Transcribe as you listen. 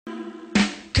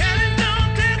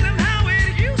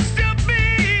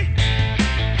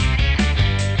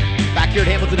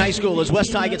Bluffton High School as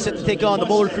West High gets set to take on the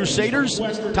Moeller Crusaders.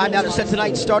 Time now to set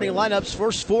tonight's starting lineups.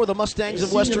 First for the Mustangs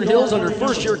of Western Hills under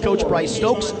first-year coach Bryce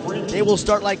Stokes. They will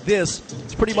start like this.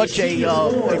 It's pretty much a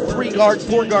 3-guard,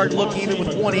 4-guard look even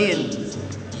with one in.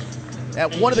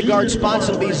 At one of the guard spots,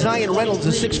 it'll be Zion Reynolds,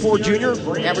 a 6'4 junior,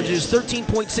 averages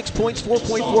 13.6 points,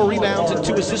 4.4 rebounds, and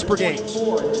 2 assists per game.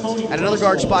 At another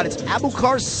guard spot, it's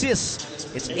Abukar Sis.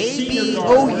 It's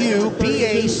Aboubacar,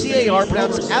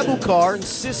 pronounced Abukar, and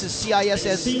Sis is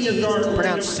Cisse,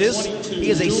 pronounced Sis. He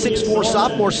is a 6'4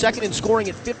 sophomore, second in scoring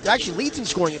at actually leads in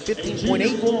scoring at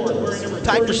 15.8,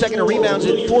 tied for second in rebounds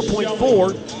at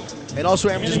 4.4, and also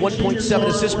averages 1.7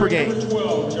 assists per game.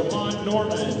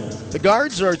 The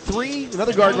guards are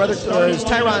another guard is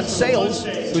Tyron Sales,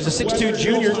 who's a 6'2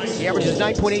 junior. He averages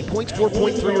 9.8 points,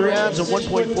 4.3 rebounds, and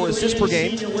 1.4 assists per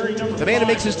game. The man who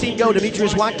makes his team go,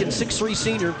 Demetrius Watkins, 6'3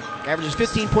 senior, averages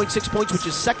 15.6 points, which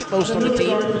is second most on the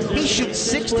team. He shoots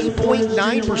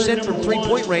 60.9% from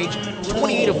three-point range,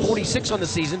 28 of 46 on the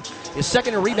season. Is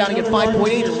second in rebounding at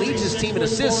 5.8 and leads his team in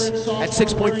assists at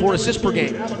 6.4 assists per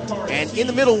game. And in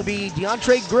the middle will be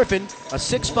DeAndre Griffin, a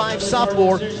 6'5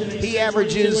 sophomore. He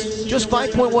averages just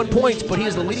 5.1 points, but he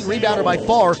is the leading rebounder by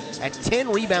far at 10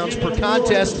 rebounds per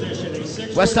contest.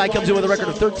 West High comes in with a record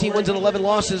of 13 wins and 11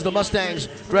 losses. The Mustangs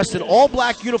dressed in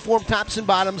all-black uniform tops and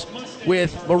bottoms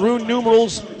with maroon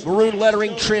numerals, maroon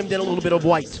lettering trimmed in a little bit of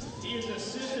white.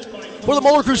 For the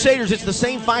Moeller Crusaders, it's the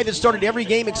same five that started every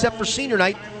game except for senior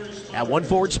night. At one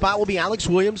forward spot will be Alex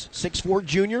Williams, 6'4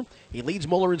 junior. He leads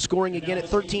Moeller in scoring again at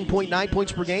 13.9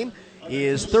 points per game.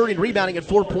 Is third in rebounding at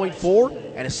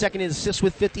 4.4, and is second in assists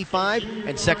with 55,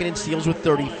 and second in steals with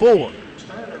 34.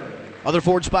 Other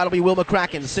forward spot will be Will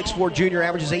McCracken, 6'4 junior,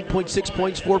 averages 8.6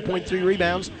 points, 4.3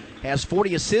 rebounds, has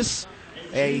 40 assists,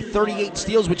 38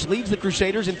 steals, which leads the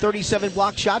Crusaders, and 37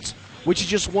 block shots, which is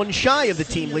just one shy of the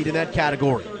team lead in that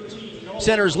category.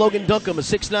 Center is Logan Duncombe, a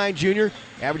 6'9 junior,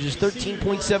 averages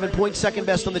 13.7 points, second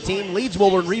best on the team, leads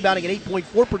Moeller in rebounding at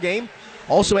 8.4 per game,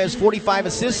 also has 45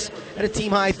 assists and a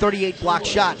team-high 38 block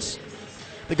shots.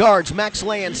 The guards, Max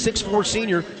Land, 6'4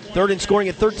 senior, third in scoring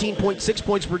at 13.6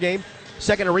 points per game,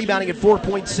 second in rebounding at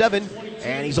 4.7,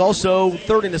 and he's also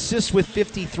third in assists with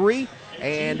 53,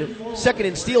 and second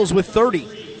in steals with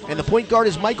 30. And the point guard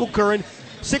is Michael Curran,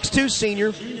 6'2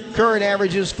 senior. Curran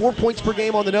averages 4 points per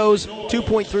game on the nose,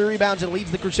 2.3 rebounds, and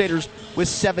leads the Crusaders with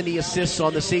 70 assists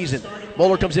on the season.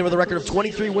 Moeller comes in with a record of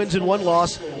 23 wins and 1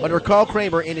 loss under Carl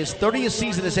Kramer in his 30th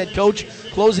season as head coach,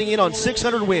 closing in on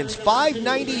 600 wins,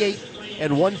 598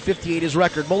 and 158 his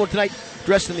record. Moeller tonight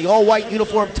dressed in the all-white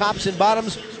uniform tops and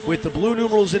bottoms with the blue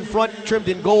numerals in front trimmed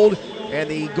in gold and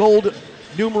the gold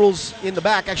numerals in the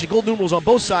back, actually gold numerals on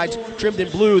both sides trimmed in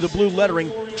blue, the blue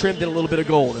lettering trimmed in a little bit of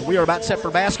gold. And we are about set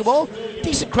for basketball.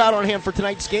 Decent crowd on hand for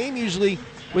tonight's game. Usually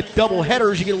with double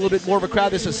headers you get a little bit more of a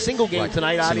crowd. This is a single game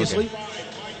tonight, obviously.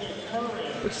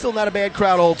 But still not a bad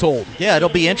crowd all told. Yeah, it'll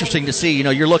be interesting to see. You know,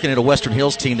 you're looking at a Western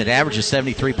Hills team that averages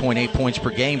 73.8 points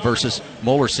per game versus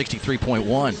Moeller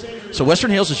 63.1. So Western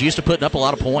Hills is used to putting up a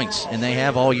lot of points, and they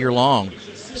have all year long.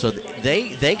 So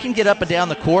they can get up and down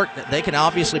the court. They can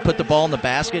obviously put the ball in the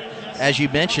basket. As you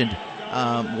mentioned,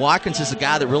 Watkins is the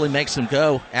guy that really makes them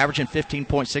go, averaging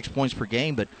 15.6 points per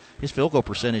game, but his field goal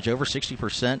percentage over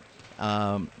 60%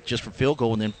 just for field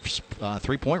goal, and then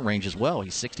three-point range as well.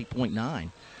 He's 60.9.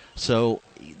 So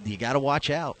you got to watch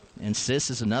out. And Sis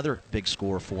is another big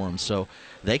scorer for him. So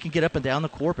they can get up and down the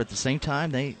court, but at the same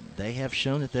time, they have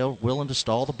shown that they're willing to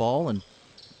stall the ball and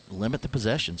limit the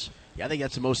possessions. Yeah, I think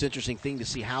that's the most interesting thing to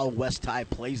see how West High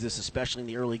plays this, especially in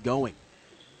the early going.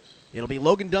 It'll be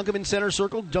Logan Duncombe in center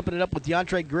circle, jumping it up with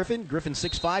DeAndre Griffin. Griffin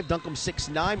 6'5", Duncombe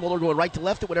 6'9". Moeller going right to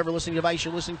left at whatever listening device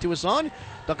you're listening to us on.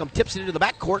 Duncombe tips it into the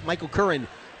backcourt. Michael Curran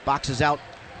boxes out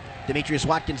Demetrius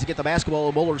Watkins to get the basketball.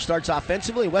 Moeller starts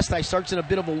offensively. West High starts in a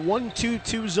bit of a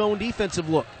 1-2-2 zone defensive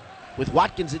look with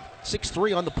Watkins at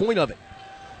 6'3" on the point of it.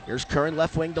 Here's Curran,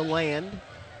 left wing to Land.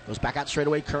 Goes back out straight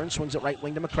away. Curran swings it right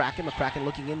wing to McCracken. McCracken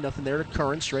looking in, nothing there to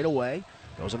Curran straight away.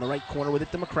 Goes on the right corner with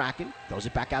it to McCracken. Throws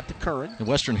it back out to Curran. And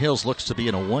Western Hills looks to be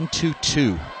in a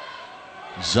 1-2-2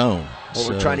 zone. Well,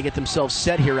 we're trying to get themselves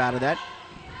set here out of that.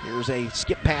 Here's a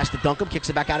skip pass to Duncombe. Kicks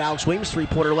it back out Alex Williams.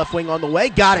 Three-pointer left wing on the way.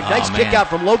 Got it. Nice kick out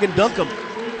from Logan Duncombe.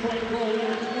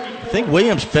 I think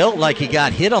Williams felt like he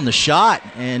got hit on the shot,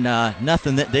 and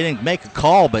nothing. They didn't make a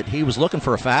call, but he was looking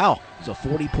for a foul. He's a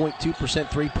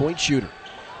 40.2% three-point shooter.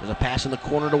 There's a pass in the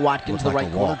corner to Watkins, the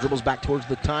right corner, dribbles back towards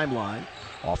the timeline.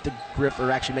 Off to Griff,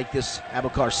 or actually make this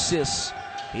Abukar Sis.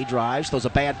 He drives, throws a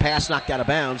bad pass, knocked out of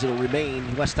bounds. It'll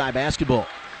remain West High basketball.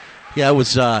 Yeah, it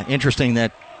was interesting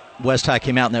that West High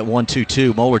came out in that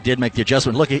 1-2-2. Moeller did make the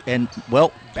adjustment. Look, and,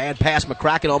 well, bad pass.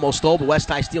 McCracken almost stole, but West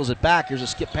High steals it back. Here's a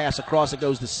skip pass across. It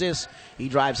goes to Sis. He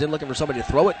drives in looking for somebody to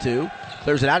throw it to.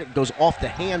 Clears it out. It goes off the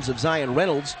hands of Zion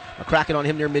Reynolds. McCracken on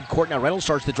him near midcourt. Now Reynolds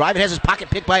starts to drive. It has his pocket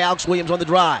picked by Alex Williams on the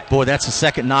drive. Boy, that's the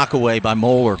second knockaway by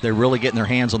Moeller. They're really getting their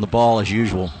hands on the ball as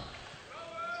usual.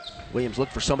 Williams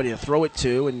looked for somebody to throw it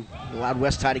to and allowed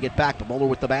West High to get back, but Moeller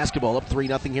with the basketball up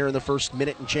 3-0 here in the first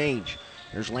minute and change.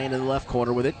 There's Land in the left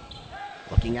corner with it.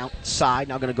 Looking outside,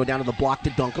 now going to go down to the block to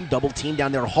Duncombe. Double team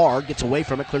down there hard, gets away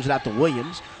from it, clears it out to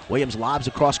Williams. Williams lobs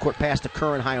a cross-court pass to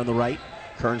Curran high on the right.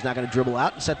 Curran's now going to dribble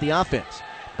out and set the offense.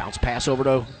 Bounce pass over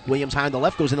to Williams high on the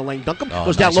left, goes in the lane. Duncombe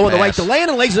goes down low on the right to Land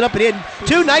and lays it up and in.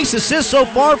 2 nice assists so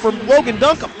far from Logan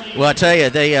Duncombe. Well, I tell you,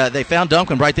 they found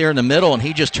Duncombe right there in the middle, and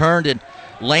he just turned and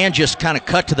Land just kind of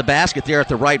cut to the basket there at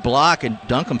the right block, and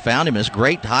Duncombe found him. It's a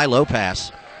great high-low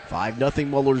pass. 5-0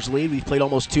 Muller's lead. We've played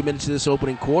almost 2 minutes of this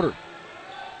opening quarter.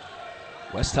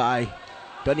 West High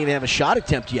doesn't even have a shot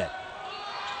attempt yet.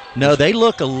 No, they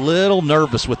look a little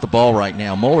nervous with the ball right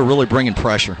now. Moeller really bringing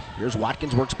pressure. Here's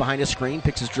Watkins, works behind his screen,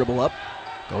 picks his dribble up,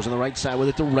 goes on the right side with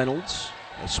it to Reynolds.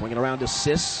 They swing it around to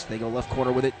Sis. They go left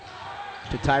corner with it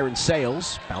to Tyron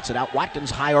Sales. Bounce it out.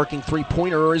 Watkins' high-arcing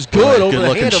three-pointer is good over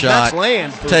the hand of Max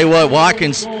Land. Tell you what,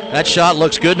 Watkins, that shot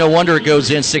looks good. No wonder it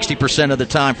goes in 60% of the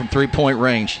time from three-point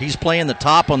range. He's playing the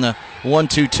top on the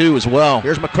 1-2-2 as well.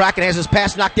 Here's McCracken, has his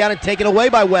pass knocked down and taken away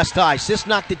by West High. Sis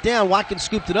knocked it down. Watkins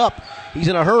scooped it up. He's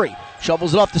in a hurry.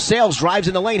 Shovels it off to Sales. Drives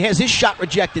in the lane. Has his shot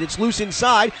rejected. It's loose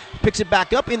inside. Picks it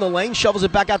back up in the lane. Shovels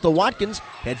it back out to Watkins.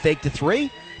 Head fake to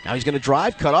three. Now he's going to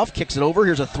drive, cut off, kicks it over.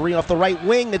 Here's a three off the right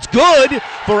wing. That's good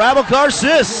for Abubakar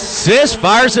Sis. Sis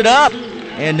fires it up,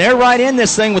 and they're right in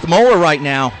this thing with Moeller right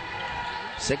now.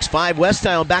 6-5 West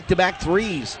High on back-to-back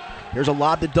threes. Here's a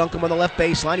lob to Duncombe on the left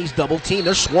baseline. He's double-teamed.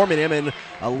 They're swarming him, and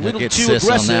a little too Sis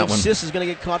aggressive. Sis is going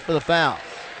to get caught for the foul.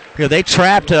 Yeah, they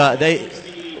trapped.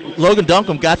 Logan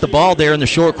Duncombe got the ball there in the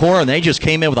short corner, and they just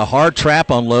came in with a hard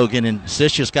trap on Logan, and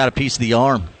Sis just got a piece of the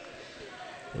arm.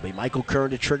 It'll be Michael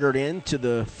Kern to trigger it in to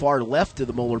the far left of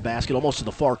the Moeller basket, almost to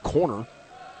the far corner.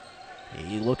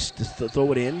 He looks to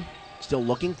throw it in. Still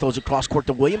looking. Throws it cross court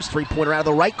to Williams. Three-pointer out of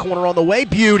the right corner on the way.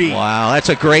 Beauty. Wow, that's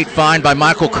a great find by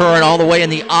Michael Curran all the way in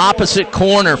the opposite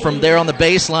corner from there on the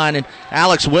baseline. And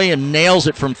Alex Williams nails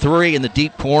it from three in the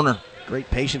deep corner. Great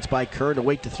patience by Kern to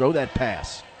wait to throw that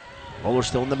pass. Moeller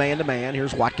still in the man-to-man.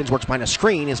 Here's Watkins, works behind a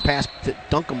screen. His pass to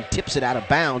Duncombe tips it out of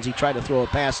bounds. He tried to throw a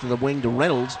pass to the wing to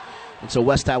Reynolds. And so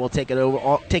West High will take it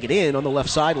in on the left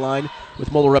sideline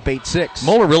with Moeller up 8-6.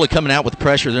 Moeller really coming out with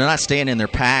pressure. They're not staying in their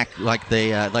pack like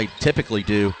they typically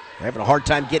do. They're having a hard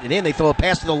time getting it in. They throw a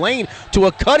pass to the lane to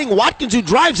a cutting Watkins who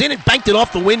drives in and banked it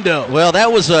off the window. Well,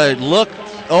 that was a look.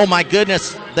 Oh, my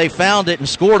goodness. They found it and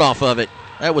scored off of it.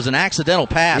 That was an accidental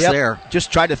pass there.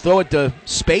 Just tried to throw it to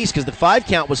space because the 5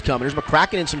 count was coming. There's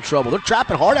McCracken in some trouble. They're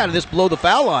trapping hard out of this below the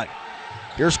foul line.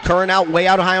 Here's Curran way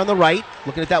out high on the right.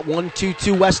 Looking at that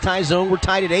 1-2-2 West High zone. We're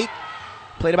tied at 8.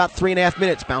 Played about 3.5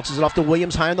 minutes. Bounces it off to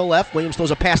Williams high on the left. Williams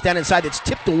throws a pass down inside that's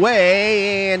tipped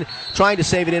away and trying to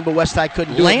save it in, but West High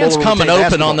couldn't do it. Land's coming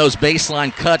open on those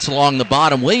baseline cuts along the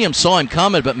bottom. Williams saw him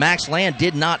coming, but Max Land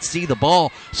did not see the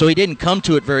ball, so he didn't come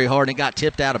to it very hard and it got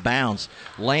tipped out of bounds.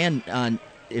 Land,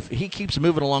 if he keeps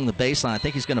moving along the baseline, I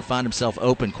think he's going to find himself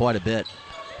open quite a bit.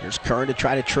 Here's Kern to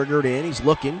try to trigger it in. He's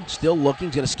looking, still looking.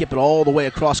 He's going to skip it all the way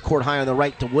across court high on the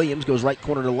right to Williams. Goes right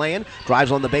corner to Land.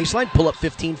 Drives on the baseline. Pull up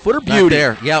 15-footer. Beauty. Right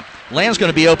there. Yep. Land's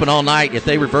going to be open all night. If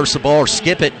they reverse the ball or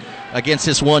skip it against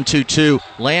this 1-2-2,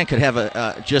 Land could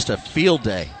have just a field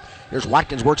day. Here's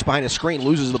Watkins, works behind a screen,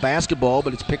 loses the basketball,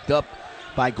 but it's picked up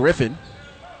by Griffin.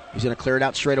 He's going to clear it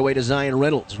out straight away to Zion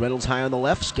Reynolds. Reynolds high on the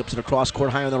left, skips it across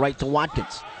court high on the right to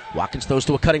Watkins. Watkins throws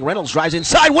to a cutting Reynolds, drives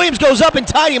inside. Williams goes up and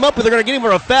tied him up, but they're going to get him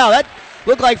for a foul. That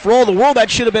looked like, for all the world,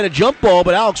 that should have been a jump ball,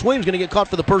 but Alex Williams going to get caught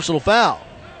for the personal foul.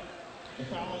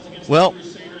 Well,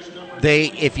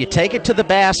 if you take it to the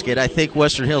basket, I think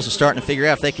Western Hills is starting to figure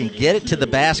out if they can get it to the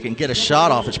basket and get a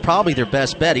shot off. It's probably their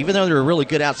best bet. Even though they're a really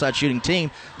good outside shooting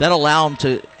team, that'll allow them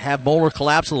to have Moeller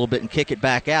collapse a little bit and kick it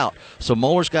back out. So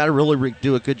Moeller's got to really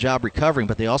do a good job recovering,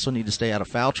 but they also need to stay out of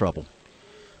foul trouble.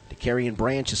 DeCarrion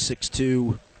Branch is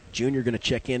 6'2". Junior going to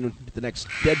check in with the next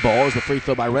dead ball as the free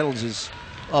throw by Reynolds is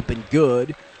up and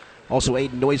good. Also,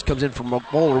 Aiden Noyes comes in from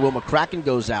Moeller. Will McCracken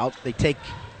goes out. They take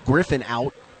Griffin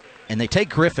out. And they take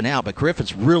Griffin out, but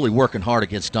Griffin's really working hard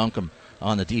against Duncombe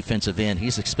on the defensive end.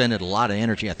 He's expended a lot of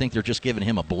energy. I think they're just giving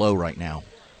him a blow right now.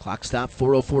 Clock stop,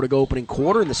 4:04 to go opening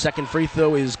quarter, and the second free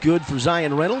throw is good for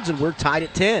Zion Reynolds, and we're tied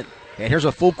at 10. And here's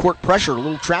a full court pressure, a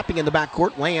little trapping in the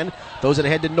backcourt. Land throws it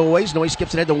ahead to Noyes. Noyes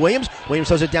skips it ahead to Williams. Williams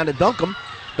throws it down to Duncombe.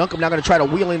 Duncombe now going to try to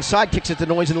wheel inside, kicks it to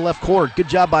Noyes in the left corner. Good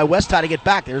job by West High to get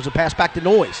back. There's a pass back to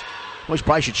Noyes. Noyes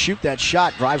probably should shoot that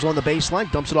shot. Drives on the baseline,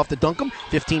 dumps it off to Duncombe.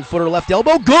 15-footer left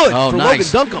elbow. Good for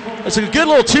nice. Logan Duncombe. It's a good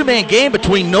little two-man game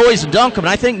between Noyes and Duncombe. And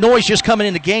I think Noyes just coming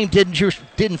in the game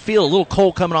didn't feel a little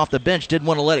cold coming off the bench. Didn't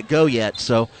want to let it go yet.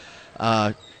 So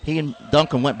he and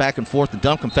Duncombe went back and forth, and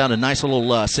Duncombe found a nice little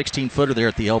 16-footer there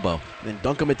at the elbow. Then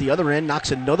Duncombe at the other end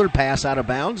knocks another pass out of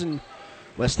bounds, and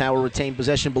West High will retain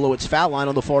possession below its foul line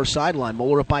on the far sideline.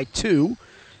 Moeller up by 2.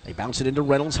 They bounce it into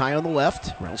Reynolds high on the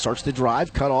left. Reynolds starts to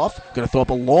drive, cut off. Going to throw up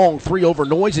a long 3 over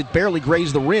Noyes. It barely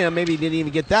grazed the rim. Maybe he didn't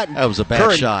even get that. That was a bad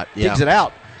Curran shot. digs it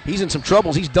out. He's in some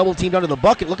troubles. He's double-teamed under the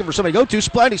bucket, looking for somebody to go to.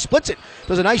 He splits it.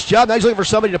 Does a nice job. Now he's looking for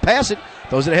somebody to pass it.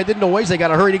 Throws it ahead to Noyes. They got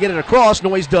to hurry to get it across.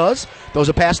 Noyes does. Throws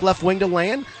a pass left wing to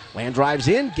Land. Land drives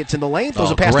in, gets in the lane,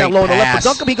 throws a pass down low on the left for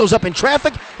Duncombe. He goes up in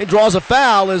traffic and draws a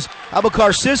foul as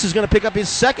Abubakar Sis is going to pick up his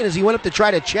second as he went up to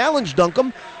try to challenge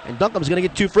Duncombe, and Duncombe's going to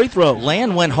get 2 free throws.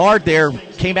 Land went hard there,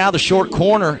 came out of the short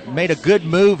corner, made a good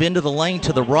move into the lane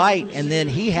to the right, and then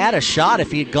he had a shot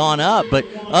if he had gone up, but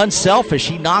unselfish.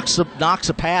 He knocks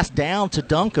a pass down to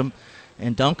Duncombe,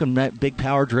 and Duncombe, that big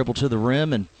power dribble to the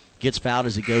rim, and gets fouled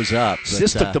as he goes up.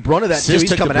 Sis took the brunt of that, too. Sis He's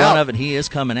took coming the brunt out. of it, and he is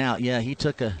coming out. Yeah, he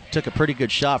took a pretty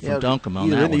good shot from Duncombe on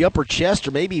that either in one. the upper chest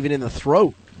or maybe even in the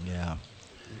throat. Yeah.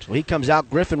 So he comes out.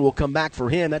 Griffin will come back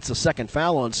for him. That's the second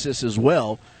foul on Sis as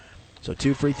well. So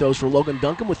 2 free throws for Logan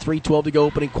Duncombe with 3:12 to go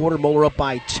opening quarter. Moeller up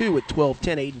by 2 at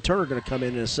 12-10. Aiden Turner going to come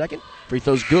in a second. Free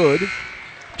throws good.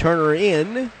 Turner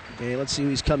in. And let's see who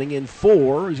he's coming in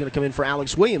for. He's going to come in for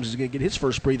Alex Williams. He's going to get his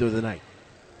first breather of the night.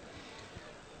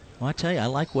 Well, I tell you, I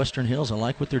like Western Hills. I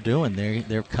like what they're doing.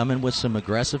 They're coming with some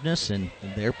aggressiveness, and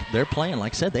they're playing.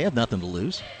 Like I said, they have nothing to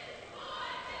lose.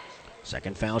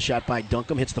 Second foul shot by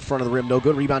Duncombe. Hits the front of the rim. No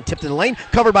good. Rebound tipped in the lane.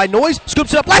 Covered by Noyes.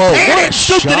 Scoops it up left-handed.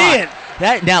 Scooped it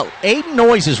in. Now, Aiden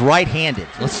Noyes is right-handed.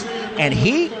 And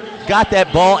he got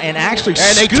that ball and actually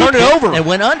they turned it over. And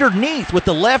went underneath with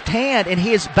the left hand, and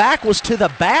his back was to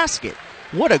the basket.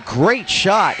 What a great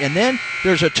shot. And then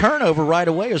there's a turnover right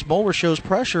away as Moeller shows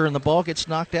pressure, and the ball gets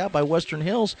knocked out by Western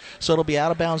Hills, so it'll be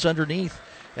out of bounds underneath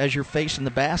as you're facing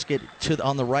the basket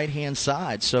on the right-hand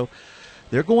side. So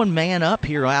they're going man up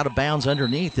here out of bounds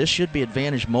underneath. This should be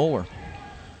advantage Moeller.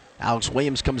 Alex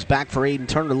Williams comes back for Aiden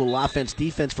Turner. A little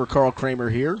offense-defense for Carl Kramer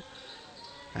here.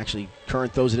 Actually, Curran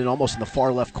throws it in almost in the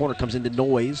far left corner. Comes into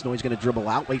Noyes. Noyes going to dribble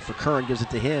out. Wait for Curran. Gives it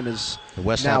to him as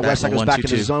West now West Side goes back 1-2-2.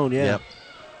 in the zone. Yeah. Yep.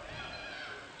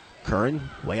 Curran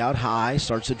way out high.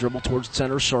 Starts to dribble towards the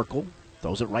center circle.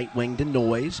 Throws it right wing to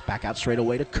Noyes. Back out straight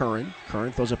away to Curran.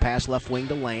 Curran throws a pass left wing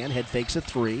to Land. Head fakes a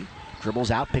 3.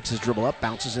 Dribbles out. Picks his dribble up.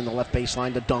 Bounces in the left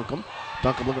baseline to Duncombe.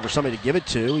 Duncombe looking for somebody to give it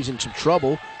to. He's in some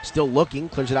trouble. Still looking.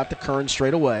 Clears it out to Curran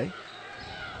straight away.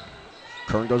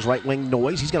 Curran goes right wing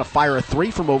Noyes. He's going to fire a 3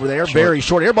 from over there. Very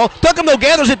short air ball. Duncombe, though,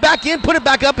 gathers it back in, put it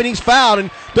back up, and he's fouled. And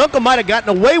Duncombe might have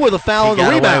gotten away with a foul on the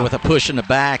rebound. He got away with a push in the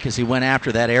back as he went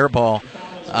after that air ball.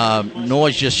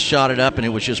 Noyes just shot it up, and it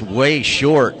was just way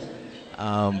short.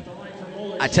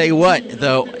 I tell you what,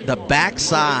 though, the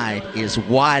backside is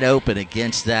wide open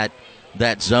against that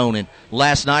zone. And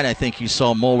last night, I think you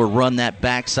saw Moeller run that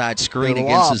backside screen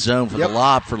against the zone for the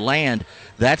lob for Land.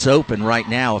 That's open right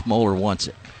now if Moeller wants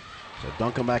it. So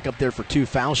Duncombe back up there for 2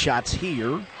 foul shots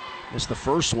here. Missed the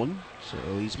first one. So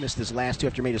he's missed his last 2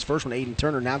 after he made his first one. Aiden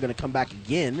Turner now going to come back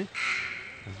again.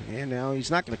 And now he's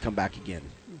not going to come back again.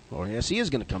 Or yes, he is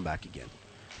going to come back again.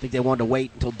 I think they wanted to wait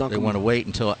until Duncombe. They want to wait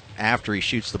until after he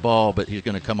shoots the ball, but he's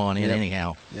going to come on in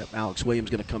anyhow. Yep, Alex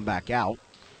Williams going to come back out.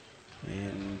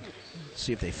 And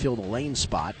see if they fill the lane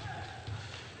spot.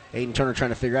 Aiden Turner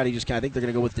trying to figure out. I think they're going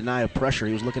to go with deny of pressure.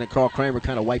 He was looking at Carl Kramer,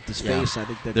 kind of wiped his face. I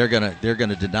think that they're going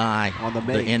to deny on the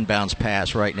inbounds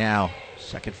pass right now.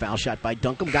 Second foul shot by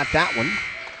Duncombe, got that one.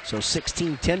 So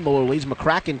 16-10, Moeller leads.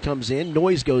 McCracken comes in.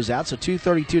 Noyes goes out. So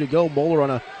 2:32 to go. Moeller on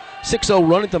a 6-0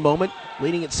 run at the moment,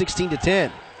 leading at 16-10.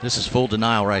 This is full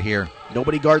denial right here.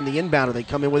 Nobody guarding the inbounder. They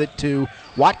come in with it to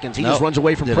Watkins. He just runs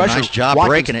away from pressure. A nice job Watkins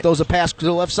breaking it. Throws a pass to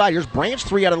the left side. Here's Branch,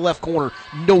 3 out of the left corner.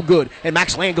 No good. And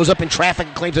Max Land goes up in traffic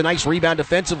and claims a nice rebound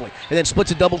defensively. And then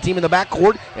splits a double team in the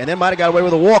backcourt. And then might have got away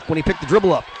with a walk when he picked the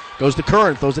dribble up. Goes to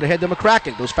Curran. Throws it ahead to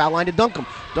McCracken. Goes foul line to Duncombe.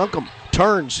 Duncombe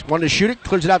turns. Wanted to shoot it.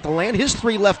 Clears it out to Land. His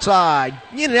 3 left side.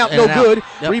 In and out. No good.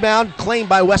 Yep. Rebound claimed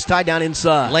by West High down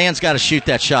inside. Land's got to shoot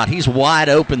that shot. He's wide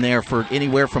open there for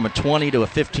anywhere from a 20 to a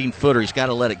 15-footer. He's got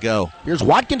to let it go. Here's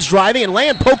Watkins driving, and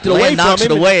Land poked it away from him. Knocks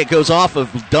it away. It goes off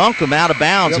of Duncombe out of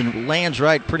bounds, and Land's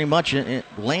right pretty much. It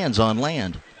lands on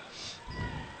Land.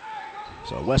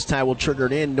 So West High will trigger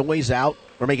it in. Noyes out,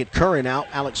 or make it Curran out.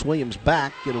 Alex Williams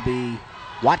back. It'll be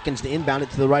Watkins to inbound it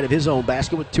to the right of his own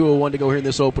basket with 2:01 to go here in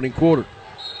this opening quarter.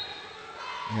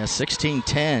 Yeah,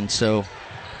 16-10. So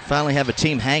finally have a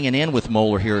team hanging in with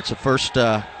Moeller here. It's the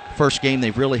first game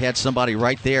they've really had somebody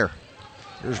right there.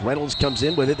 There's Reynolds comes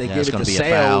in with it. They give it to be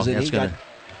Sales, and I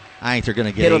think they're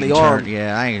going to get hit on the arm.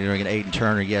 Yeah, I think they're going to get Aiden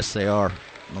Turner. Yes, they are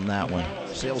on that one.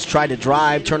 Sales tried to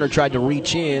drive. Turner tried to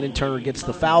reach in, and Turner gets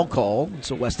the foul call.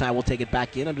 So West High will take it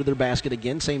back in under their basket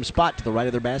again. Same spot to the right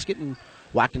of their basket, and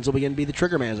Watkins will begin to be the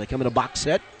trigger man as they come in a box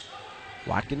set.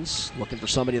 Watkins looking for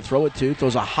somebody to throw it to.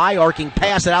 Throws a high arcing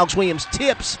pass that Alex Williams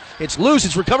tips. It's loose.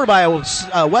 It's recovered by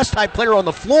a West High player on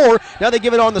the floor. Now they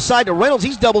give it on the side to Reynolds.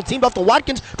 He's double teamed off to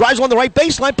Watkins. Drives on the right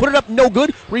baseline. Put it up. No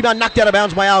good. Rebound knocked out of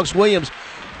bounds by Alex Williams.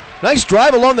 Nice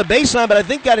drive along the baseline, but I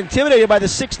think got intimidated by the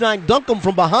 6'9" Duncombe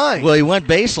from behind. Well, he went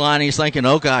baseline, and he's thinking,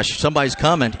 oh, gosh, somebody's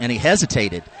coming, and he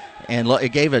hesitated. And it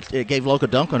gave Loco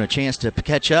Duncombe a chance to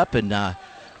catch up and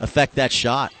affect that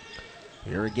shot.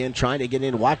 Here again, trying to get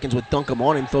in. Watkins with Duncombe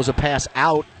on him, throws a pass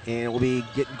out, and it will be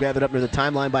gathered up near the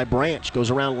timeline by Branch. Goes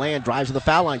around Land, drives to the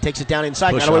foul line, takes it down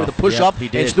inside, got away with a push-up,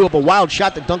 and threw up a wild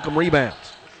shot that Duncombe rebounds.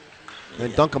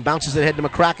 Then Duncombe bounces it ahead to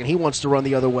McCracken. He wants to run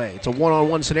the other way. It's a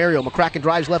one-on-one scenario. McCracken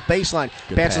drives left baseline.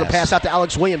 Passes a pass out to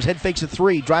Alex Williams. Head fakes a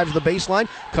three. Drives to the baseline.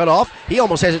 Cut off. He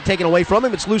almost has it taken away from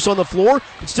him. It's loose on the floor.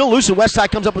 It's still loose, and West High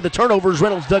comes up with the turnovers.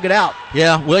 Reynolds dug it out.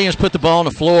 Yeah, Williams put the ball on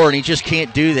the floor, and he just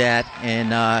can't do that. And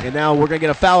now we're going to get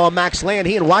a foul on Max Land.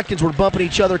 He and Watkins were bumping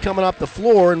each other coming up the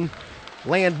floor, and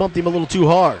Land bumped him a little too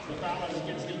hard.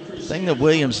 The thing that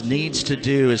Williams needs to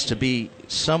do is to be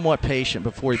somewhat patient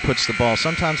before he puts the ball.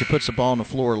 Sometimes he puts the ball on the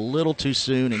floor a little too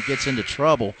soon and gets into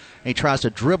trouble, and he tries to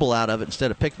dribble out of it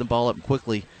instead of picking the ball up and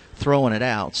quickly throwing it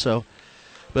out. So,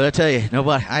 but I tell you,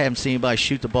 I haven't seen anybody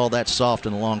shoot the ball that soft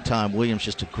in a long time. Williams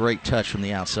just a great touch from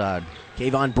the outside.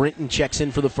 Kayvon Brinton checks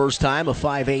in for the first time, a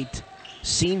 5'8"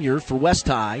 senior for West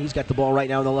High. He's got the ball right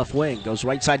now in the left wing. Goes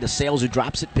right side to Sales, who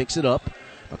drops it, picks it up.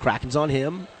 McCracken's on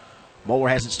him. Moeller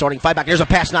has it starting fight back. There's a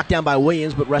pass knocked down by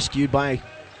Williams, but rescued by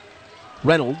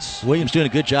Reynolds. Williams doing a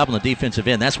good job on the defensive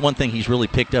end. That's one thing he's really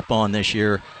picked up on this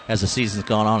year as the season's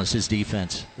gone on, is his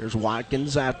defense. Here's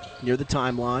Watkins out near the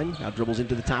timeline. Now dribbles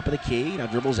into the top of the key. Now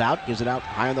dribbles out, gives it out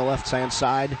high on the left-hand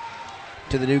side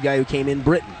to the new guy who came in,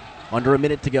 Britton. Under a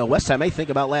minute to go. West High may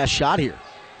think about last shot here.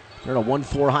 They're in a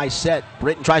 1-4 high set.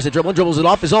 Britton tries to dribble and dribbles it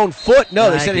off his own foot. No,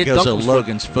 they said it goes to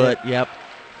Logan's foot. Yep.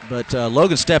 But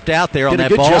Logan stepped out there on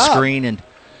that ball screen, and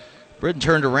Britton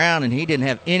turned around, and he didn't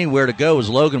have anywhere to go as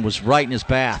Logan was right in his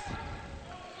path.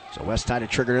 So West High to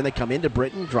trigger in. They come into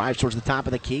Britton, drives towards the top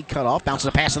of the key, cut off, bounces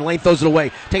a pass in the lane, throws it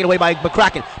away. Taken away by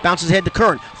McCracken. Bounces ahead to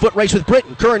Curran. Foot race with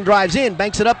Britton. Curran drives in,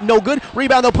 banks it up, no good.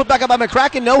 Rebound, though, put back up by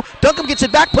McCracken, no. Duncombe gets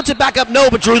it back, puts it back up, no,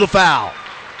 but drew the foul.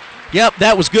 Yep,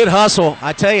 that was good hustle.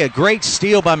 I tell you, a great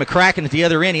steal by McCracken at the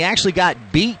other end. He actually got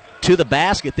beat to the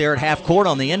basket there at half court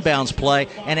on the inbounds play,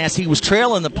 and as he was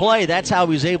trailing the play, that's how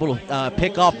he was able to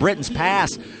pick off Britton's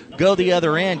pass, go the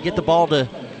other end, get the ball to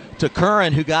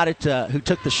Curran, who got it, who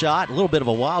took the shot, a little bit of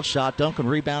a wild shot. Duncan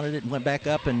rebounded it and went back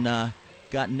up and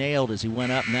got nailed as he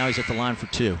went up. Now he's at the line for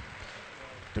two.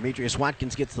 Demetrius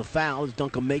Watkins gets the foul as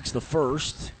Duncan makes the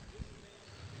first.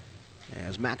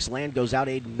 As Max Land goes out,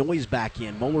 Aiden Noyes back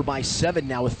in. Moeller by 7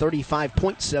 now with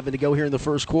 35.7 to go here in the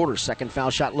first quarter. Second foul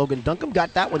shot, Logan Duncombe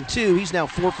got that one too. He's now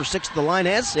 4 for 6 at the line,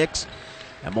 has 6.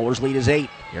 And Moeller's lead is 8.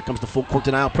 Here comes the full court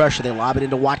denial pressure. They lob it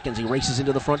into Watkins. He races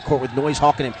into the front court with Noyes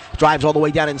hawking him. Drives all the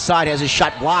way down inside, has his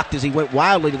shot blocked as he went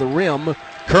wildly to the rim.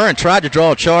 Curran tried to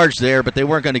draw a charge there, but they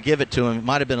weren't going to give it to him. It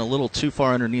might have been a little too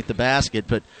far underneath the basket,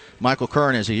 but Michael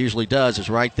Curran, as he usually does, is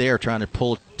right there trying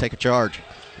to take a charge.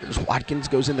 Here's Watkins,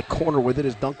 goes in the corner with it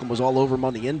as Duncombe was all over him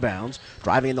on the inbounds.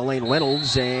 Driving in the lane,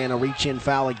 Reynolds, and a reach-in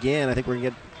foul again. I think we're going to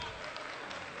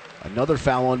get another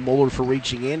foul on Moeller for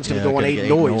reaching in. It's going to go on Aiden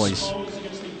Noyes.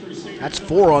 That's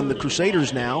 4 on the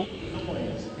Crusaders now.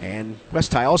 And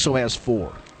West High also has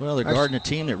 4. Well, they're guarding a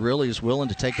team that really is willing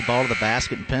to take the ball to the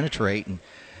basket and penetrate, and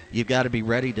you've got to be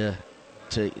ready to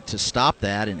stop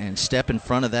that and step in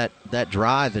front of that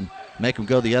drive and make them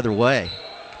go the other way.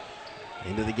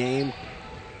 Into the game.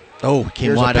 Oh,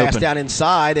 came wide open. Here's a pass down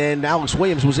inside, and Alex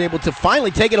Williams was able to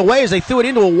finally take it away as they threw it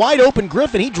into a wide-open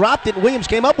Griffin. He dropped it, and Williams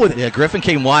came up with it. Yeah, Griffin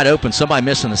came wide open. Somebody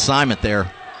missed an assignment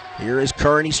there. Here is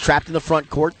Curran. He's trapped in the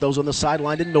front court. Those on the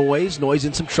sideline to Noyes. Noyes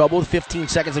in some trouble 15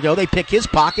 seconds ago. They pick his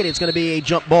pocket. It's going to be a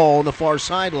jump ball on the far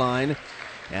sideline.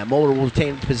 And Moeller will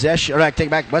retain possession. Or take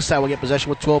back. West Side will get possession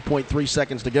with 12.3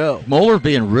 seconds to go. Moeller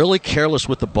being really careless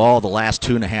with the ball the last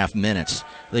 2.5 minutes.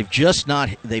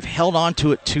 They've held on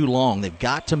to it too long. They've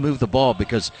got to move the ball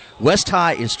because West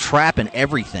High is trapping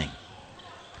everything.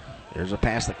 There's a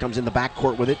pass that comes in the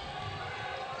backcourt with it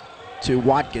to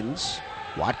Watkins.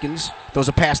 Watkins throws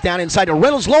a pass down inside to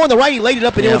Reynolds, low on the right. He laid it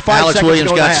up and in with 5 Alex seconds.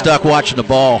 Williams got stuck watching the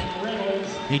ball.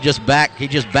 He just back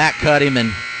cut him,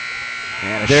 and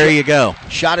there you go.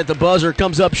 Shot at the buzzer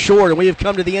comes up short, and we have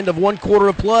come to the end of one quarter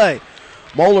of play.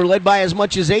 Moeller led by as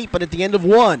much as 8, but at the end of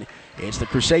 1, it's the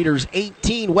Crusaders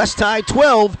 18, West High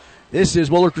 12. This is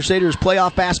Moeller Crusaders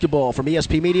playoff basketball from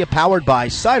ESP Media, powered by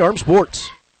Sidearm Sports.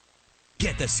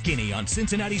 Get the skinny on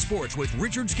Cincinnati sports with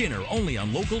Richard Skinner only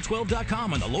on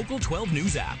Local12.com and the Local 12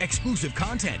 News app. Exclusive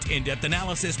content, in-depth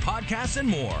analysis, podcasts, and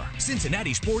more.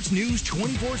 Cincinnati sports news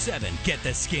 24/7. Get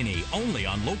the skinny only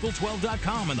on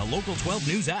Local12.com and the Local 12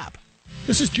 News app.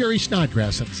 This is Jerry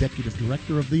Snodgrass, Executive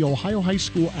Director of the Ohio High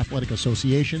School Athletic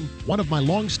Association. One of my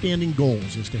long-standing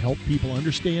goals is to help people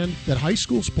understand that high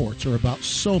school sports are about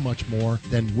so much more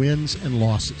than wins and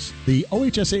losses. The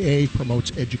OHSAA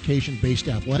promotes education-based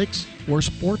athletics, where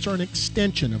sports are an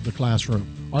extension of the classroom.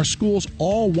 Our schools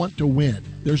all want to win.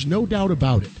 There's no doubt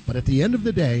about it. But at the end of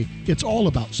the day, it's all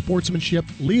about sportsmanship,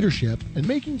 leadership, and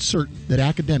making certain that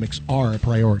academics are a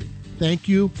priority. Thank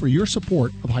you for your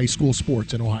support of high school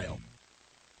sports in Ohio.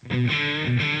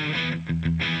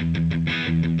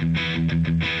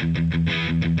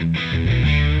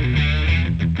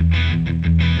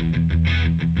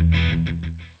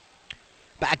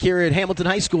 Back here at Hamilton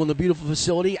High School in the beautiful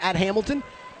facility at Hamilton,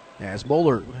 as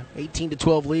Moeller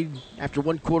 18-12 lead after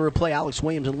one quarter of play. Alex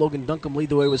Williams and Logan Duncombe lead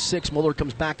the way with 6. Moeller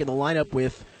comes back in the lineup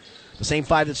with the same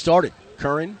 5 that started.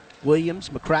 Curran, Williams,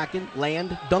 McCracken,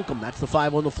 Land, Duncombe. That's the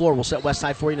 5 on the floor. We'll set West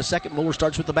High for you in a second. Moeller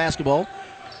starts with the basketball.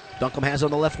 Duncombe has it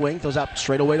on the left wing, throws out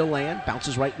straight away to Land,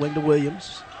 bounces right wing to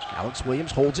Williams. Alex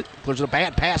Williams holds it, clears a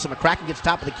bad pass, and McCracken gets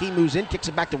top of the key, moves in, kicks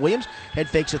it back to Williams, head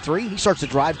fakes a 3. He starts to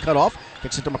drive, cut off,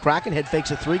 kicks it to McCracken, head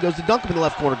fakes a 3, goes to Duncombe in the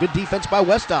left corner. Good defense by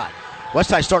West High. West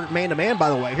High started man-to-man,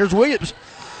 by the way. Here's Williams.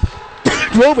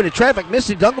 Drove into traffic, missed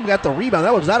it. Duncombe got the rebound.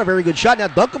 That was not a very good shot. Now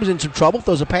Duncombe's in some trouble,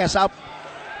 throws a pass out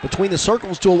between the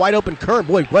circles to a wide-open Curran.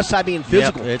 Boy, West Side being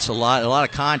physical. Yep, it's a lot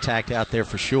of contact out there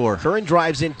for sure. Curran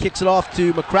drives in, kicks it off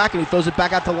to McCracken, who throws it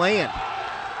back out to Land.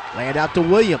 Land out to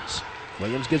Williams.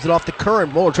 Williams gives it off to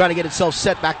Curran. Moeller trying to get itself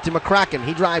set back to McCracken.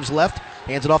 He drives left,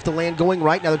 hands it off to Land going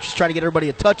right. Now they're just trying to get everybody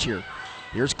a touch here.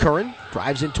 Here's Curran,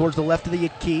 drives in towards the left of the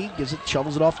key,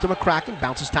 shovels it off to McCracken,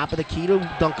 bounces top of the key to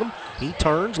Duncombe. He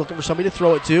turns, looking for somebody to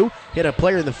throw it to. Hit a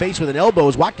player in the face with an elbow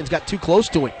as Watkins got too close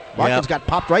to him. Watkins got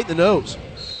popped right in the nose.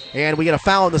 And we get a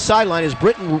foul on the sideline as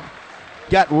Britton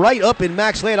got right up in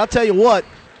Max Land. I'll tell you what.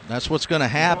 That's what's going to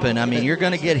happen. I mean, you're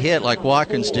going to get hit like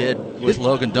Watkins did with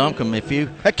Logan Duncombe. If you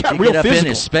get up in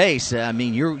his space, I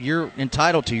mean, you're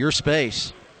entitled to your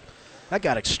space. That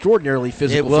got extraordinarily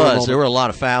physical. It was. There were a lot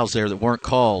of fouls there that weren't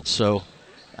called. So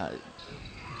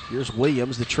here's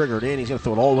Williams, the triggered in. He's going to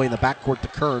throw it all the way in the backcourt to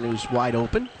Curran, who's wide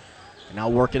open. And now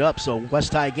work it up. So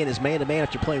West High again is man-to-man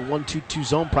after playing 1-2-2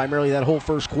 zone primarily that whole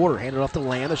first quarter. Hand it off to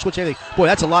Land. They're switching everything. Boy,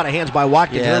 that's a lot of hands by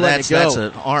Watkins. Yeah, that's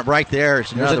an arm right there.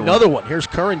 There's another one. Here's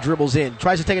Curran, dribbles in.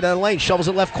 Tries to take it down the lane. Shovels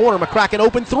it left corner. McCracken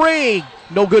open 3.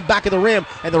 No good back of the rim.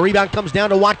 And the rebound comes down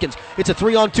to Watkins. It's a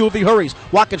 3-on-2 if he hurries.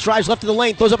 Watkins drives left of the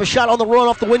lane. Throws up a shot on the run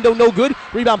off the window. No good.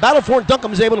 Rebound battle for it.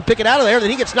 Duncombe is able to pick it out of there. Then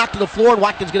he gets knocked to the floor, and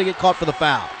Watkins going to get caught for the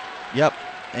foul. Yep.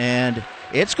 And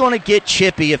it's going to get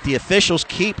chippy if the officials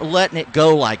keep letting it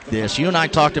go like this. You and I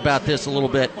talked about this a little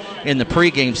bit in the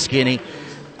pregame, Skinny.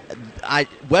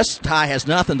 West High has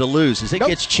nothing to lose. As it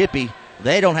gets chippy,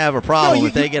 they don't have a problem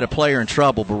if they get a player in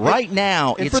trouble. But right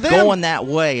now, it's going that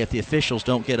way if the officials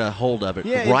don't get a hold of it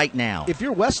right now. If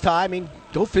you're West High, I mean,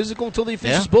 go physical until the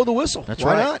officials blow the whistle. That's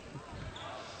Why right. not?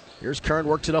 Here's Curran,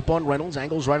 works it up on Reynolds,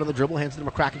 angles right on the dribble, hands it to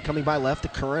McCracken coming by left. To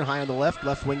Curran, high on the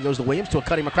left wing goes to Williams, to a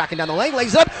cutting McCracken down the lane,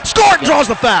 lays it up, scored, draws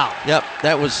the foul. Yep,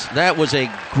 that was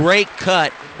a great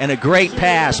cut and a great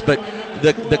pass, but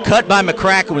the cut by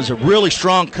McCracken was a really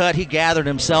strong cut. He gathered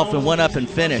himself and went up and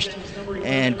finished,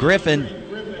 and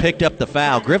Griffin picked up the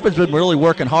foul. Griffin's been really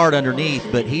working hard underneath,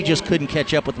 but he just couldn't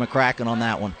catch up with McCracken on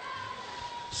that one.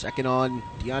 Second on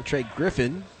DeAndre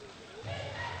Griffin.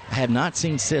 I have not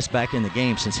seen Sis back in the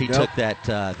game since he took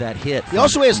that hit. He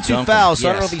also has 2 Duncombe. fouls, so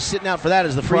I don't know if he's sitting out for that,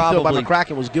 as the free throw by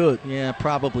McCracken was good. Yeah,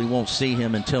 probably won't see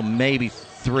him until maybe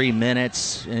 3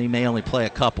 minutes, and he may only play a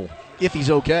couple. If he's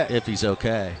okay. If he's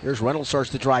okay. Here's Reynolds, starts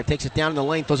to drive, takes it down in the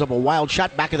lane, throws up a wild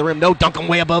shot back of the rim. No, Duncombe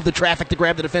way above the traffic to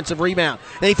grab the defensive rebound.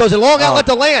 Then he throws it long outlet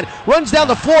to Land, runs down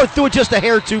the floor, threw it just a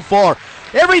hair too far.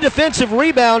 Every defensive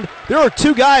rebound, there are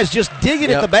 2 guys just digging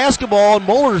at the basketball, and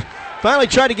Moeller finally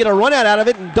tried to get a run out of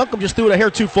it, and Duncombe just threw it a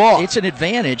hair too far. It's an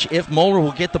advantage. If Moeller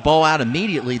will get the ball out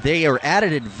immediately, they are at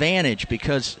an advantage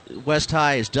because West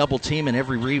High is double teaming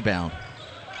every rebound.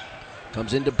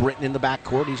 Comes into Britton in the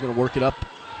backcourt. He's going to work it up.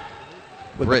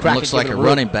 Britton looks like a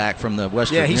running back from the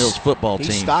Western Hills football team.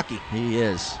 He's stocky. He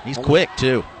is. He's quick,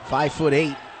 too.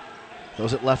 5'8".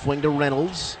 Throws it left wing to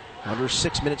Reynolds. Under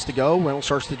 6 minutes to go. Reynolds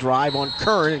starts to drive on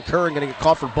Curran, and Curran going to get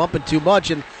caught for bumping too much.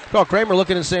 And Carl Kramer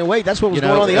looking and saying, wait, that's what was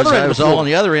going on the other end. It was all on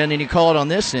the other end, and you call it on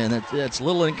this end. It's a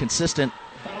little inconsistent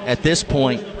at this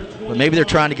point, but maybe they're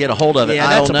trying to get a hold of it. Yeah,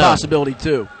 I that's don't a know. possibility,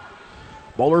 too.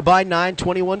 Moeller by 9,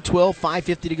 21-12,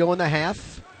 5:50 to go in the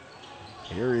half.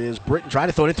 Here is Britton trying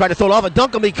to throw it off at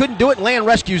Duncombe. He couldn't do it, and Land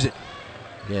rescues it.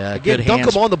 Yeah, Again, good hands.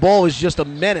 Duncombe on the ball is just a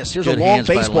menace. Here's a Good long hands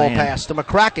by baseball Land. pass to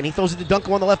McCracken. He throws it to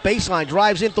Duncombe on the left baseline,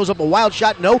 drives in, throws up a wild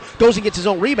shot. No, goes and gets his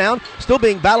own rebound. Still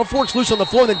being battled for. It's loose on the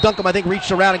floor, and then Duncombe, I think,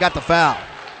 reached around and got the foul.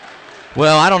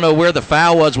 Well, I don't know where the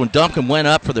foul was when Duncombe went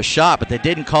up for the shot, but they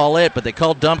didn't call it, but they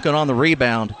called Duncombe on the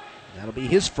rebound. That'll be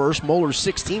his first. Moeller's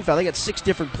 16th foul. They got 6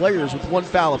 different players with 1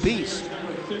 foul apiece.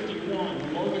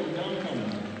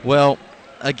 Well,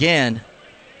 again,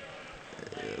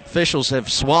 officials have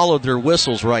swallowed their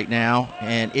whistles right now,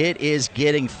 and it is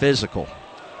getting physical.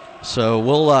 So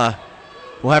we'll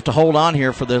have to hold on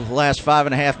here for the last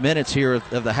 5.5 minutes here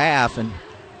of the half, and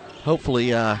hopefully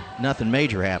nothing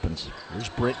major happens. Here's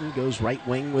Britton, goes right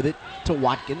wing with it to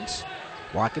Watkins.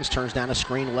 Watkins turns down a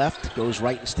screen left, goes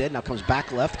right instead, now comes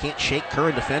back left, can't shake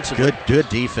Curran defensively. Good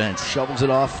defense. Shovels it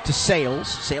off to Sales.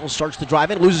 Sales starts to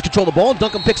drive in, loses control of the ball, and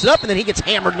Duncombe picks it up, and then he gets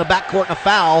hammered in the backcourt and a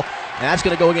foul, and that's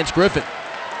going to go against Griffin.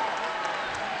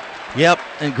 Yep,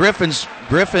 and Griffin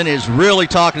is really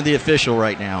talking to the official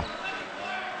right now.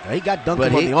 He got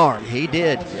Duncombe on the arm. He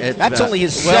did. That's only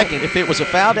his second. If it was a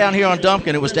foul down here on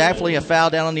Duncan, it was definitely a foul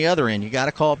down on the other end. You got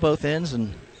to call it both ends,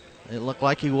 and it looked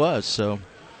like he was. So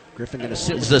Griffin going to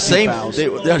sit it's with the 2 same. fouls.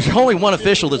 There's only one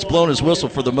official that's blown his whistle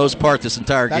for the most part this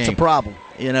entire game. That's a problem.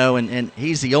 You know, and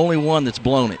he's the only one that's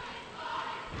blown it.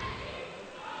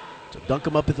 So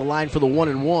Duncombe up at the line for the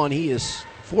 1-and-1. He is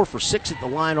 4 for 6 at the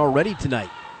line already tonight.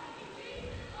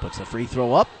 Puts the free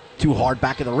throw up. Too hard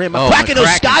back of the rim. McCracken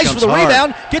those skies for the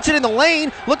rebound. Gets it in the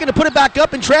lane. Looking to put it back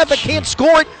up in traffic. Can't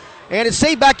score it. And it's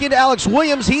saved back into Alex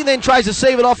Williams. He then tries to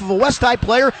save it off of a West High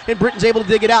player. And Britton's able to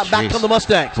dig it out. Back come the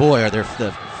Mustangs. Boy, are there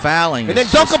the fouling. And then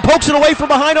Duncombe pokes it away from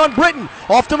behind on Britton.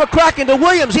 Off to McCracken to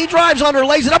Williams. He drives under,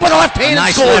 lays it up with a left hand.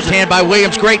 Nice and left hand by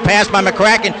Williams. Great pass by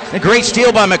McCracken. And great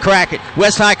steal by McCracken.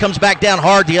 West High comes back down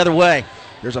hard the other way.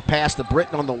 There's a pass to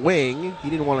Britton on the wing. He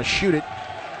didn't want to shoot it.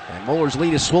 And Moeller's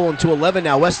lead is swollen to 11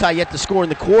 now. West High yet to score in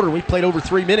the quarter. We've played over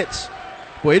 3 minutes.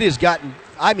 Boy, it has gotten,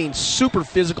 super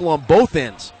physical on both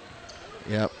ends.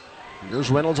 Yep.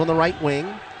 Here's Reynolds on the right wing.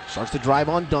 Starts to drive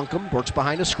on Duncombe. Works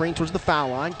behind a screen towards the foul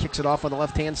line. Kicks it off on the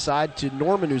left-hand side to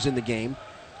Norman, who's in the game.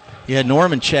 Yeah,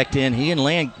 Norman checked in. He and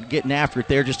Land getting after it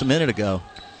there just a minute ago.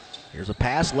 Here's a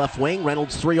pass, left wing.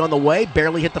 Reynolds 3 on the way.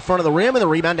 Barely hit the front of the rim, and the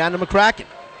rebound down to McCracken.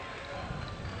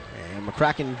 And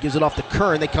McCracken gives it off to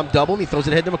Curran. They come double, and he throws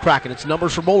it ahead to McCracken. It's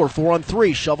numbers for Moeller, 4 on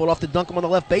 3. Shoveled off to Duncombe on the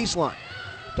left baseline.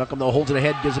 Duncombe, though, holds it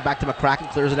ahead, gives it back to McCracken,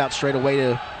 clears it out straight away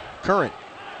to Curran.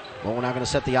 Moeller now going to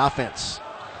set the offense.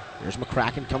 There's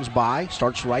McCracken, comes by,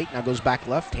 starts right, now goes back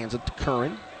left, hands it to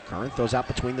Curran. Curran throws out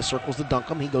between the circles to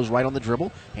Duncombe. He goes right on the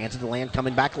dribble, hands it to Land,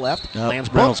 coming back left.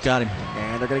 Land's Reynolds bumped. got him.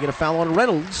 And they're going to get a foul on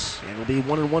Reynolds, and it'll be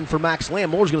 1-and-1 for Max Land.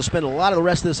 Moore's going to spend a lot of the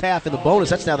rest of this half in the bonus.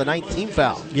 That's now the 19th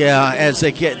foul. Yeah, as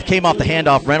they came off the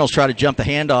handoff, Reynolds tried to jump the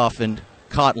handoff and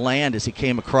caught Land as he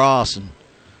came across. And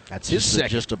that's his second.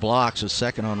 Just a block, so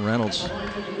second on Reynolds.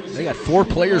 They got 4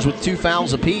 players with 2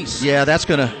 fouls apiece. Yeah, that's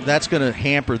gonna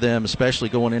hamper them, especially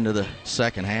going into the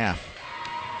second half.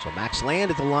 So Max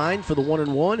Land at the line for the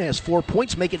 1-and-1 has 4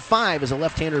 points, make it 5 as a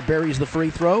left-hander buries the free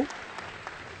throw.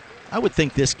 I would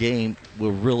think this game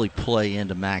will really play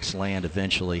into Max Land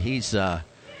eventually. He's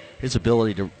his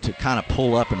ability to kind of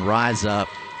pull up and rise up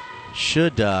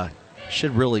should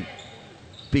really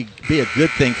be a good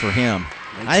thing for him.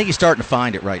 I think he's starting to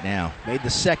find it right now. Made the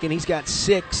second. He's got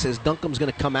 6 as Duncombe's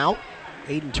going to come out.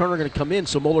 Aiden Turner going to come in,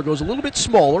 so Moeller goes a little bit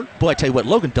smaller. Boy, I tell you what,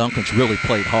 Logan Duncan's really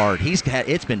played hard.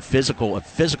 It's been a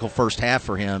physical first half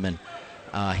for him, and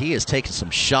he has taken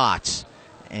some shots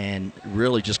and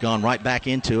really just gone right back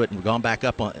into it and gone back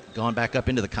up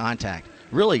into the contact.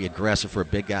 Really aggressive for a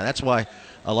big guy. That's why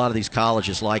a lot of these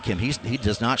colleges like him. He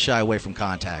does not shy away from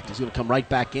contact. He's going to come right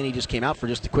back in. He just came out for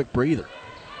just a quick breather.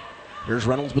 Here's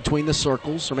Reynolds between the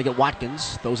circles. Or make it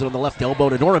Watkins. Throws it on the left elbow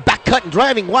to Norman. Back cut and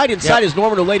driving wide inside is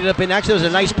Norman, who laid it up in. Actually, it was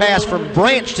a nice pass from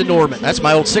Branch to Norman. That's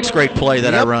my old 6th grade play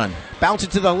that I run. Bounce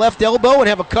it to the left elbow and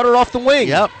have a cutter off the wing.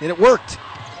 Yep. And it worked.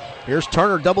 Here's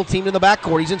Turner, double teamed in the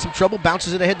backcourt. He's in some trouble.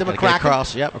 Bounces it ahead to McCracken.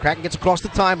 Across, yep. McCracken gets across the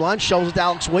timeline. Shovels it to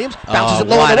Alex Williams. Bounces it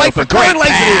low on the way for Curran. Lays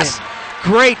it in.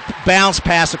 Great bounce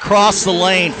pass across the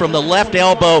lane from the left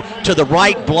elbow to the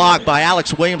right block by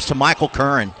Alex Williams to Michael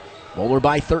Curran. Moeller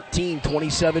by 13,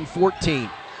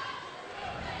 27-14.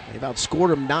 They've outscored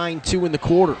them 9-2 in the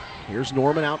quarter. Here's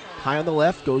Norman out high on the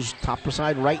left, goes top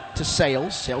side right to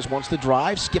Sales. Sales wants to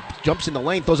drive, jumps in the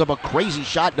lane, throws up a crazy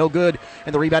shot, no good.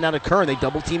 And the rebound out to Curran. They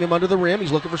double team him under the rim.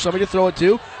 He's looking for somebody to throw it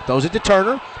to. Throws it to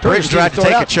Turner. Bridge tried to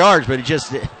take a charge, but he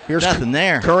just nothing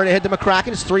there. Curran ahead to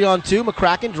McCracken. It's 3-on-2.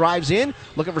 McCracken drives in,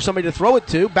 looking for somebody to throw it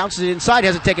to. Bounces it inside,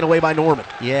 has it taken away by Norman.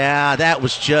 Yeah, that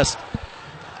was just.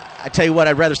 I tell you what,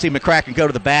 I'd rather see McCracken go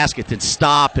to the basket than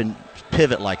stop and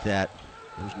pivot like that.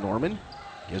 There's Norman.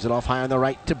 Gives it off high on the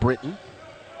right to Britton.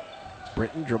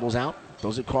 Britton dribbles out,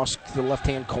 throws it across to the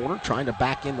left-hand corner, trying to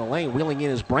back in the lane. Wheeling in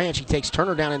his Branch. He takes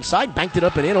Turner down inside, banked it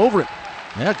up and in over it.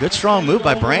 Yeah, good strong move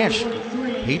by Branch.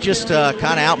 He just kind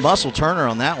of out-muscled Turner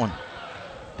on that one.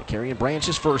 Carrying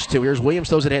Branch's first two. Here's Williams,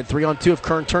 throws it ahead, 3-on-2. If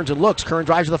Curran turns and looks, Curran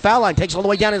drives to the foul line, takes it all the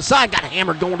way down inside, got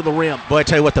hammered going to the rim. Boy, I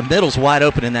tell you what, the middle's wide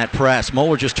open in that press.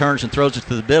 Moeller just turns and throws it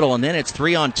to the middle, and then it's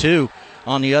 3-on-2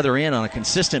 on the other end on a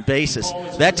consistent basis.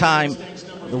 That time,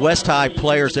 the West High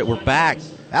players that were back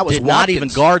did not even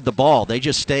guard the ball. They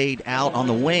just stayed out on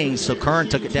the wings, so Curran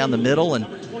took it down the middle, and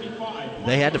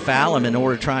they had to foul him in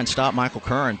order to try and stop Michael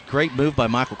Curran. Great move by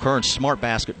Michael Curran, smart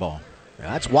basketball.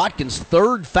 That's Watkins'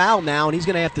 third foul now, and he's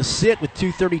going to have to sit with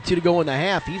 2:32 to go in the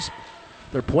half. He's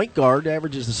their point guard,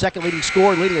 averages the second leading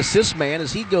scorer, leading assist man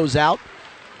as he goes out.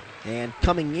 And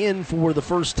coming in for the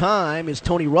first time is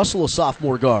Tony Russell, a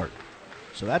sophomore guard.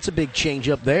 So that's a big change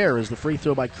up there as the free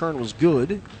throw by Curran was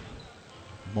good.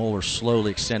 Moeller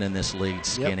slowly extending this lead,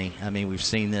 Skinny. Yep. I mean, we've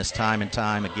seen this time and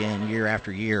time again, year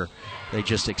after year. They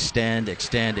just extend, and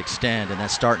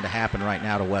that's starting to happen right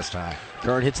now to West High.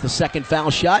 Curran hits the second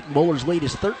foul shot. Moeller's lead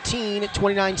is 13 at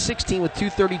 29-16 with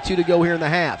 2:32 to go here in the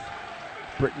half.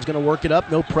 Britton's going to work it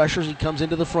up. No pressures. He comes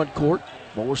into the front court.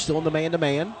 Moeller's still in the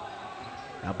man-to-man.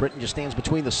 Now Britton just stands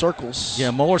between the circles.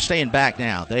 Yeah, Moeller's staying back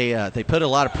now. They put a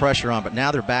lot of pressure on, but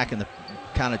now they're back in the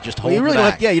kind of just holding you really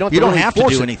back. You don't have to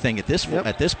do it. anything at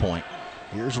this point.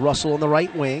 Here's Russell on the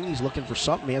right wing. He's looking for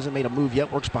something. He hasn't made a move yet.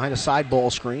 Works behind a side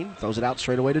ball screen. Throws it out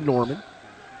straight away to Norman.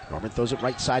 Norman throws it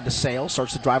right side to Sales.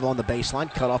 Starts to drive along the baseline.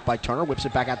 Cut off by Turner. Whips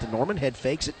it back out to Norman. Head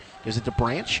fakes it. Gives it to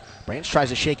Branch. Branch tries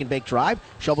a shake and bake drive.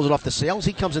 Shovels it off to Sales.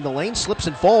 He comes in the lane. Slips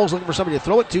and falls. Looking for somebody to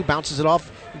throw it to. Bounces it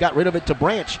off. Got rid of it to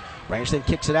Branch. Branch then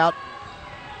kicks it out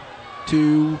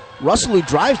to Russell, who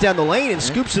drives down the lane and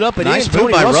scoops it up and nice in. Nice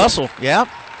move by Russell. Yeah.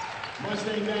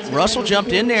 Russell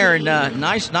jumped in there and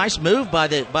nice move by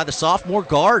the sophomore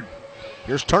guard.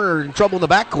 Here's Turner in trouble in the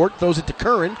backcourt, throws it to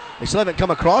Curran. They still haven't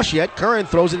come across yet. Curran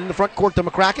throws it in the front court to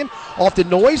McCracken. Off to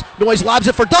Noyes. Noyes lobs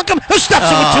it for Duncan, who steps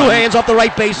in with two hands off the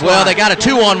right baseline. Well, they got a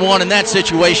 2-on-1 in that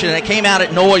situation, and it came out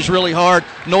at Noyes really hard.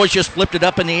 Noyes just flipped it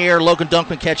up in the air. Logan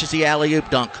Dunkman catches the alley-oop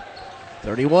dunk.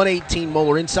 31-18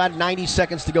 Moeller inside. 90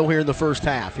 seconds to go here in the first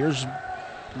half. Here's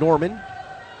Norman.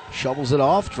 Shovels it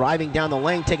off, driving down the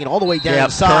lane, taking all the way down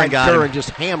inside. Curran just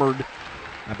hammered.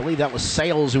 I believe that was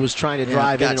Sales who was trying to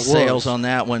drive in. Got Sales on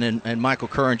that one, and Michael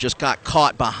Curran just got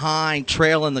caught behind,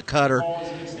 trailing the cutter,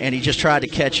 and he just tried to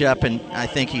catch up, and I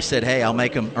think he said, hey, I'll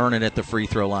make him earn it at the free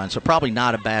throw line. So probably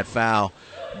not a bad foul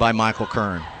by Michael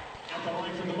Curran. At the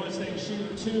line for the Mustangs,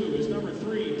 shooting 2 is number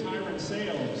 3, Tyron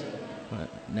Sales.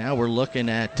 Now we're looking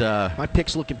at... my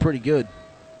pick's looking pretty good.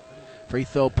 Free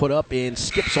throw put up and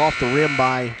skips off the rim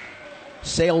by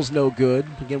Sales, no good.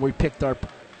 Again, we picked our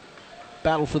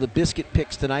battle for the biscuit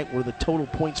picks tonight were the total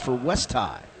points for West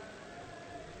High.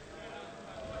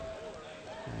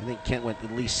 I think Kent went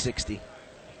at least 60.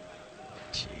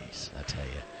 Jeez, I tell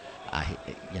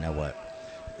you. You know what?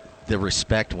 The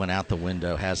respect went out the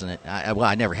window, hasn't it?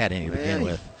 I never had any to begin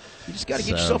with. You just got to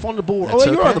get yourself on the board. Oh,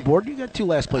 you're on the board. You got 2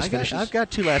 last place finishes. I've got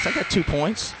 2 last. I got 2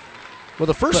 points. Well,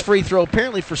 the first free throw,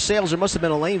 apparently for Sales, there must have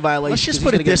been a lane violation. Let's just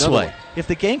put it this way. If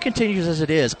the game continues as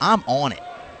it is, I'm on it.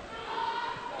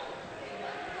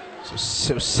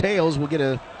 So Sales will get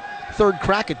a third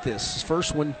crack at this. His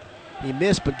first one he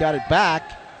missed but got it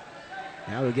back.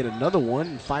 Now he'll get another one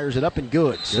and fires it up and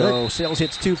good. So Sales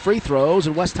hits 2 free throws,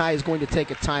 and West High is going to take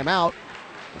a timeout.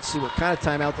 Let's see what kind of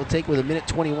timeout they'll take with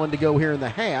 1:21 to go here in the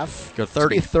half. Go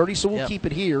 30. It's 30, so we'll keep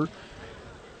it here.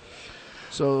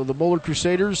 So the Moeller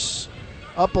Crusaders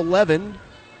up 11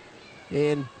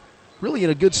 and really in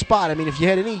a good spot. I mean, if you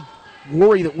had any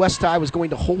worry that West High was going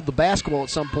to hold the basketball at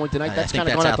some point tonight, that's kind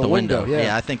of gone out the window.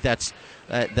 Yeah, I think that's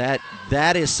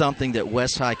that is something that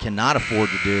West High cannot afford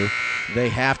to do. They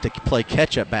have to play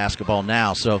catch-up basketball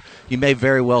now. So you may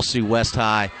very well see West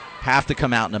High have to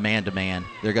come out in a man-to-man.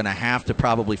 They're going to have to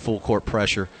probably full-court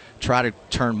pressure, try to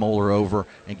turn Moeller over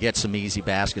and get some easy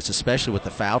baskets, especially with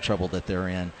the foul trouble that they're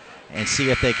in, and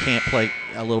see if they can't play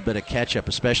a little bit of catch-up,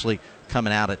 especially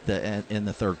coming out in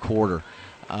the third quarter.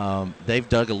 They've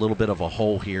dug a little bit of a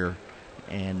hole here,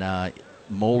 and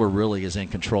Moeller really is in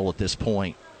control at this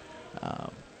point.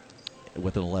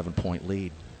 with an 11-point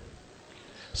lead.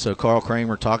 So Carl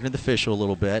Kramer talking to the official a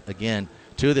little bit. Again,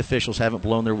 two of the officials haven't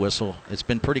blown their whistle. It's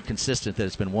been pretty consistent that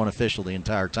it's been one official the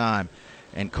entire time.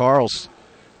 And Carl's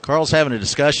having a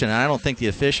discussion, and I don't think the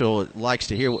official likes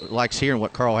hearing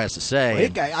what Carl has to say.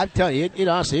 Well, I'm telling you,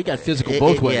 honestly, it got physical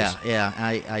both ways.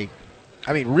 Yeah.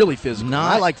 I mean, really physical.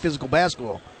 I like physical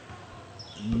basketball.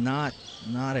 Not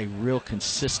a real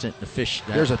consistent official.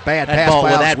 There's a bad pass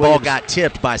by that ball got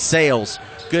tipped by Sales.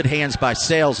 Good hands by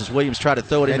Sales as Williams tried to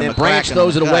throw it into McCracken. And then Branch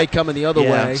throws it away coming the other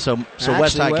way. So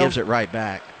West High gives it right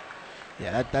back.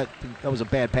 Yeah, that was a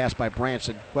bad pass by Branch.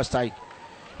 And West High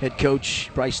head coach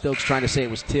Bryce Stokes trying to say it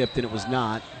was tipped, and it was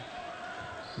not.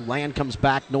 Land comes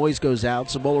back. Noise goes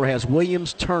out. So Moeller has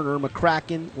Williams, Turner,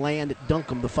 McCracken, Land,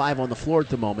 Duncombe, the 5 on the floor at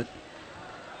the moment.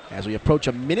 As we approach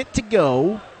a minute to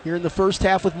go here in the first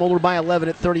half with Moeller by 11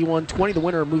 at 31-20. The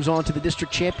winner moves on to the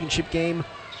district championship game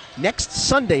next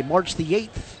Sunday, March the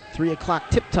 8th, 3 o'clock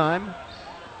tip time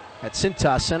at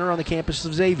Cintas Center on the campus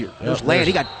of Xavier. There's Land.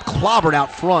 He got clobbered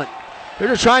out front. They're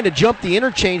just trying to jump the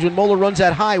interchange when Moeller runs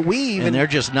that high weave. And they're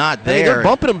just not there. They're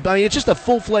bumping him. I mean, it's just a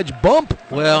full-fledged bump.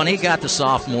 Well, and he got the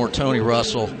sophomore, Tony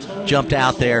Russell, jumped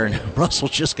out there, and Russell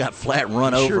just got flat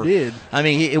run over. Sure did. I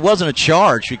mean, it wasn't a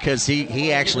charge because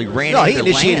he actually ran into he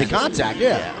initiated Land. contact,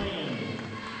 yeah.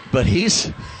 But he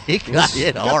got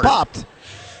hit hard. Popped.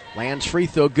 Land's free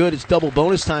throw good. It's double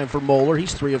bonus time for Moeller.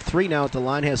 He's 3 of 3 now at the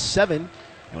line, has 7.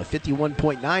 And with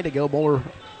 51.9 to go, Moeller.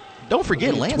 Don't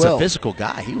forget, Land's a physical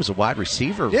guy. He was a wide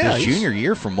receiver his junior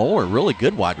year for Moeller. Really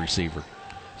good wide receiver.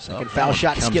 Second foul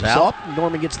shot skips up.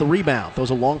 Norman gets the rebound. Throws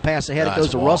a long pass ahead. It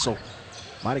goes to Russell.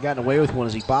 Might have gotten away with one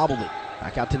as he bobbled it.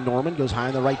 Back out to Norman. Goes high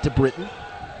on the right to Britton.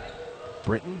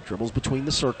 Britton dribbles between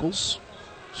the circles.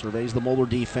 Surveys the Moeller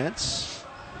defense.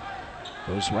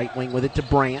 Goes right wing with it to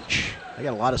Branch. They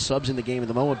got a lot of subs in the game at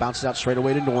the moment. Bounces out straight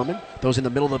away to Norman. Throws in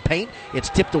the middle of the paint. It's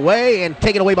tipped away and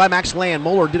taken away by Max Land.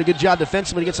 Moeller did a good job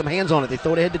defensively to get some hands on it. They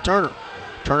throw it ahead to Turner.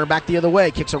 Turner back the other way.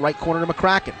 Kicks it right corner to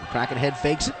McCracken. McCracken head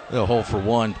fakes it. A hole for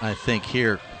one, I think,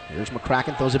 here. Here's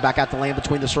McCracken. Throws it back out to Land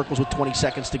between the circles with 20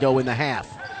 seconds to go in the half.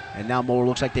 And now Moeller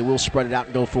looks like they will spread it out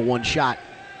and go for one shot.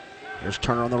 Here's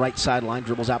Turner on the right sideline.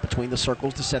 Dribbles out between the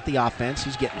circles to set the offense.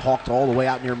 He's getting hawked all the way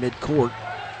out near midcourt.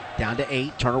 Down to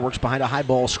 8. Turner works behind a high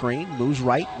ball screen. Moves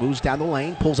right. Moves down the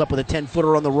lane. Pulls up with a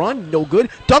 10-footer on the run. No good.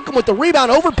 Duncombe with the rebound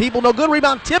over people. No good.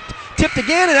 Rebound tipped. Tipped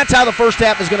again, and that's how the first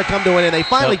half is going to come to an end. They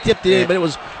finally tipped it in, but it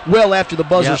was well after the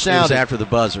buzzer sounded. It was after the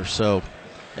buzzer. So,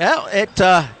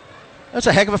 yeah, that's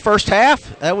a heck of a first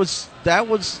half. That was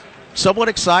somewhat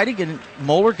exciting, and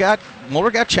Moeller got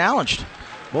challenged.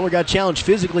 Moeller got challenged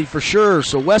physically for sure.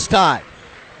 So West High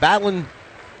battling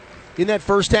in that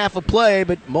first half of play,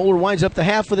 but Moeller winds up the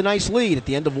half with a nice lead at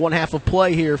the end of one half of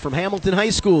play here from Hamilton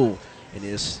High School in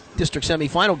his district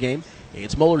semifinal game.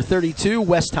 It's Moeller 32,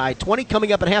 West High 20.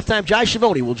 Coming up at halftime, Jai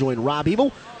Schiavone will join Rob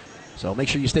Ebel. So make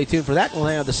sure you stay tuned for that. We'll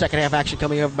have the second half action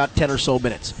coming up in about 10 or so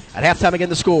minutes. At halftime, again,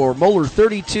 the score, Moeller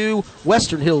 32,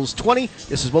 Western Hills 20.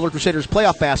 This is Moeller Crusaders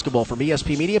playoff basketball from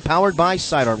ESP Media, powered by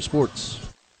Sidearm Sports.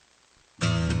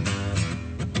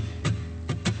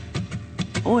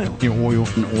 Oil. Your oil.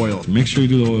 And oil. Make sure you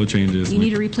do the oil changes. You need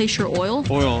to replace your oil?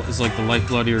 Oil is like the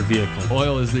lifeblood of your vehicle.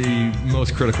 Oil is the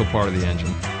most critical part of the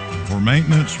engine. For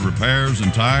maintenance, repairs,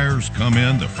 and tires, come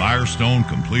in to Firestone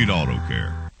Complete Auto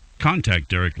Care. Contact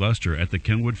Derek Lester at the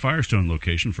Kenwood Firestone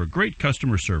location for great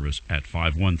customer service at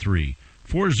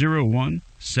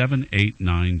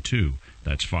 513-401-7892.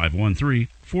 That's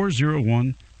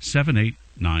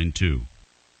 513-401-7892.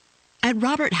 At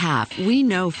Robert Half, we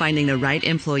know finding the right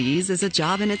employees is a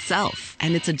job in itself,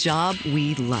 and it's a job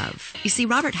we love. You see,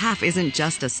 Robert Half isn't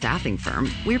just a staffing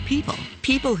firm. We're people.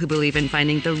 People who believe in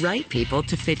finding the right people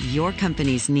to fit your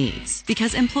company's needs.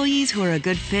 Because employees who are a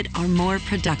good fit are more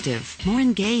productive, more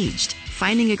engaged.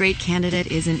 Finding a great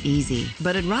candidate isn't easy,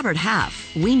 but at Robert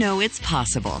Half, we know it's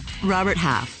possible. Robert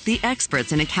Half, the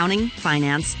experts in accounting,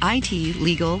 finance, IT,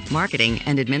 legal, marketing,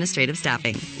 and administrative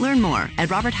staffing. Learn more at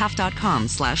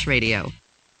roberthalf.com/radio.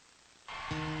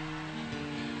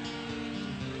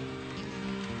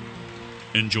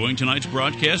 Enjoying tonight's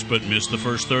broadcast but missed the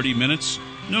first 30 minutes?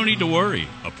 No need to worry.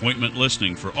 Appointment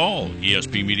listening for all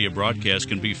ESP Media broadcasts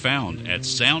can be found at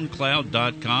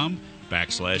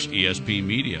soundcloud.com/ESP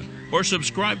Media or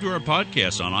subscribe to our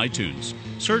podcast on iTunes.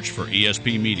 Search for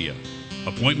ESP Media.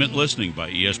 Appointment listening by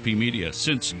ESP Media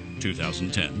since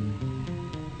 2010.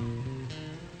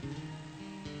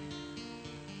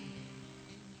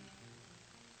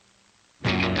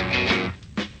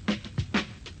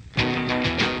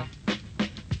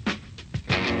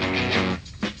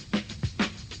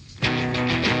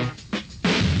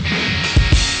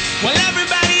 Well,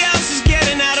 everybody else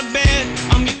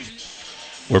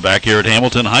We're back here at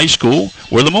Hamilton High School,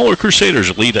 where the Moeller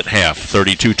Crusaders lead at half,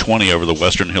 32-20 over the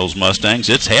Western Hills Mustangs.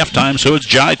 It's halftime, so it's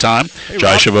Jai time. Hey,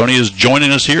 Jai Rob. Schiavone is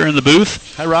joining us here in the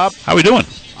booth. Hi, Rob. How we doing?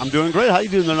 I'm doing great. How you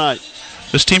doing tonight?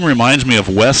 This team reminds me of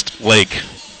Westlake,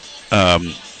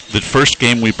 the first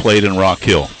game we played in Rock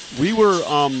Hill. We were,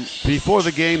 before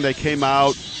the game, they came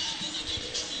out,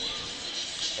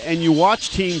 and you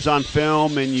watch teams on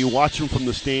film, and you watch them from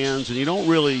the stands, and you don't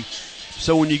really.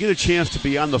 So when you get a chance to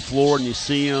be on the floor and you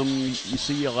see them, you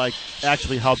see like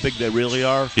actually how big they really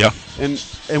are. Yeah. And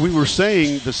we were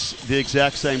saying the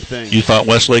exact same thing. You thought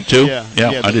Westlake too? Yeah,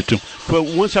 I did too. But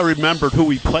once I remembered who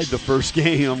we played the first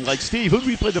game, I'm like, Steve, who did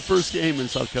we play the first game in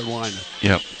South Carolina?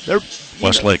 Yeah. They're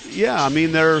Westlake. Yeah, I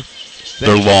mean they're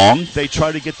long. They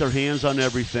try to get their hands on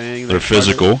everything. They're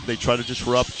physical. They try to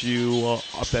disrupt you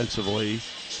offensively.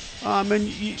 And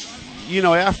you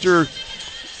know after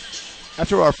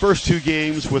our first two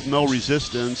games with no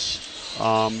resistance,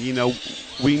 you know,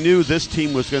 we knew this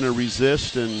team was going to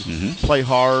resist and play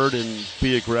hard and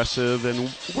be aggressive.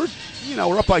 And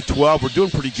we're up by 12. We're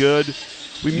doing pretty good.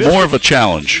 We missed More of a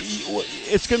challenge.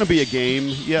 It's going to be a game,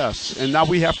 yes. And now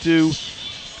we have to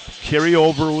carry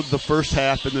over with the first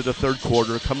half into the third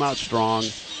quarter, come out strong.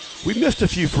 We missed a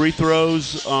few free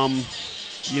throws,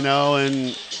 you know,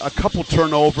 and a couple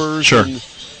turnovers. Sure. And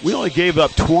we only gave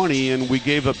up 20, and we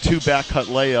gave up 2 back-cut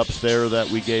layups there that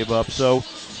we gave up. So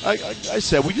I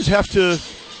said we just have to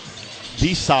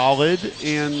be solid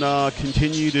and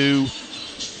continue to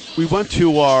 – we went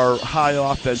to our high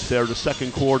offense there the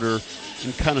second quarter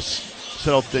and kind of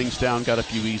settled things down, got a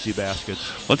few easy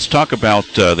baskets. Let's talk about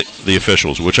the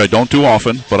officials, which I don't do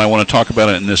often, but I want to talk about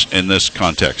it in this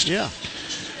context. Yeah.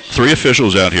 3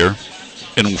 officials out here,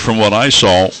 and from what I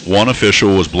saw, 1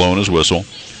 official was blowing his whistle.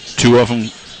 2 of them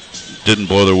didn't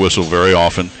blow their whistle very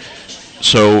often.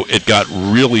 So it got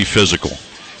really physical.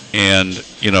 And,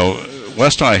 you know,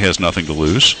 West High has nothing to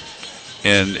lose.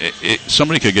 And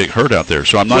somebody could get hurt out there.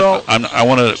 So I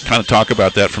want to kind of talk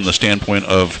about that from the standpoint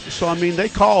of. So, I mean, they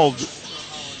called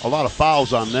a lot of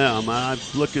fouls on them.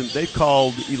 They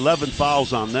called 11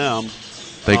 fouls on them.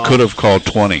 They could have called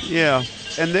 20. Yeah.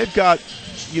 And they've got,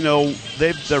 you know,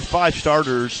 their 5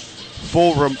 starters,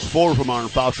 4 of them are in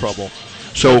foul trouble.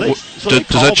 So does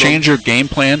that change your game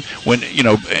plan? When, you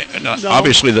know,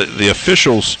 obviously the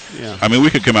officials, I mean, we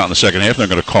could come out in the second half and they're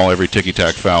going to call every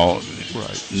ticky-tack foul.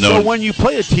 Right. No. So when you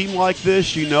play a team like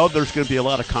this, you know there's going to be a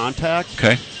lot of contact.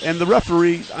 Okay. And the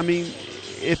referee, I mean,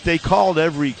 if they called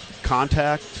every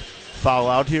contact foul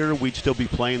out here, we'd still be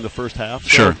playing the first half. So,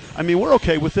 sure. I mean, we're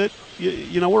okay with it.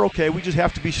 You know, we're okay. We just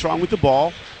have to be strong with the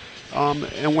ball.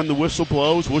 And when the whistle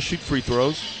blows, we'll shoot free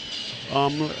throws.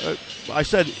 I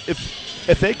said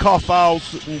if they call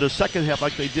fouls in the second half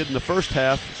like they did in the first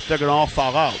half, they're going to all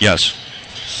foul out. Yes.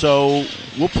 So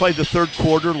we'll play the third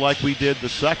quarter like we did the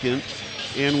second,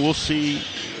 and we'll see.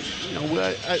 You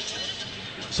know,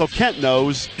 so Kent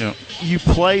knows you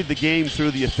play the game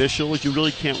through the officials. You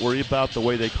really can't worry about the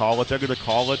way they call it. They're going to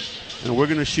call it, and we're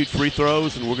going to shoot free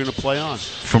throws, and we're going to play on.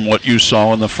 From what you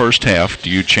saw in the first half,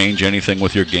 do you change anything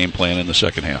with your game plan in the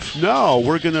second half? No,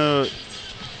 we're going to –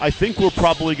 I think we're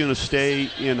probably going to stay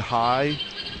in high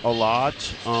a lot.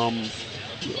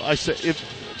 I said if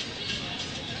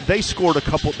they scored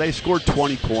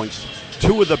 20 points.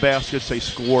 2 of the baskets they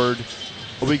scored,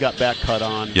 we got back cut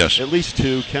on. Yes. At least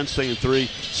 2. Kent's saying 3.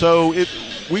 So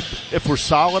if we're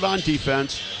solid on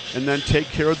defense and then take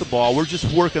care of the ball, we're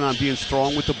just working on being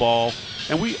strong with the ball.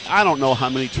 And I don't know how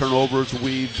many turnovers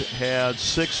we've had.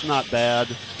 6, not bad.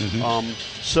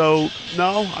 So,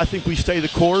 no, I think we stay the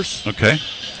course. Okay.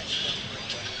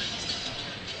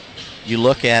 You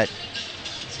look at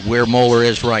where Moeller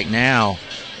is right now,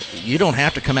 you don't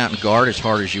have to come out and guard as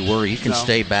hard as you were. You can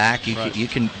stay back. You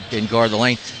can guard the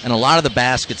lane. And a lot of the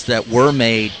baskets that were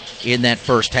made in that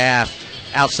first half,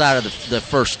 outside of the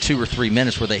first 2 or 3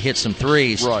 minutes where they hit some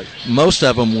threes, most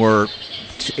of them were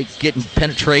getting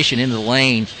penetration into the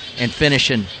lane and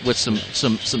finishing with some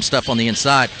stuff on the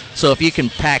inside. So if you can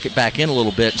pack it back in a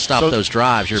little bit and stop those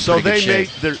drives, you're in pretty good shape.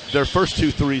 So they made their first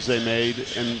 2 threes they made,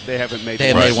 and they haven't made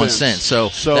one since. So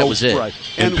that was it. Right.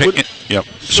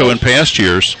 So in past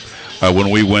years, when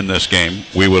we win this game,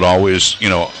 we would always, you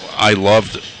know, I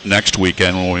loved next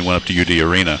weekend when we went up to UD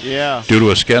Arena. Yeah. Due to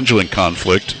a scheduling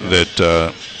conflict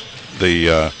that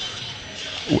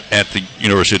at the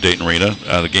University of Dayton Arena,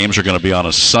 the games are going to be on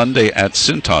a Sunday at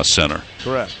Cintas Center.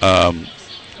 Correct.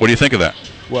 What do you think of that?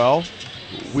 Well,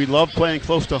 we love playing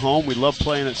close to home. We love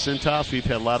playing at Cintas. We've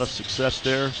had a lot of success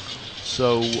there.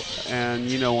 So, and,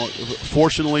 you know,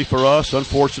 fortunately for us,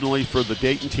 unfortunately for the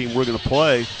Dayton team we're going to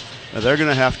play, They're going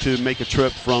to have to make a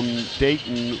trip from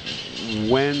Dayton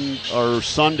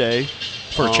Sunday.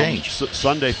 For a change.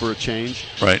 Sunday for a change.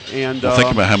 Right. And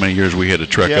think about how many years we had to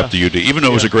trek up to UD. Even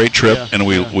though it was a great trip and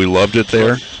we loved it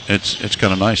there, it's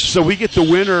kind of nice. So we get the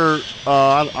winner.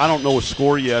 I don't know a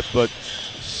score yet, but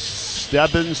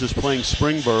Stebbins is playing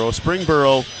Springboro.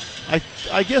 Springboro,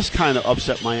 I guess, kind of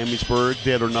upset Miamisburg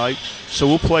the other night. So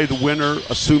we'll play the winner,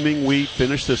 assuming we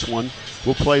finish this one.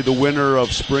 We'll play the winner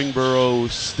of Springboro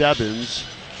Stebbins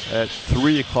at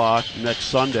 3 o'clock next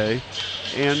Sunday.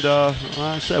 And like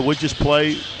I said, we'll just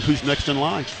play who's next in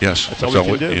line. Yes, that's all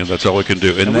we can do. Yeah, that's all we can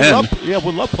do. And then,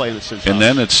 we'll love playing at Cintas. And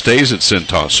then it stays at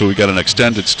Cintas. So we got an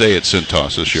extended stay at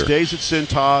Cintas this year. Stays at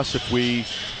Cintas. If we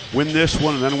win this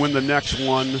one and then win the next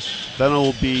one, then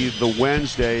it'll be the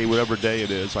Wednesday, whatever day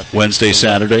it is. I think Wednesday,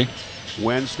 Saturday.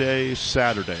 Wednesday,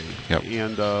 Saturday. Yep.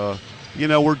 And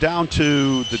we're down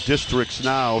to the districts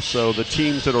now. So the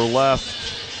teams that are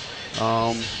left.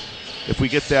 If we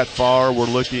get that far, we're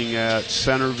looking at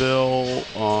Centerville,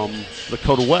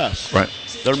 Lakota West. Right.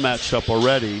 They're matched up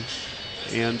already.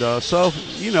 And so,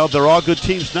 they're all good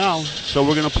teams now. So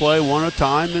we're going to play one at a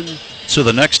time. And so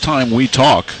the next time we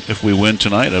talk, if we win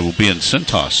tonight, it will be in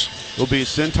Cintas. We'll be at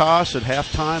Cintas at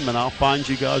halftime, and I'll find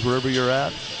you guys wherever you're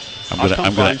at. I'm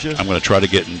going to try to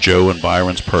get in Joe and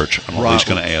Byron's perch. I'm at least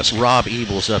going to ask. Rob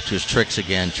Ebel's up to his tricks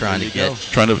again, trying to get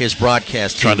his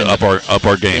broadcast team up our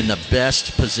game in the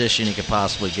best position he could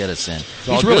possibly get us in.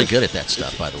 He's really good at that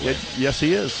stuff, by the way. Yes,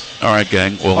 he is. All right,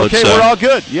 gang. Well, we're all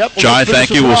good. Yep. Jai, thank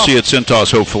you. We'll see you at Cintas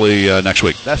hopefully next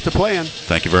week. That's the plan.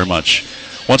 Thank you very much.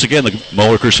 Once again, the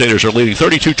Moeller Crusaders are leading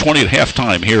 32-20 at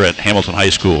halftime here at Hamilton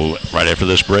High School. Right after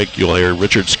this break, you'll hear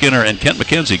Richard Skinner and Kent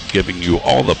McKenzie giving you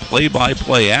all the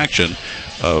play-by-play action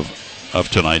of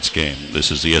tonight's game.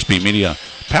 This is ESP Media,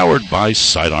 powered by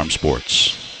Sidearm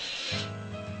Sports.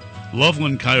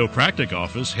 Loveland Chiropractic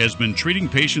Office has been treating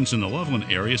patients in the Loveland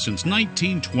area since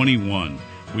 1921.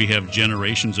 We have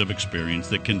generations of experience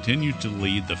that continue to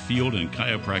lead the field in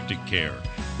chiropractic care.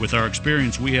 With our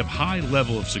experience, we have high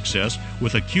level of success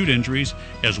with acute injuries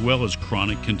as well as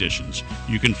chronic conditions.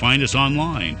 You can find us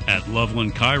online at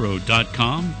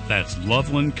lovelandchiro.com. That's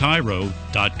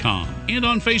lovelandchiro.com. And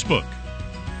on Facebook.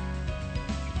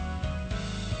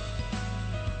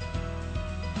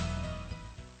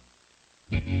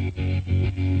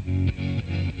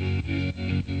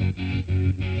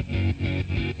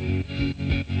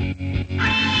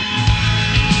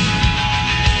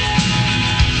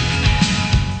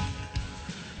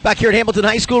 Back here at Hamilton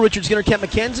High School, Richard Skinner, Kent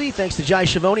McKenzie. Thanks to Jai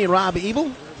Schiavone and Rob Ebel.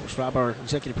 Of course, Rob, our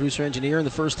executive producer engineer in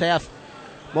the first half.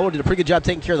 Moeller did a pretty good job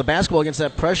taking care of the basketball against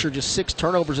that pressure. Just 6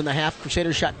 turnovers in the half.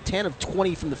 Crusaders shot 10 of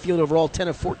 20 from the field overall, 10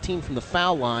 of 14 from the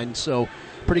foul line. So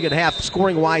pretty good half.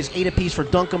 Scoring-wise, 8 apiece for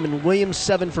Duncombe and Williams,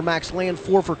 7 for Max Land,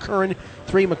 4 for Curran,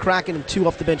 3 McCracken, and 2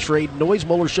 off the bench for Aiden Noyes.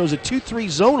 Moeller shows a 2-3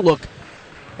 zone look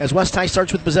as West High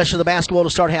starts with possession of the basketball to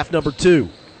start half number 2.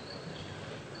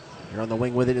 Here on the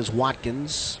wing with it is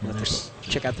Watkins. I'm going to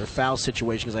check out their foul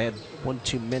situation because I had one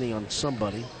too many on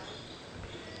somebody.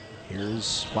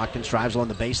 Here's Watkins, drives along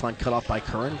the baseline, cut off by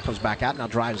Curran, comes back out, now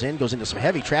drives in, goes into some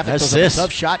heavy traffic. Goes up a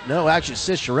tough shot. No, actually,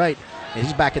 assist, you're right. And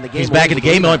he's back in the game. He's back in the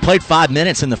game. He only played 5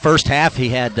 minutes in the first half. He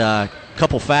had a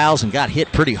couple fouls and got hit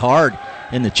pretty hard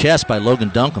in the chest by Logan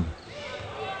Duncombe.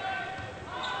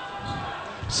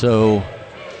 So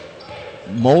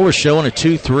Moeller showing a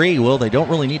 2-3. Well, they don't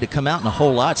really need to come out in a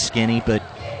whole lot, Skinny, but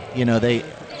they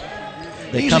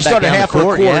come back down the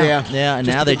court. Yeah, and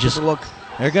now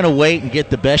they're going to wait and get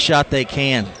the best shot they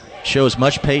can. Show as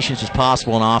much patience as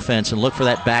possible on offense and look for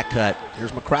that back cut.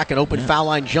 Here's McCracken, open foul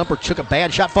line jumper, took a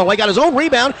bad shot, fell away, got his own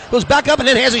rebound, goes back up and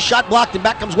then has his shot blocked, and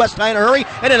back comes West High in a hurry,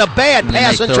 and then a bad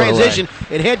pass in transition.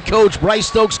 And head coach Bryce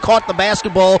Stokes caught the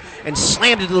basketball and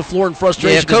slammed it to the floor in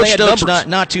frustration. Yeah, Coach Stokes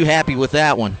not too happy with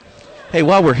that one. Hey,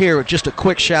 while we're here, just a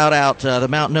quick shout out to the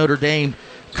Mount Notre Dame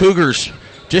Cougars.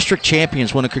 District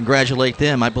champions, want to congratulate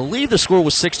them. I believe the score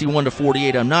was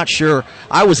 61-48. I'm not sure.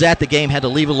 I was at the game, had to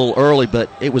leave a little early, but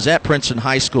it was at Princeton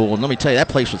High School, and let me tell you, that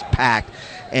place was packed.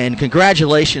 And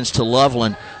congratulations to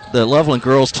Loveland, the Loveland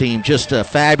girls team, just a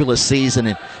fabulous season.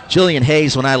 And Jillian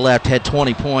Hayes, when I left, had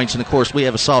 20 points. And, of course, we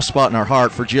have a soft spot in our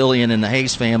heart for Jillian and the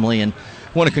Hayes family. And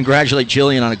I want to congratulate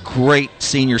Jillian on a great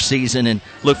senior season and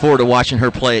look forward to watching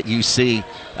her play at UC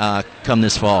come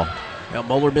this fall. Well,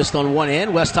 Moeller missed on one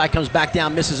end. West High comes back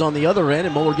down, misses on the other end,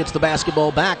 and Moeller gets the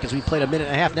basketball back as we played a minute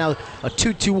and a half. Now a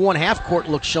 2-2-1 half-court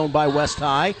look shown by West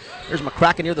High. There's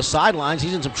McCracken near the sidelines.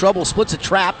 He's in some trouble, splits a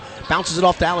trap, bounces it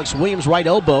off to Alex Williams' right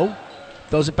elbow,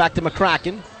 throws it back to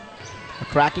McCracken.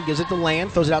 McCracken gives it to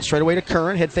Land, throws it out straight away to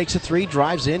Curran. Head fakes a three,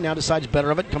 drives in, now decides better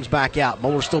of it, comes back out.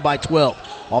 Moeller still by 12.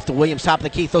 Off to Williams, top of the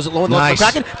key, throws it low in the left.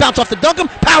 McCracken, bounce off the Duncombe,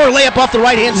 power layup off the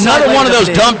right-hand side. Another one of those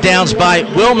dump downs by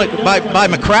by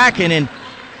McCracken, and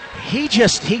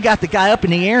he got the guy up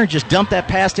in the air and just dumped that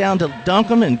pass down to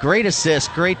Duncombe, and great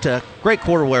assist, great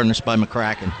court awareness by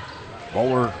McCracken.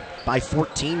 Moeller by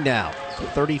 14 now, so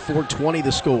 34-20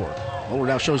 the score. Moeller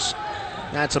now shows.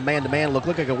 That's a man-to-man look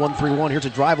like a 1-3-1. Here's a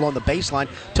drive along the baseline.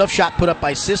 Tough shot put up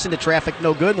by Siss into traffic,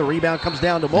 no good. And the rebound comes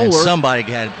down to Moeller. And somebody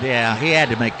he had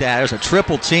to make that. There's a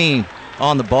triple team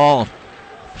on the ball.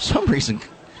 For some reason,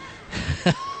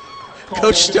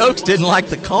 Coach Stokes didn't like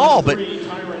the call, but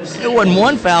it wasn't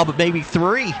one foul, but maybe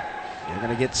three. They're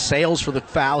going to get Sales for the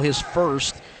foul, his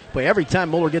first. But every time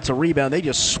Moeller gets a rebound, they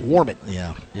just swarm it.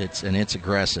 Yeah, it's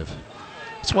aggressive.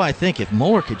 That's why I think if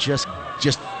Moeller could just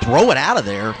throw it out of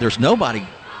there, there's nobody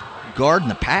guarding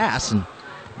the pass, and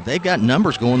they've got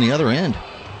numbers going the other end.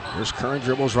 Here's Curran,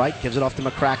 dribbles right, gives it off to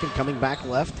McCracken, coming back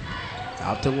left.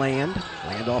 Out to Land.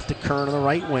 Land off to Curran on the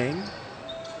right wing.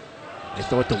 They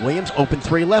throw it to Williams, open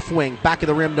three, left wing. Back of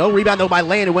the rim, no rebound, though, by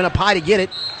Land, who went up high to get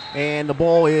it. And the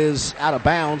ball is out of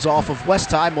bounds off of West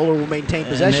High. Moeller will maintain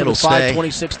possession with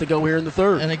 5:26 to go here in the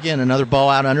third. And again, another ball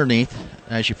out underneath.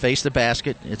 As you face the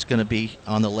basket, it's going to be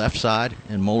on the left side,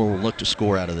 and Moeller will look to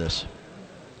score out of this.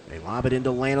 They lob it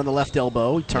into Land on the left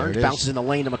elbow. He turns, bounces in the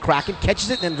lane to McCracken, catches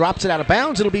it, and then drops it out of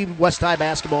bounds. It'll be West High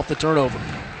basketball off the turnover.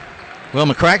 Well,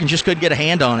 McCracken just couldn't get a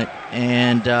hand on it,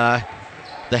 and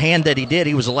the hand that he did,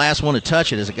 he was the last one to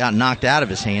touch it as it got knocked out of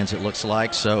his hands, it looks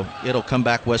like. So it'll come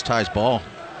back West High's ball.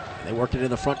 They worked it in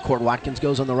the front court. Watkins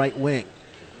goes on the right wing.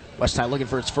 West High looking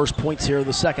for its first points here in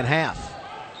the second half.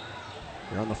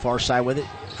 They're on the far side with it.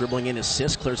 Dribbling in is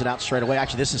Siss. Clears it out straight away.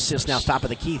 Actually, this is Siss now top of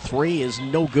the key. Three is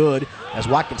no good as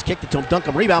Watkins kicked it to him.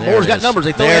 Duncombe rebound. Moeller's got numbers.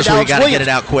 They throw it to Alex Williams. Get it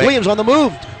out quick. Williams on the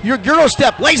move. Your Euro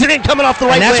step. Lays it in coming off the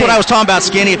right wing. And that's what I was talking about,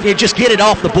 Skinny. If you just get it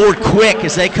off the board quick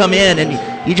as they come in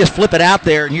and you just flip it out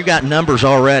there and you got numbers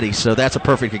already. So that's a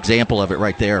perfect example of it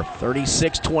right there.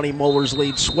 36-20 Moeller's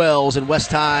lead swells, and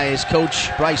West High's coach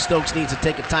Bryce Stokes needs to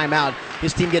take a timeout.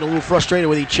 His team getting a little frustrated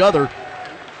with each other.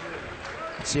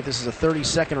 Let's see if this is a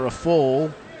 30-second or a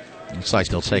full. Looks like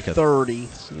they'll take a 30.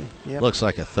 Yep. Looks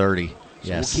like a 30. So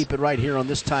yes. We'll keep it right here on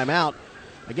this timeout.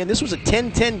 Again, this was a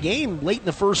 10-10 game late in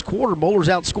the first quarter. Moeller's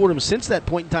outscored them since that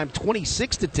point in time,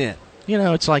 26-10. You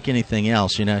know, it's like anything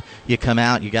else. You know, you come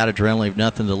out, you got adrenaline, you have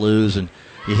nothing to lose, and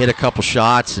you hit a couple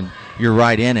shots, and you're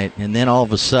right in it. And then all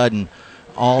of a sudden,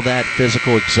 all that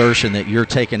physical exertion that you're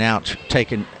taking out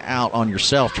on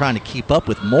yourself, trying to keep up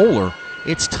with Moeller,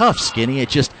 it's tough, Skinny. It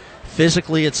just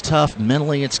physically it's tough,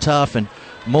 mentally it's tough, and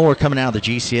Moeller coming out of the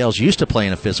GCLs used to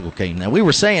playing a physical game. Now, we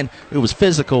were saying it was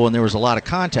physical and there was a lot of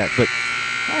contact, but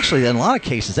actually in a lot of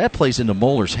cases that plays into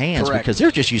Moeller's hands. Correct. Because they're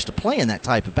just used to playing that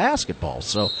type of basketball.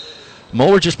 So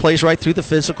Moeller just plays right through the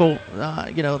physical,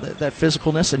 that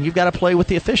physicalness, and you've got to play with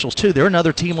the officials too. They're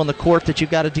another team on the court that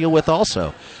you've got to deal with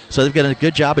also. So they've got a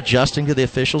good job adjusting to the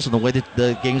officials and the way that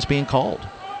the game's being called.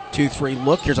 2-3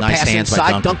 look. Here's a nice pass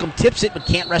inside. Duncombe tips it, but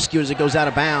can't rescue as it goes out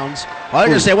of bounds. They're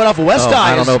going to say it went off of West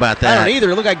High. I don't know about that. I don't either.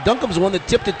 It looked like Duncombe's the one that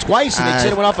tipped it twice, and they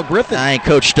said it went off of Griffin. I think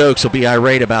Coach Stokes will be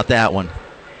irate about that one.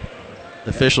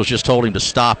 The officials just told him to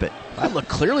stop it. That looked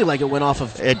clearly like it went off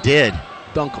of it did.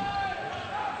 Duncombe.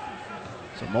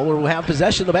 So Moeller will have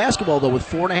possession of the basketball, though, with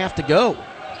 4.5 to go.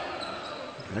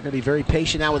 They're going to be very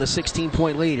patient now with a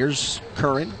 16-point lead. Here's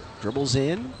Curran. Dribbles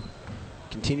in.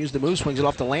 Continues the move, swings it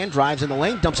off the Land, drives in the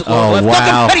lane, dumps it low left.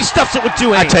 Wow. And he stuffs it with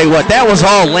two hands. I tell you what, that was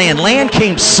all Land. Land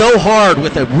came so hard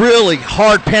with a really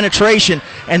hard penetration,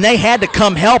 and they had to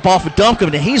come help off of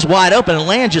Duncombe, and he's wide open, and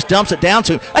Land just dumps it down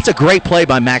to him. That's a great play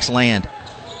by Max Land.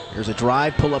 There's a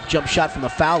drive, pull-up jump shot from the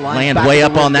foul line. Land way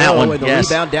up on that one. And the yes.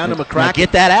 rebound down to McCracken. Now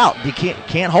get that out. You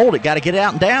can't hold it. Got to get it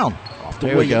out and down.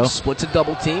 There we go. Splits a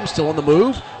double team, still on the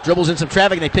move. Dribbles in some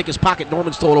traffic, and they pick his pocket.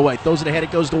 Norman stole it away. Throws it ahead.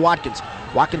 It goes to Watkins.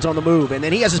 Watkins on the move, and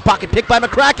then he has his pocket picked by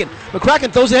McCracken.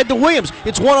 McCracken throws it ahead to Williams.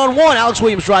 It's one-on-one. Alex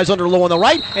Williams drives under low on the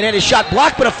right, and then his shot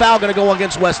blocked, but a foul going to go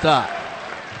against West High.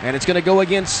 And it's going to go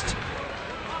against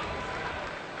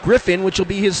Griffin, which will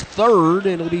be his third,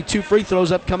 and it'll be 2 free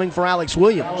throws upcoming for Alex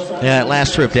Williams. Yeah, that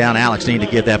last trip down, Alex needed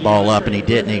to give that ball up, and he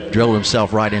didn't. He drilled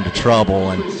himself right into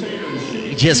trouble, and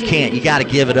you just can't. You got to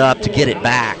give it up to get it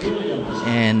back.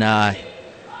 And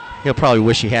he'll probably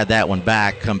wish he had that one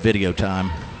back come video time.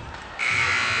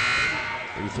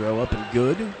 Free throw up and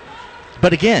good.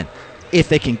 But again, if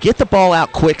they can get the ball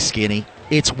out quick, Skinny,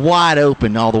 it's wide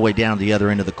open all the way down to the other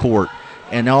end of the court.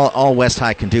 And all West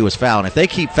High can do is foul. And if they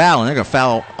keep fouling, they're going to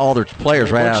foul all their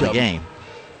players right out of the game.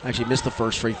 Actually missed the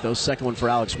first free throw. Second one for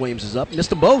Alex Williams is up.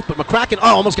 Missed them both, but McCracken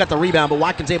almost got the rebound, but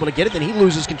Watkins able to get it. Then he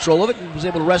loses control of it and was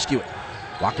able to rescue it.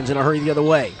 Watkins in a hurry the other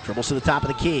way. Dribbles to the top of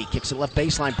the key. Kicks it left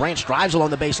baseline. Branch drives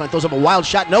along the baseline. Throws up a wild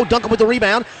shot. No. Duncan with the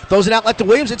rebound. Throws it out left to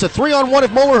Williams. It's a 3-on-1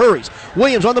 if Moeller hurries.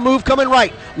 Williams on the move coming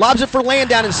right. Lobs it for Land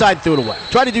down inside and threw it away.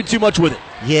 Tried to do too much with it.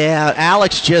 Yeah,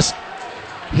 Alex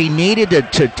he needed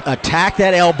to attack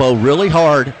that elbow really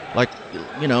hard, like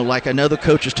I know the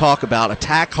coaches talk about,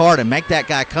 attack hard and make that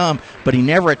guy come, but he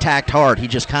never attacked hard. He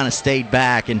just kind of stayed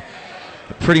back and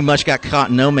pretty much got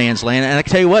caught in no man's land. And I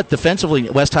tell you what, defensively,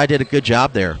 West High did a good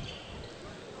job there.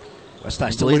 West High I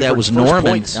still believe that was Norman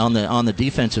points. on the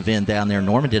defensive end down there.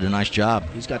 Norman did a nice job.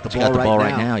 He's got the ball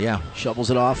right now. Yeah.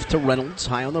 Shovels it off to Reynolds,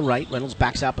 high on the right. Reynolds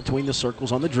backs out between the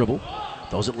circles on the dribble.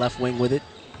 Throws it left wing with it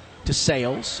to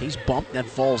Sales. He's bumped, then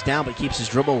falls down, but keeps his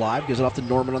dribble alive. Gives it off to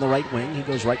Norman on the right wing. He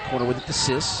goes right corner with it to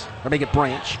Sis. Or make it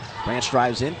Branch. Branch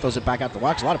drives in, throws it back out the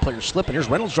box. A lot of players slipping. Here's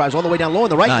Reynolds, drives all the way down low on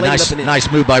the right.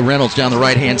 Nice move by Reynolds down the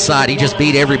right-hand side. He just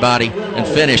beat everybody and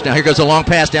finished. Now here goes a long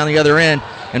pass down the other end,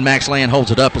 and Max Land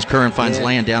holds it up as Curran finds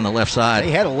Land down the left side.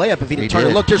 He had a layup if he didn't turn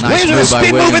and look. There's nice Williams with a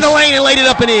spin move in the lane and laid it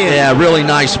up and in. Yeah, really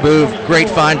nice move. Great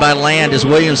find by Land as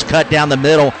Williams cut down the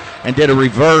middle and did a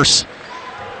reverse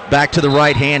back to the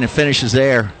right hand and finishes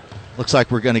there. Looks like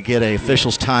we're going to get a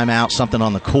official's timeout, something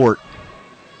on the court.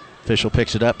 Official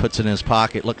picks it up, puts it in his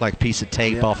pocket. Looked like a piece of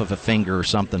tape off of a finger or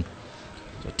something.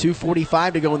 So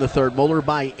 2:45 to go in the third. Moeller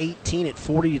by 18 at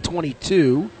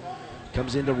 40-22.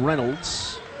 Comes into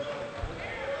Reynolds.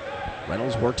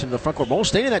 Reynolds works into the front court. Moeller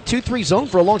stayed in that 2-3 zone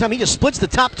for a long time. He just splits the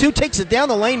top two, takes it down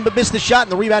the lane, but missed the shot,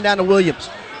 and the rebound down to Williams.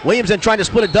 Williams then trying to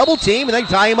split a double team, and they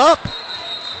tie him up.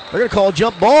 They're going to call a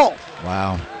jump ball.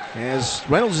 Wow. As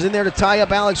Reynolds is in there to tie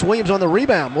up Alex Williams on the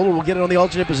rebound. Moeller will get it on the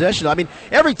alternate possession. I mean,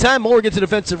 every time Moeller gets a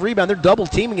defensive rebound, they're double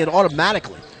teaming it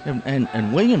automatically.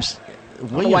 And Williams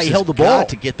why he held the ball. Got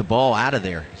to get the ball out of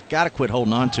there. He's got to quit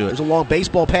holding on to it. There's a long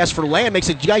baseball pass for Land. Makes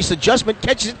a nice adjustment,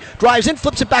 catches it, drives in,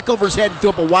 flips it back over his head, and threw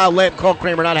up a wild layup. Carl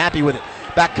Kramer not happy with it.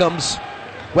 Back comes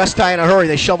West High in a hurry.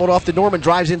 They shoveled off to Norman,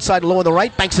 drives inside low on the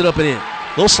right, banks it up and in.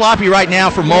 A little sloppy right now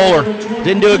for Moeller.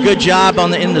 Didn't do a good job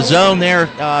in the zone there,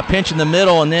 pinching the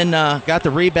middle, and then got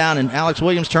the rebound, and Alex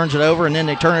Williams turns it over, and then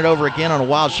they turn it over again on a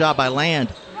wild shot by Land.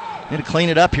 Need to clean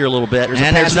it up here a little bit.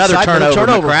 There's another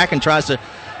turnover. McCracken tries to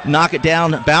knock it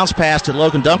down, bounce pass to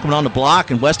Logan Duncan on the block,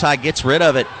 and West High gets rid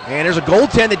of it. And there's a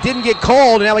goaltend that didn't get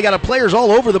called, and now we got players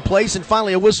all over the place, and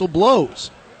finally a whistle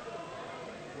blows.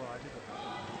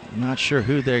 I'm not sure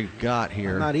who they got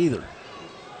here. I'm not either.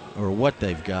 Or what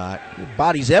they've got.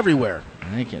 Bodies everywhere. I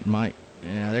think it might.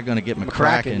 Yeah, they're going to get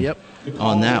McCracken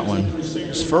on that one.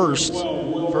 It's first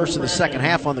of the second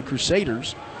half on the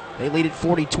Crusaders. They lead at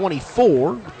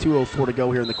 40-24 with 2:04 to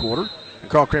go here in the quarter.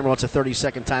 And Carl Kramer wants a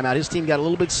 30-second timeout. His team got a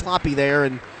little bit sloppy there,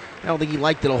 and I don't think he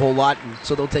liked it a whole lot, and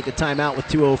so they'll take a timeout with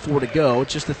 2:04 to go.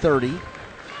 It's just a 30.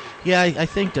 Yeah, I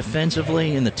think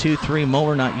defensively in the 2-3,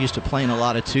 Moeller not used to playing a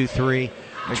lot of 2-3.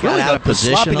 They got out of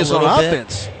position a little on bit.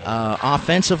 Offense.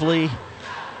 Offensively,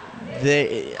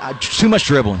 too much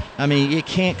dribbling. I mean, you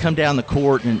can't come down the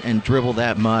court and dribble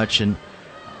that much. And,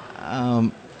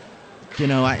 I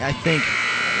think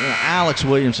Alex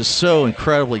Williams is so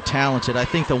incredibly talented. I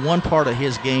think the one part of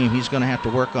his game he's going to have to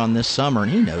work on this summer,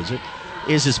 and he knows it,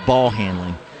 is his ball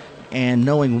handling and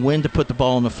knowing when to put the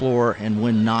ball on the floor and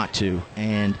when not to.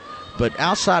 But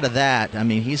outside of that, I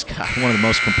mean, he's got one of the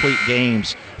most complete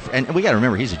games. And we got to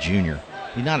remember, he's a junior.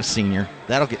 He's not a senior.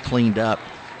 That'll get cleaned up,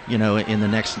 in the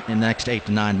next 8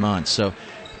 to 9 months. So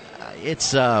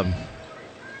it's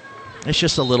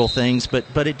just the little things,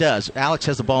 but it does. Alex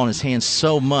has the ball in his hands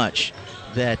so much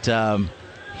that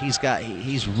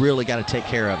he's really got to take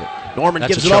care of it. Norman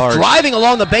gives it off, driving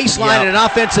along the baseline and an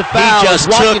offensive foul. He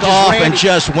just took off and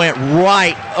just went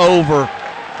right over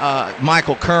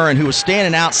Michael Curran, who was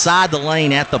standing outside the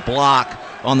lane at the block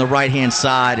on the right-hand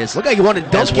side. Looked like he wanted to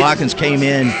dunk as Watkins came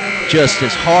in just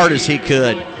as hard as he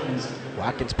could.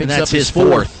 Watkins picks and that's up his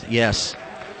fourth. Yes.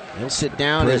 He'll sit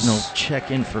down. Britton will check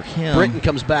in for him. Britton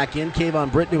comes back in.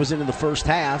 Kayvon Britton, who was in the first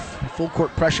half. Full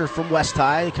court pressure from West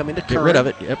High. They come into Curran. Get rid of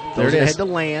it. Yep, there it is. Ahead to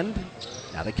Land.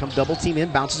 Now they come double team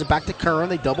in, bounces it back to Curran.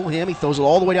 They double him. He throws it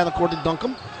all the way down the court to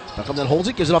Duncombe. Duncombe then holds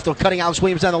it, gives it off to a cutting Alex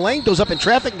Williams down the lane, goes up in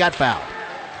traffic and got fouled.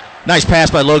 Nice pass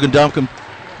by Logan Duncombe.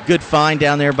 Good find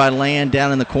down there by Land,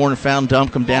 down in the corner, found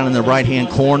Duncombe down in the right-hand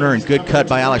corner, and good cut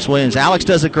by Alex Williams. Alex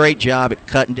does a great job at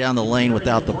cutting down the lane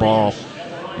without the ball.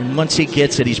 And once he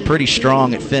gets it, he's pretty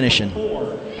strong at finishing.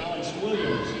 He'll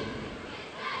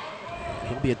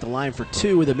be at the line for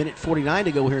two with 1:49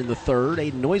 to go here in the third.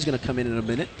 Aiden Noy's going to come in a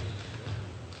minute.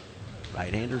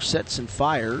 Right-hander sets and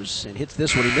fires and hits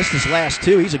this one. He missed his last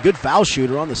two. He's a good foul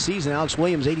shooter on the season. Alex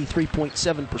Williams,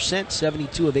 83.7%,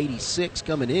 72 of 86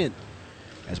 coming in.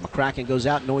 As McCracken goes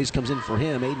out, Noyes comes in for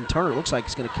him. Aiden Turner looks like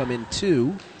he's going to come in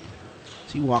too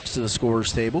as he walks to the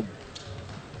scorer's table.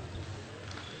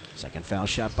 Second foul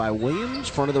shot by Williams.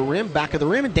 Front of the rim, back of the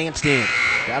rim, and danced in.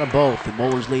 Got them both. And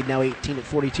Moeller's lead now 18 at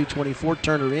 42-24.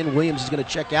 Turner in. Williams is going to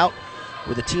check out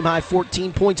with a team-high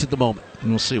 14 points at the moment. And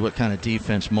we'll see what kind of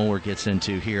defense Moeller gets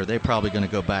into here. They're probably going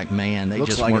to go back man. They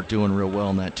just weren't doing real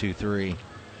well in that 2-3.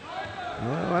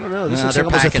 Well, I don't know. This No, looks they're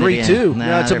like almost a packing it 3-2. in. No,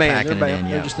 Nah, it's a they're man. packing They're, it in,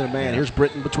 they're yeah. just in a man. Yeah. Here's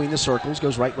Britton between the circles.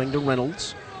 Goes right wing to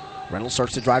Reynolds. Reynolds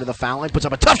starts to drive to the foul line. Puts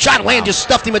up a tough shot. Land just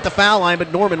stuffed him at the foul line,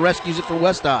 but Norman rescues it for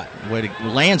West High.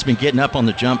 Land's been getting up on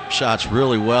the jump shots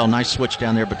really well. Nice switch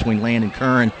down there between Land and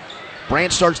Curran.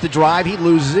 Brandt starts to drive. He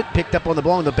loses it. Picked up on the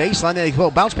ball on the baseline. Then they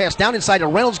bounce pass down inside to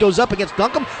Reynolds. Goes up against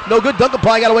Duncombe. No good. Duncombe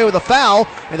probably got away with a foul.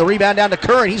 And the rebound down to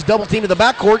Curran. He's double teamed in the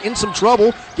backcourt. In some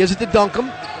trouble. Gives it to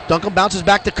Duncombe. Duncombe bounces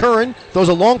back to Curran. Throws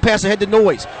a long pass ahead to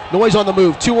Noyes. Noyes on the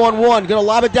move. 2-on-1. Going to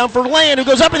lob it down for Land, who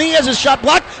goes up and he has his shot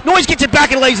blocked. Noyes gets it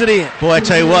back and lays it in. Boy, I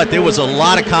tell you what, there was a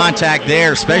lot of contact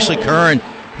there, especially Curran.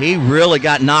 He really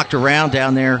got knocked around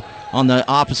down there on the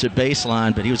opposite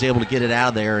baseline, but he was able to get it out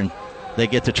of there, and they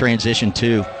get the transition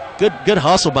too. Good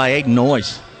hustle by Aiden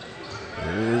Noyes.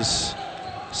 There's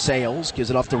Sales. Gives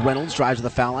it off to Reynolds. Drives to the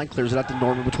foul line. Clears it out to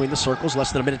Norman between the circles.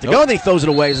 Less than a minute to go, and then he throws it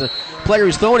away as a player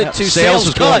who's throwing it to Sales.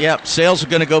 Was cut. Sales are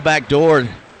going to go back door.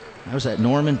 That was that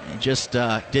Norman. He just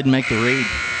didn't make the read.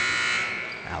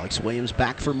 Alex Williams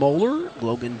back for Moeller.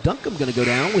 Logan Duncombe going to go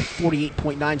down with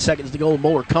 48.9 seconds to go.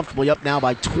 Moeller comfortably up now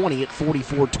by 20 at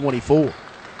 44-24.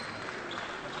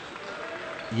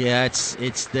 Yeah,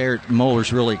 it's there.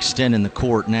 Moeller's really extending the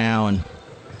court now, and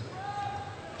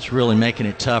it's really making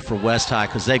it tough for West High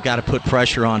because they've got to put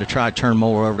pressure on to try to turn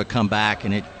Moeller over to come back,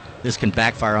 and this can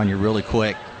backfire on you really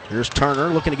quick. Here's Turner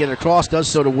looking to get it across, does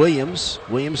so to Williams.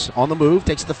 Williams on the move,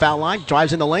 takes the foul line,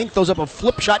 drives in the lane, throws up a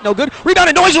flip shot, no good. Rebound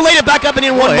and Noyes will lay it back up and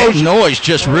in one motion. Noyes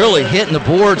just really hitting the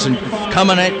boards and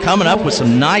coming up with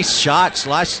some nice shots,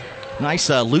 nice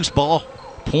loose ball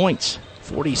points.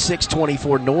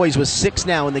 46-24. Noyes was 6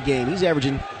 now in the game. He's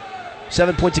averaging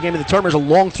 7 points a game in the tournament. There's a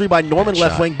long three by Norman,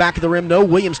 left wing, back of the rim. No.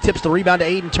 Williams tips the rebound to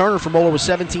Aiden Turner for Moeller with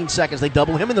 17 seconds. They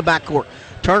double him in the backcourt.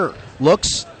 Turner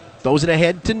looks, throws it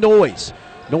ahead to Noyes.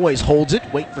 Noyes holds it,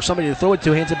 waiting for somebody to throw it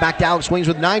to, hands it back to Alex Williams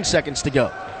with 9 seconds to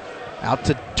go. Out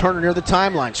to Turner near the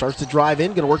timeline. Starts to drive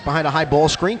in, going to work behind a high ball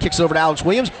screen. Kicks over to Alex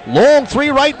Williams. Long three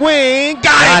right wing.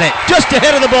 Got it. Just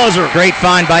ahead of the buzzer. Great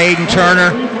find by Aiden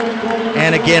Turner.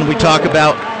 And again, we talk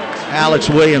about Alex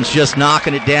Williams just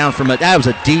knocking it down from that was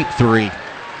a deep three.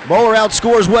 Moeller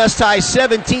outscores West High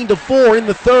 17-4 in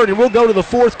the third, and we'll go to the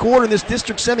fourth quarter in this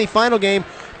district semifinal game.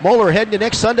 Moeller heading to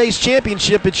next Sunday's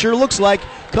championship. It sure looks like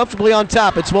comfortably on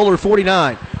top. It's Moeller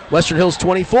 49, Western Hills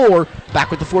 24.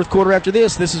 Back with the fourth quarter after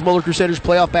this. This is Moeller Crusaders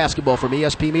playoff basketball from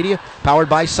ESP Media, powered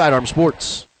by Sidearm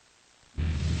Sports.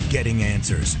 Getting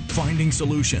answers, finding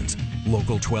solutions.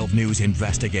 Local 12 News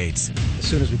investigates. As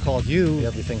soon as we called you,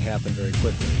 everything happened very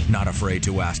quickly. Not afraid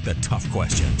to ask the tough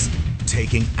questions.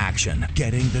 Taking action,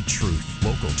 getting the truth.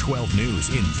 Local 12 News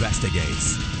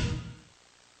investigates.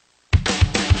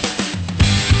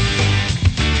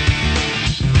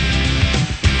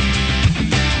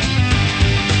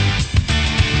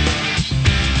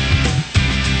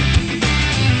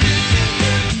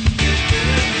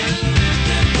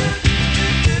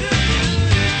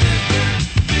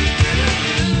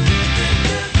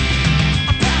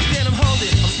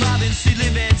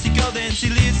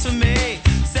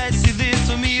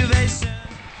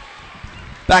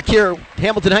 Back here,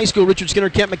 Hamilton High School, Richard Skinner,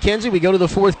 Kent McKenzie. We go to the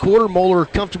fourth quarter. Moeller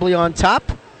comfortably on top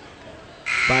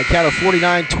by a count of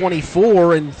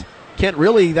 49-24. And Kent,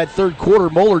 really, that third quarter,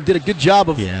 Moeller did a good job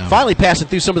of finally passing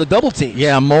through some of the double teams.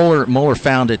 Yeah, Moeller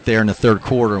found it there in the third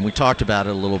quarter, and we talked about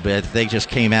it a little bit. They just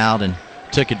came out and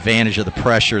took advantage of the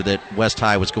pressure that West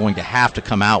High was going to have to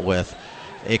come out with.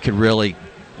 It could really,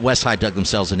 West High dug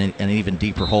themselves in an even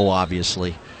deeper hole,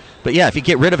 obviously. But, yeah, if you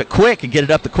get rid of it quick and get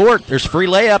it up the court, there's free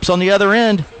layups on the other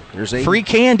end. There's free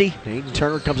candy. Aiden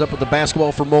Turner comes up with the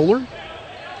basketball for Moeller.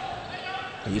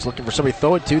 He's looking for somebody to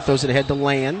throw it to. Throws it ahead to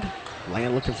Land.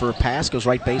 Land looking for a pass. Goes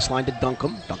right baseline to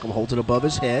Duncombe. Duncombe holds it above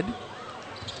his head.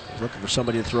 He's looking for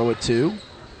somebody to throw it to.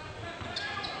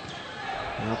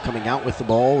 Now coming out with the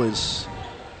ball is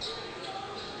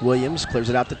Williams. Clears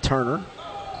it out to Turner.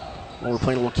 Moeller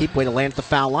playing a little keep, way to land at the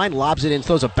foul line, lobs it in,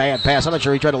 throws a bad pass. I'm not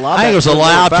sure he tried to lob it. I think it was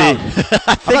allowed to.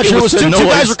 I'm not sure it was two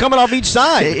guys were coming off each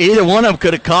side. Either one of them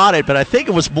could have caught it, but I think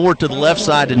it was more to the left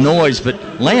side to Noyes,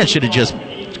 but Land should have just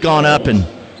gone up and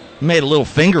Made a little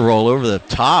finger roll over the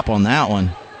top on that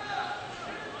one.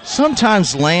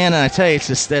 Sometimes Land, and I tell you, it's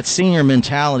just that senior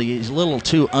mentality. He's a little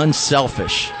too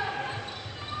unselfish.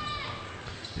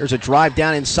 There's a drive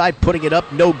down inside, putting it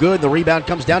up, no good. The rebound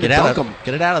comes down to Duncombe.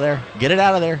 Get it out of there. Get it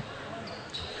out of there.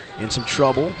 In some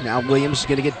trouble. Now Williams is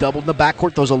going to get doubled in the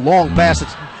backcourt. Throws a long pass.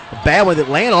 It's a bad one that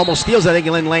Land almost steals. I think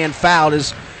Land fouled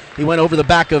as he went over the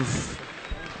back of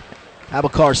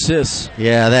Abubakar Sis.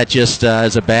 Yeah, that just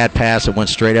is a bad pass. It went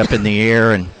straight up in the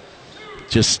air, and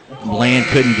just Land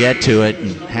couldn't get to it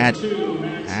and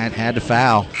had to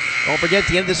foul. Don't forget, at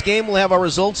the end of this game, we'll have our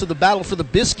results of the battle for the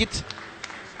biscuit,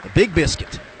 the big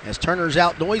biscuit. As Turner's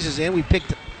Out Noise is in, we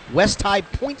picked West High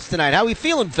points tonight. How we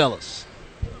feeling, fellas?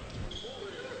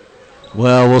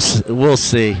 Well, we'll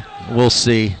see. We'll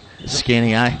see.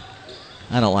 Skinny, I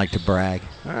don't like to brag.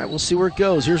 All right, we'll see where it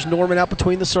goes. Here's Norman out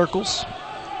between the circles.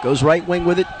 Goes right wing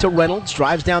with it to Reynolds.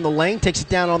 Drives down the lane. Takes it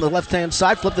down on the left-hand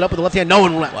side. Flipped it up with the left hand. No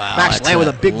one. Wow, Max Land with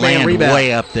a big man rebound.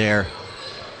 Way up there.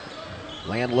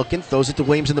 Land looking. Throws it to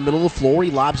Williams in the middle of the floor.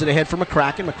 He lobs it ahead for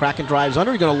McCracken. McCracken drives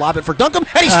under. He's going to lob it for Duncombe.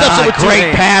 And he stuffs it with two great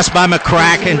hands. pass by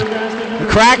McCracken.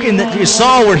 McCracken, that you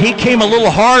saw where he came a little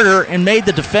harder and made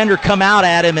the defender come out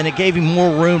at him, and it gave him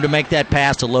more room to make that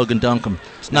pass to Logan Duncombe.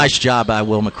 Nice job by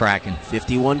Will McCracken.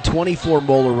 51-24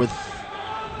 Moeller with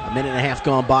a minute and a half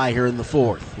gone by here in the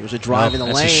fourth. Here's a drive in the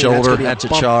that's lane. A shoulder. That's a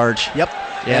charge. Yep.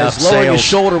 Yeah, As lowering his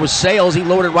shoulder was Sales. He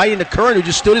lowered it right into Curran, who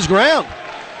just stood his ground.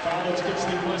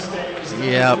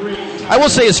 Yeah. I will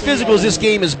say, as physical as this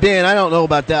game has been, I don't know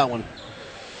about that one.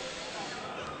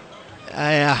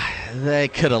 They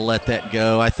could have let that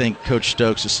go. I think Coach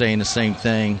Stokes is saying the same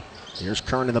thing. Here's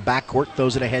Curran in the backcourt,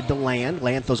 throws it ahead to Land.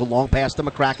 Land throws a long pass to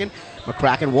McCracken.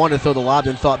 McCracken wanted to throw the lob,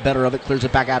 then thought better of it, clears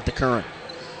it back out to Curran.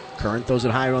 Curran throws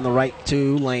it higher on the right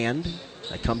to Land.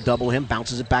 They come double him,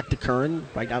 bounces it back to Curran,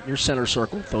 right out near center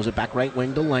circle. Throws it back right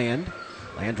wing to Land.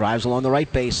 Land drives along the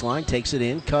right baseline, takes it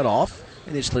in, cut off,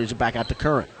 and then clears it back out to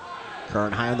Curran.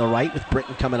 Curran high on the right with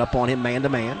Britton coming up on him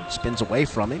man-to-man. Spins away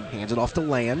from him, hands it off to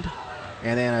Land.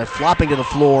 And then flopping to the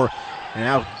floor. And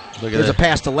now there's a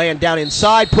pass to Land down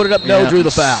inside. Put it up, drew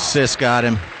the foul. Sis got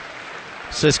him.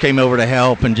 Sis came over to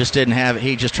help and just didn't have it.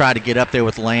 He just tried to get up there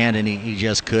with Land, and he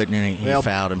just couldn't, and he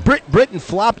fouled him. Britton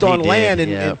flopped on Land,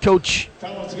 and Coach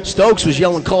Stokes was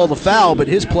yelling, call the foul, but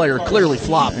his player clearly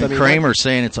flopped. And Kramer's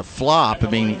saying it's a flop. I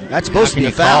mean, that's supposed to be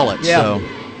a foul.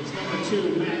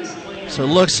 So it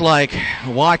looks like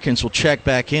Watkins will check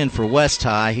back in for West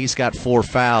High. He's got 4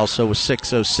 fouls, so with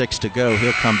 6:06 to go,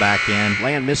 he'll come back in.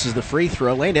 Land misses the free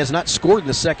throw. Land has not scored in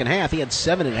the second half. He had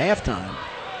 7 at halftime.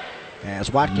 As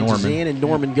Watkins is in and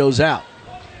Norman goes out.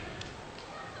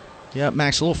 Yeah,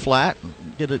 Max a little flat.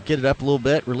 Get it up a little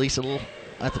bit. Release it a little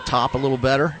at the top a little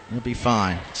better. He'll be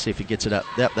fine. Let's see if he gets it up.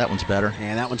 That one's better.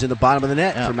 And that one's in the bottom of the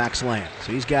net for Max Land.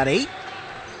 So he's got 8.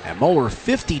 And Moeller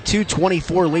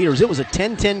 52-24 leaders. It was a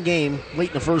 10-10 game late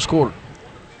in the first quarter.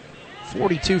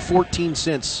 42-14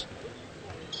 since.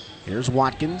 Here's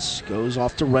Watkins. Goes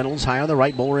off to Reynolds. High on the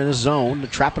right. Moeller in his zone.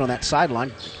 Trapping on that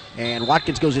sideline. And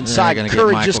Watkins goes inside.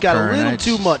 Curran just got a little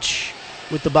too much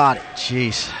with the body.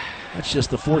 Jeez. That's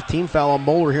just the 4th team foul on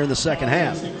Moeller here in the second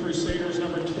half.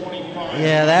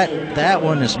 Yeah, that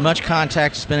one, as much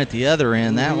contact as been at the other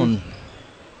end, that one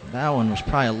was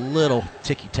probably a little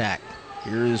ticky-tack.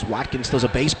 Here's Watkins, throws a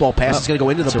baseball pass. It's going to go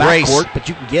into the backcourt, but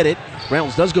you can get it.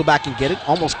 Reynolds does go back and get it.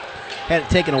 Almost had it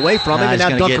taken away from him, and now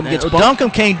Duncombe gets bumped. Duncombe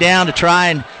came down to try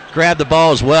and grab the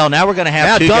ball as well. Now we're going to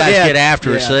have two guys get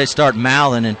after it, so they start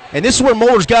mouthing. And this is where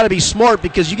Moeller's got to be smart,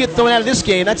 because you get thrown out of this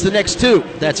game, that's the next 2.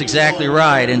 That's exactly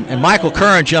right. And Michael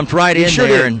Curran jumped right in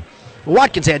there. And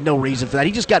Watkins had no reason for that.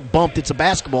 He just got bumped. It's a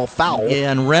basketball foul.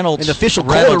 Yeah, and Reynolds. And the official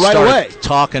called it right away.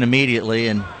 Talking immediately,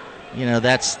 and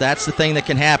that's the thing that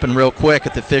can happen real quick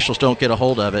if the officials don't get a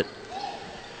hold of it.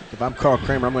 If I'm Carl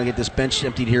Kramer, I'm going to get this bench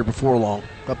emptied here before long.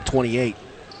 Up 28.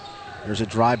 There's a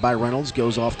drive by Reynolds.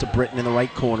 Goes off to Britton in the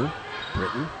right corner.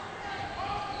 Britton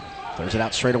throws it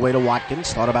out straight away to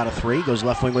Watkins. Thought about a 3. Goes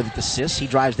left wing with it to Sis. He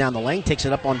drives down the lane. Takes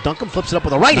it up on Duncombe. Flips it up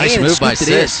with a right hand. Nice move by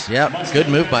Sis. Yep, good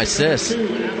move by Sis.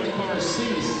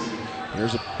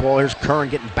 There's a ball. Here's Curran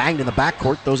getting banged in the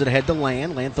backcourt. Throws it ahead to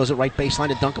Land. Land throws it right baseline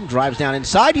to Duncombe. Drives down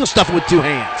inside. He'll stuff it with 2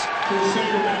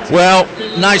 hands. Well,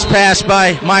 nice pass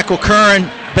by Michael Curran.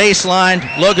 Baseline.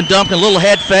 Logan Duncombe, a little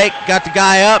head fake. Got the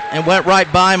guy up and went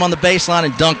right by him on the baseline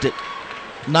and dunked it.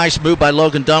 Nice move by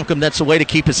Logan Duncombe. That's a way to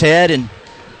keep his head. And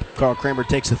Carl Kramer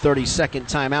takes the 30-second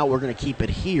timeout. We're going to keep it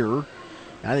here.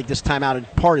 I think this timeout in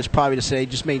part is probably to say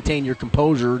just maintain your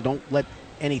composure. Don't let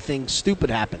anything stupid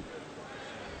happen.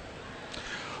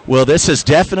 Well, this is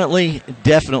definitely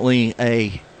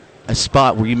a a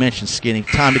spot where you mentioned, Skinny,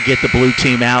 time to get the blue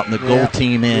team out and the gold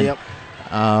team in.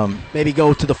 Yep. Maybe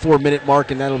go to the 4-minute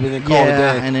mark, and that'll be then call it a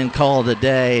day. And then call it a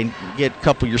day, and get a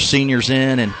couple of your seniors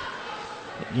in, and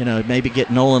maybe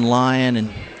get Nolan Lyon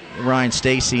and Ryan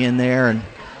Stacy in there, and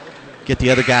get the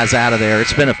other guys out of there.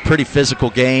 It's been a pretty physical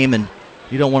game, and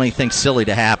you don't want anything silly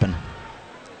to happen.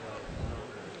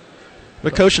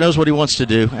 But Coach knows what he wants to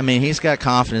do. I mean, he's got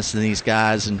confidence in these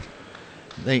guys, and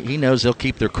he knows they'll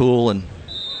keep their cool and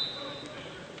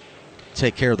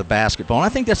take care of the basketball. And I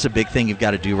think that's the big thing you've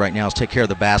got to do right now is take care of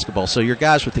the basketball. So your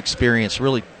guys with experience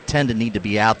really tend to need to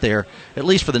be out there at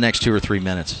least for the next 2 or 3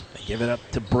 minutes. They give it up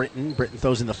to Britton. Britton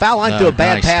throws in the foul line, through a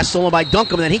bad pass stolen by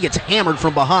Duncombe, and then he gets hammered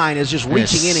from behind as just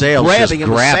reaching in and grabbing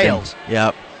him with Sales.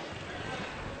 Yep.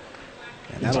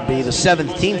 And that'll be the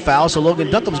 7th team foul, so Logan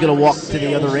Duncombe's going to walk to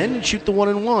the other end and shoot the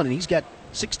 1-and-1, and he's got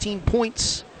 16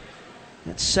 points.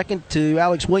 That's second to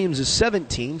Alex Williams'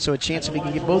 17, so a chance if he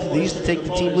can get both of these to take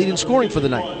the team lead in scoring for the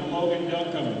night.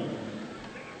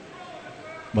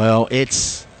 Well,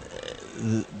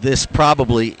 this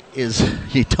probably is,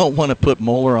 you don't want to put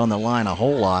Moeller on the line a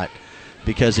whole lot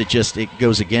because it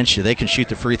goes against you. They can shoot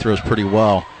the free throws pretty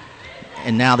well,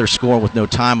 and now they're scoring with no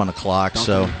time on the clock.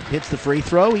 So hits the free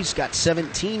throw. He's got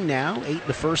 17 now, 8 in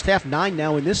the first half, 9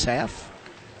 now in this half.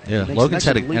 Yeah, Logan's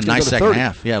had a nice second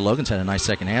half. Yeah, Logan's had a nice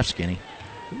second half, Skinny.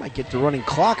 He might get the running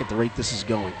clock at the rate this is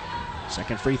going.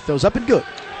 Second free throw's up and good.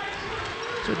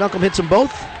 So Duncombe hits them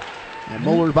both. And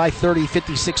Moeller by 30,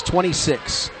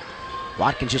 56-26.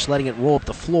 Watkins just letting it roll up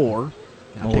the floor.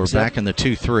 Moeller back in the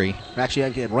 2-3. Actually, I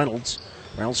get Reynolds.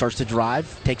 Reynolds starts to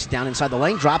drive, takes it down inside the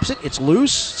lane, drops it. It's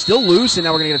loose, still loose, and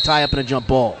now we're going to get a tie up and a jump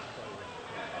ball.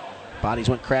 Bodies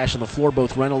went crash on the floor,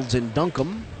 both Reynolds and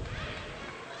Duncombe.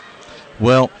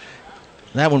 Well,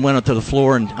 that one went up to the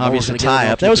floor and obviously tie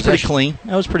up. That was pretty clean.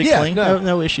 That was pretty clean.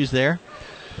 No issues there.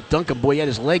 Duncombe, boy, he had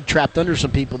his leg trapped under some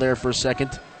people there for a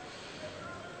second.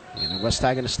 And West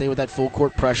High going to stay with that full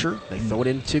court pressure. They throw it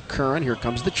into Curran. Here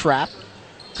comes the trap.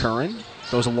 Curran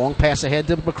throws a long pass ahead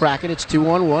to McCracken. It's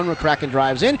 2-on-1. McCracken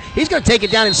drives in. He's going to take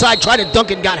it down inside. Try to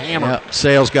dunk it, got hammered. Yep.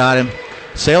 Sales got him.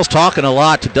 Sales talking a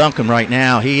lot to Duncombe right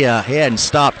now. He hadn't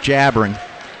stopped jabbering.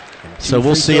 So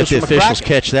we'll see if the officials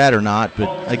catch that or not.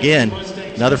 But again,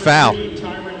 another foul.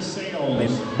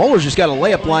 Moeller's just got a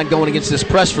layup line going against this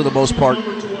press for the most part.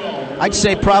 I'd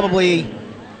say probably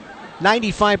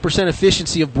 95%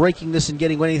 efficiency of breaking this and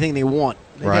getting anything they want.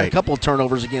 They've had a couple of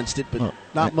turnovers against it, but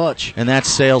not much. And that's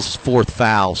Sales' 4th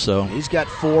foul. So he's got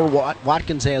 4.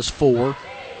 Watkins has 4.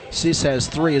 Sis has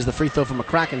 3 as the free throw from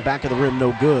McCracken. Back of the rim,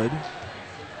 no good.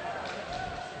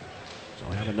 So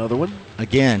we have another one.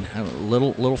 Again, a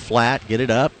little flat. Get it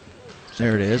up.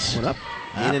 There it is. Up.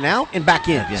 In and out and back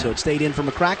in. So it stayed in for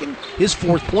McCracken. His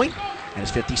 4th point. And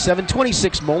it's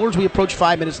 57-26 Moeller's. We approach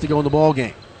 5 minutes to go in the ball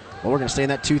game. Well, we're going to stay in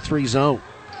that 2-3 zone.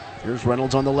 Here's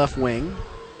Reynolds on the left wing.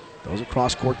 Goes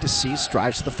across court to Cease.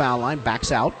 Drives to the foul line.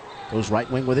 Backs out. Goes right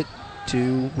wing with it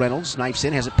to Reynolds. Knifes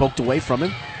in. Has it poked away from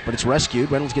him. But it's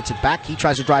rescued. Reynolds gets it back. He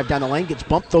tries to drive down the lane. Gets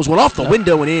bumped. Throws one off the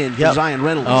window and in for Zion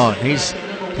Reynolds. Oh,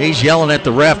 he's yelling at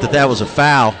the ref that was a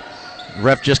foul. The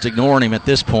ref just ignoring him at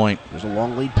this point. There's a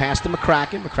long lead pass to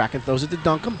McCracken. McCracken throws it to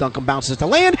Duncombe. Duncombe bounces to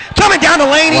land. Coming down the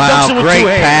lane. He dunks it with great 2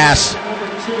 hands.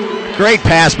 pass. Great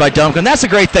pass by Duncombe. That's the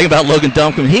great thing about Logan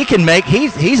Duncombe.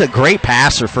 He's a great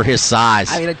passer for his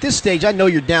size. I mean, at this stage, I know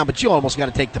you're down, but you almost got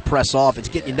to take the press off. It's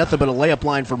getting you nothing but a layup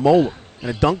line for Moeller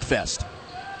and a dunk fest.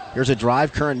 Here's a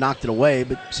drive. Curran knocked it away,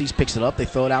 but Cease picks it up. They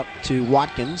throw it out to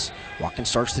Watkins. Watkins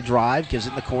starts to drive, gives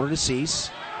it in the corner to Cease.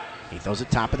 He throws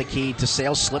it top of the key to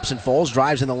Sales, slips and falls,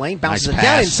 drives in the lane, bounces it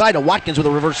down inside to Watkins with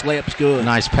a reverse layup. It's good.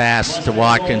 Nice pass to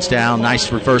Watkins down.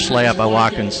 Nice reverse layup by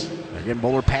Watkins. Again,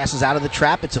 Moeller passes out of the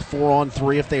trap. It's a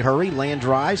 4-on-3 if they hurry. Land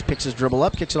drives, picks his dribble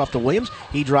up, kicks it off to Williams.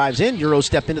 He drives in, Euro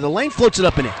step into the lane, floats it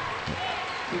up and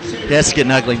in. That's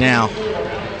getting ugly now.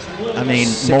 I mean,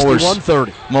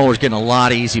 Moeller's getting a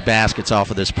lot of easy baskets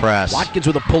off of this press. Watkins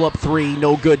with a pull-up 3,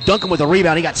 no good. Duncombe with a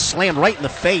rebound. He got slammed right in the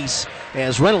face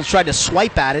as Reynolds tried to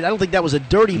swipe at it. I don't think that was a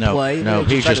dirty play. No,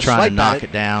 he's just trying to knock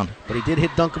it down. But he did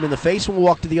hit Duncombe in the face and will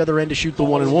walk to the other end to shoot the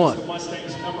 1-and-1.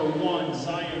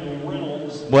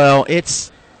 Well,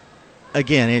 it's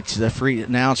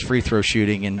free throw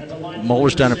shooting, and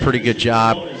Moeller's done a pretty good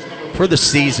job for the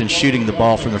season shooting the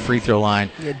ball from the free throw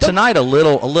line. Yeah, tonight a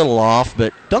little off,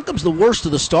 but Duncombe's the worst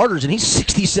of the starters, and he's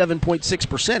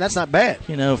 67.6%. That's not bad.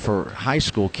 You know, for a high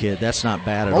school kid, that's not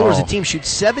bad at all. Moeller's team shoots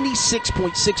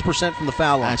 76.6% from the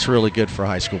foul line. That's really good for a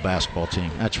high school basketball team.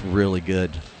 That's really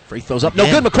good. Free throws up. No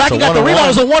good. McCracken got the rebound. It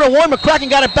was a one-on-one. McCracken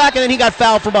got it back, and then he got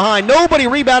fouled from behind. Nobody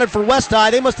rebounded for West High.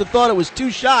 They must have thought it was 2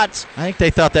 shots. I think they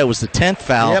thought that was the 10th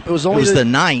foul. Yep, it was only the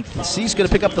 9th. C's going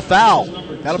to pick up the foul.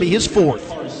 That'll be his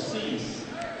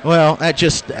 4th. Well, that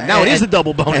just now it is the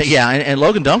double bonus. Yeah, and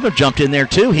Logan Duncan jumped in there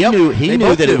too. He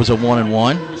knew that it was a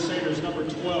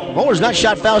 1-and-1. Moeller's not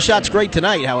shot foul shots great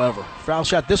tonight, however. Foul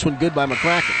shot this one good by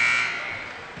McCracken.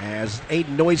 As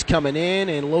Aiden Noyes coming in,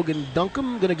 and Logan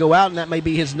Duncan going to go out, and that may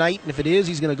be his night. And if it is,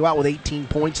 he's going to go out with 18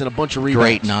 points and a bunch of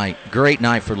rebounds. Great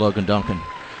night for Logan Duncan.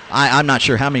 I'm not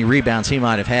sure how many rebounds he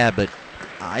might have had, but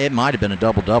it might have been a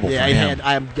double-double for him.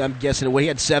 I'm guessing he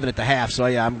had 7 at the half, so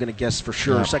yeah, I'm going to guess for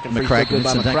sure. Second free throw good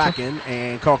by McCracken,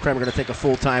 and Carl Kramer going to take a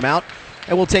full timeout.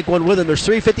 And we'll take one with him. There's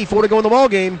 3:54 to go in the ball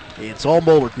game. It's all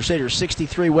Moeller Crusaders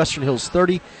 63, Western Hills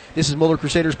 30. This is Moeller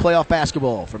Crusaders playoff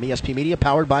basketball from ESP Media,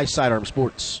 powered by Sidearm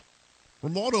Sports.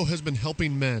 Romualdo has been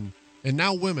helping men, and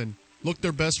now women, look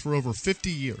their best for over 50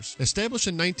 years. Established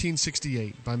in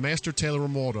 1968 by Master Taylor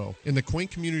Romualdo in the quaint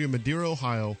community of Madeira,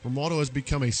 Ohio, Romualdo has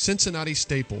become a Cincinnati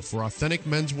staple for authentic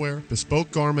menswear,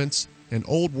 bespoke garments, and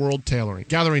old world tailoring,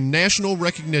 gathering national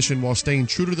recognition while staying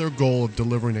true to their goal of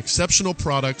delivering exceptional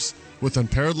products with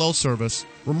unparalleled service.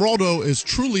 Romualdo is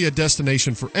truly a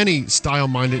destination for any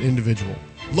style-minded individual.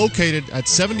 Located at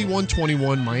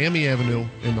 7121 Miami Avenue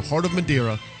in the heart of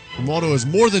Madeira, Romualdo is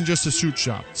more than just a suit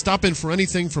shop. Stop in for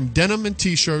anything from denim and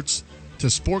t-shirts to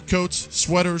sport coats,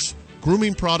 sweaters,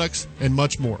 grooming products, and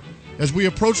much more. As we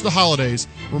approach the holidays,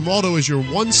 Romualdo is your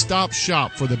one-stop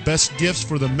shop for the best gifts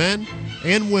for the men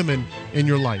and women in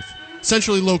your life.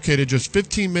 Centrally located just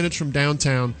 15 minutes from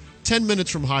downtown, 10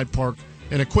 minutes from Hyde Park,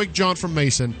 and a quick jaunt from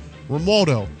Mason,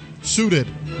 Romualdo, suited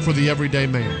for the everyday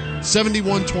man.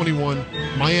 7121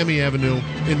 Miami Avenue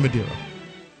in Madeira.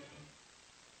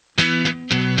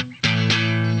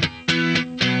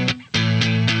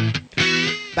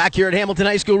 Back here at Hamilton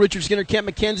High School, Richard Skinner, Kent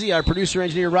McKenzie, our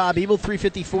producer-engineer Rob Ebel.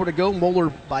 3:54 to go.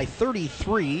 Moeller by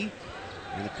 33.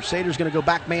 And the Crusaders going to go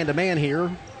back man-to-man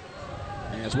here.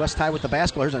 As West High with the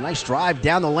basketball. There's a nice drive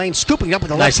down the lane, scooping up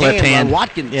with the left hand by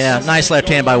Watkins. Yeah, nice left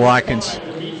hand by Watkins.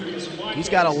 He's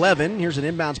got 11. Here's an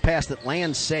inbounds pass that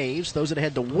Land saves. Throws it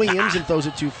ahead to Williams and throws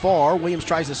it too far. Williams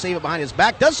tries to save it behind his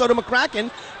back. Does so to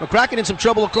McCracken. McCracken in some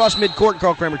trouble across midcourt.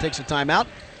 Carl Kramer takes a timeout.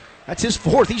 That's his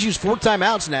 4th. He's used 4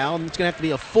 timeouts now, and it's going to have to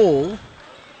be a full.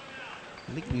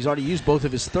 I think he's already used both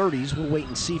of his 30s. We'll wait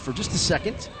and see for just a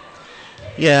second.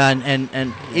 Yeah,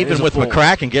 and even with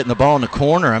McCracken getting the ball in the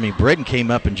corner, I mean, Britton came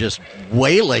up and just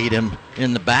waylaid him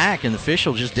in the back, and the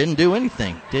official just didn't do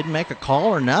anything. Didn't make a call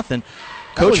or nothing.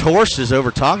 Coach Horst is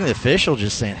over talking to the official,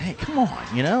 just saying, hey, come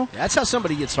on, you know? That's how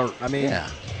somebody gets hurt. I mean,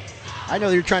 I know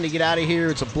you're trying to get out of here.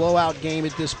 It's a blowout game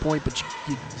at this point, but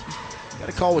you got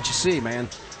to call what you see, man.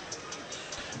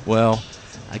 Well,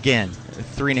 again,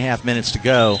 3.5 minutes to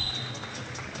go.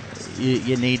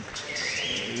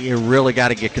 You really got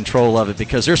to get control of it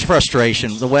because there's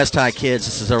frustration. The West High kids,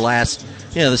 this is their last,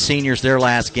 the seniors, their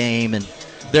last game, and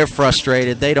they're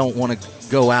frustrated. They don't want to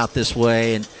go out this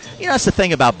way. And, that's the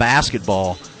thing about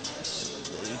basketball.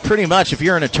 Pretty much, if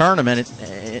you're in a tournament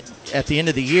at the end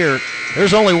of the year,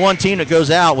 there's only one team that goes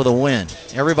out with a win.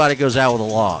 Everybody goes out with a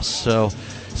loss. So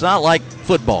it's not like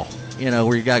football,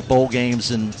 where you got bowl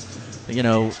games and,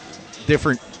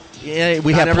 different. Yeah,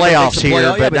 we have playoffs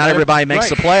here, but not everybody makes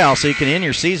the playoffs, so you can end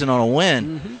your season on a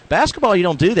win. Mm-hmm. Basketball, you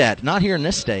don't do that. Not here in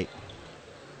this state.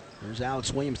 There's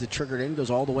Alex Williams that triggered in,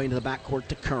 goes all the way into the backcourt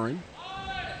to Curran.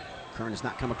 Curran has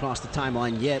not come across the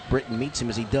timeline yet. Britton meets him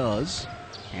as he does.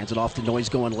 Hands it off to Noyes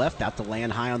going left, out to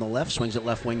Land high on the left, swings it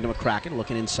left wing to McCracken,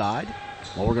 looking inside.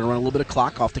 Well, we're going to run a little bit of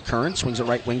clock off to Curran, swings it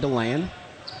right wing to Land.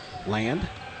 Land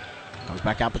comes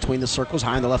back out between the circles,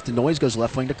 high on the left to Noyes, goes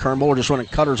left wing to Kern. Moeller just running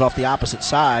cutters off the opposite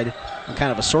side in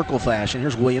kind of a circle fashion.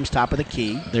 Here's Williams, top of the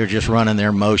key. They're just running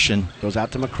their motion. Goes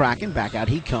out to McCracken, back out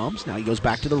he comes. Now he goes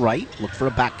back to the right, looked for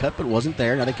a back cut, but it wasn't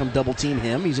there. Now they come double team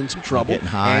him. He's in some trouble. Getting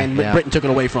high, and Britton took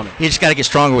it away from him. You just got to get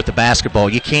stronger with the basketball.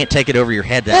 You can't take it over your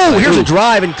head that way. Oh, here's a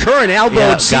drive, and Curran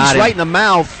elbowed Cease right in the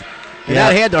mouth. And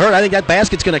that had to hurt. I think that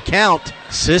basket's going to count.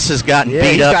 Sis has gotten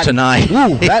beat up tonight.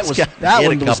 Ooh, that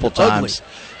one a couple times.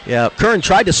 Yeah, Curran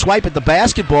tried to swipe at the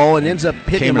basketball and ends up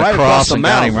hitting him right across the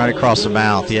mouth. Got him right across the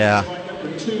mouth, yeah.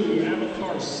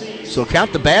 So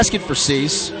count the basket for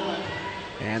Cease.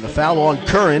 And the foul on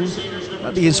Curran.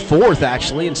 That'll be his 4th,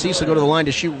 actually, and Cease will go to the line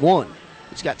to shoot 1.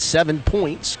 He's got 7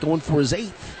 points, going for his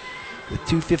 8th with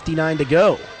 2:59 to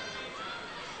go.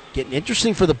 Getting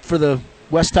interesting for the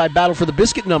West High battle for the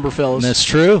biscuit number, fellas. That's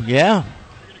true, yeah.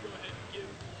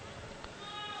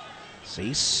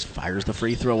 Cease fires the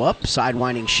free throw up.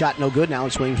 Sidewinding shot, no good. Now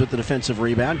Alex Williams with the defensive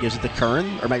rebound. Gives it to Curran,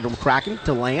 or McCracken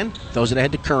to Land. Throws it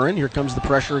ahead to Curran. Here comes the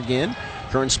pressure again.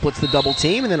 Curran splits the double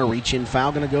team, and then a reach-in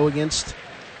foul going to go against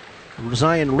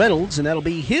Zion Reynolds, and that'll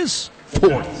be his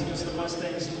fourth.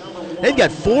 They've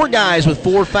got 4 guys with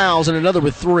 4 fouls and another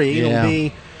with 3. Yeah. It'll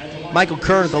be Michael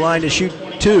Curran at the line to shoot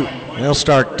 2. They'll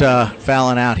start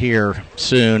fouling out here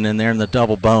soon, and they're in the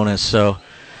double bonus, so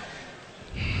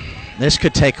this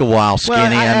could take a while,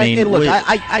 Skinny. Well,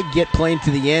 I get playing to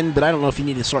the end, but I don't know if you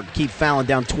need to start keep fouling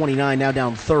down 29, now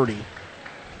down 30.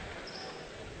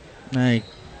 They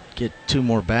get 2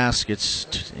 more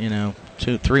baskets,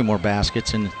 3 more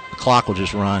baskets, and the clock will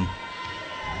just run.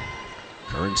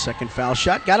 Curran's second foul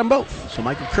shot got them both. So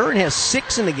Michael Curran has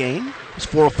 6 in the game. He's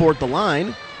 4 of 4 at the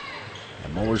line.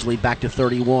 And Moeller's lead back to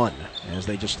 31. As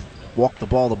they just walk the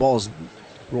ball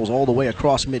rolls all the way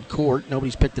across midcourt.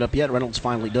 Nobody's picked it up yet. Reynolds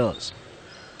finally does.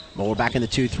 Moeller back in the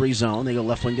 2-3 zone. They go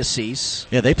left wing to Cease.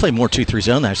 Yeah, they play more 2-3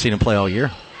 zone than I've seen them play all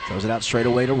year. Throws it out straight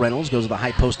away to Reynolds. Goes to the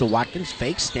high post to Watkins.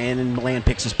 Fakes. Standing. Land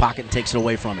picks his pocket and takes it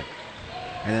away from him.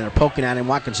 And then they're poking at him.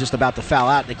 Watkins just about to foul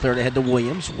out. They cleared ahead to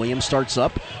Williams. Williams starts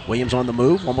up. Williams on the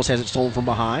move. Almost has it stolen from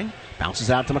behind. Bounces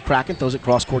out to McCracken. Throws it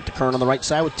cross court to Curran on the right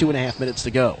side with 2.5 minutes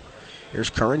to go. Here's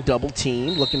Curran, double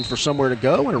team, looking for somewhere to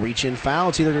go, and a reach-in foul.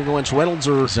 It's either going to go into Reynolds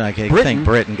or Britton. I think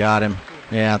Britton got him.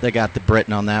 Yeah, they got the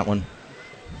Britton on that one.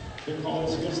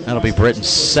 That'll be Britton's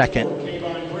second.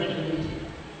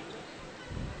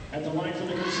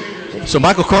 So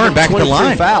Michael Curran back at the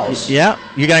line. Fouls. Yeah,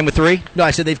 you got him with 3? No,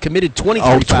 I said they've committed 23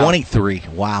 fouls. 23.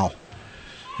 Wow.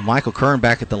 Michael Curran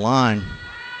back at the line.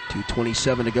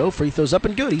 2:27 to go. Free throws up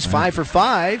and good. He's 5 for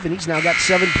 5, and he's now got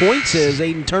 7 points as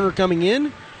Aiden Turner coming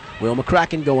in. Will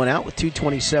McCracken going out with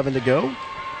 2:27 to go.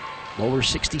 Moeller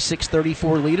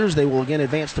 66-34 leaders. They will again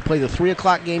advance to play the 3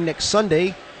 o'clock game next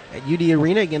Sunday at UD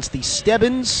Arena against the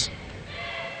Stebbins.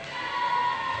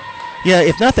 Yeah,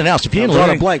 if nothing else, if you didn't learn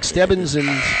a blank, Stebbins and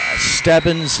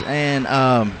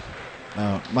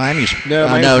Miami's.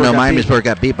 Miamisburg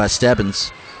got beat by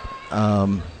Stebbins.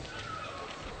 Springboro,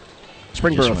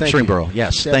 thank you. Springboro,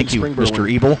 yes. Stebbins, thank you, Springboro.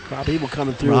 Mr. Ebel. Rob Ebel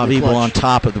coming through. Rob Ebel on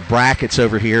top of the brackets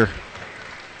over here.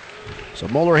 So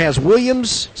Moeller has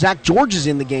Williams. Zach George is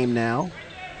in the game now.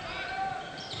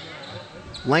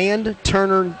 Land,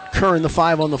 Turner, Curran, the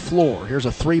 5 on the floor. Here's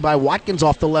a 3 by Watkins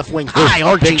off the left wing. High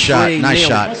arching big shot. Nice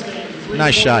shot.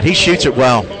 Nice shot. He shoots it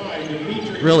well.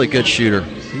 Really good shooter.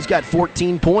 He's got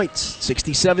 14 points.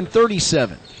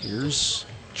 67-37. Here's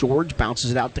George. Bounces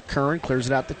it out to Curran. Clears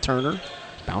it out to Turner.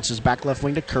 Bounces back left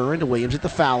wing to Curran. To Williams at the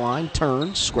foul line.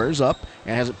 Turns. Squares up.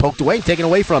 And has it poked away and taken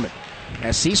away from it.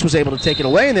 As Cease was able to take it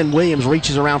away, and then Williams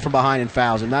reaches around from behind and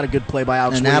fouls him. Not a good play by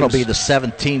Alex Williams. And that'll be the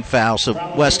 17th foul, so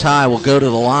West High will go to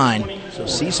the line. So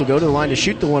Cease will go to the line to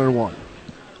shoot the 1-and-1.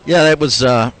 Yeah, that was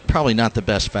probably not the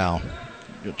best foul.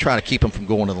 You'll try to keep him from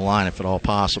going to the line if at all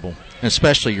possible. And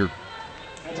especially you're,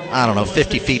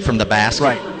 50 feet from the basket.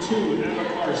 Right.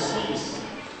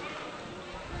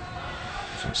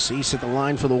 So Cease at the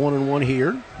line for the 1-and-1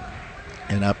 here.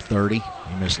 And up 30. You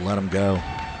just let him go.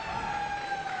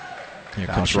 Here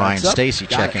Foul comes Ryan Stacy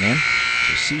checking in.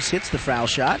 So Cease hits the foul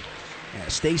shot.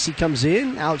 Stacy comes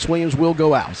in. Alex Williams will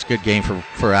go out. It's a good game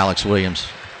for Alex Williams.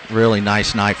 Really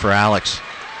nice night for Alex.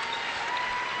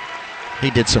 He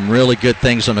did some really good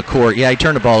things on the court. Yeah, he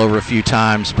turned the ball over a few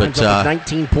times, but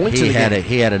 19 points he had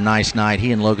a nice night.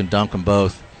 He and Logan Duncan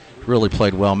both really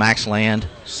played well. Max Land.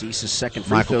 Cease's second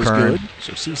free throw is good.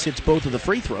 So Cease hits both of the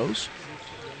free throws.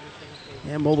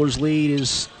 And Moeller's lead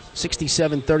is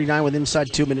 67-39 with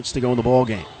inside 2 minutes to go in the ball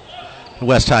game.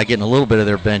 West High getting a little bit of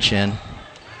their bench in.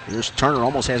 Here's Turner,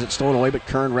 almost has it stolen away, but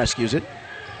Curran rescues it.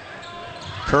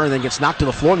 Curran then gets knocked to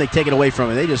the floor, and they take it away from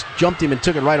him. They just jumped him and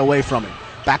took it right away from him.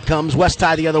 Back comes West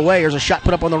High the other way. Here's a shot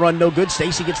put up on the run, no good.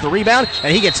 Stacy gets the rebound,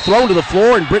 and he gets thrown to the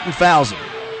floor, and Britton fouls him.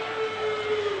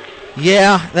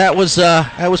 Yeah, that was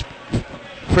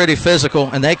pretty physical,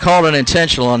 and they called an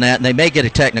intentional on that, and they may get a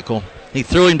technical. He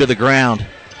threw him to the ground.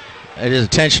 It is an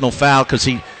intentional foul because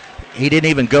he didn't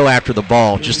even go after the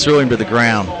ball, just threw him to the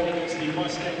ground.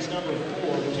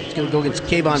 He's going to go against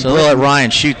Kayvon. So they'll let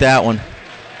Ryan shoot that one.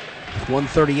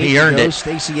 138 he earned to go. it.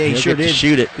 Stacy A sure did.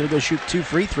 Shoot it. Going to go shoot 2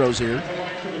 free throws here.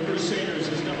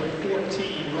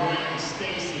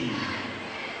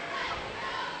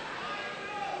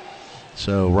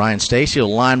 So Ryan Stacy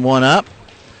will line one up.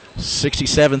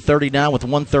 67-39 with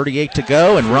 1:38 to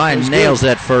go, and Ryan nails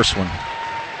that first one.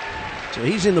 So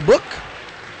he's in the book.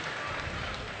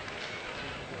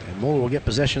 And Moeller will get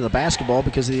possession of the basketball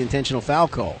because of the intentional foul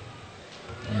call.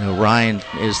 Ryan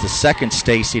is the second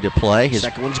Stacy to play. His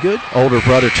second one's good. Older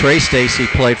brother Trey Stacy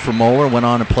played for Moeller, went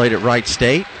on and played at Wright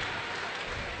State.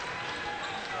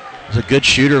 He's a good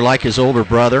shooter like his older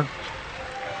brother.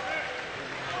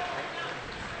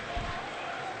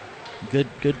 Good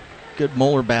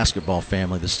Moeller basketball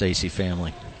family, the Stacy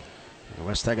family.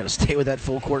 Westside got to stay with that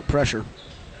full court pressure.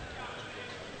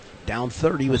 Down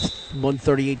 30 with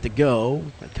 1:38 to go.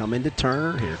 They come into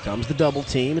Turner. Here comes the double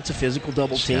team. It's a physical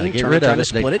double team. Get Turner rid trying of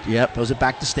to it. split it. Yep. Throws it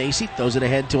back to Stacy. Throws it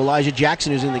ahead to Elijah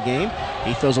Jackson, who's in the game.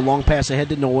 He throws a long pass ahead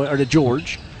to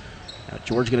George. Now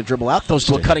George going to dribble out. Throws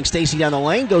to a cutting Stacy down the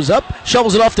lane. Goes up.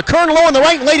 Shovels it off to Kern. Low on the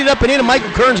right. Laid it up and in. And Michael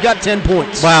Kern's got 10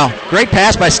 points. Wow. Great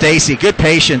pass by Stacy. Good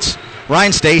patience.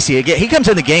 Ryan Stacy, again, he comes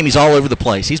in the game, he's all over the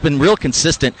place. He's been real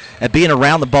consistent at being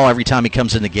around the ball every time he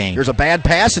comes in the game. Here's a bad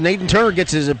pass, and Aiden Turner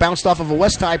gets it bounced off of a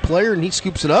West High player, and he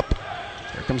scoops it up.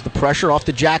 Here comes the pressure off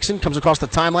to Jackson, comes across the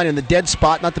timeline in the dead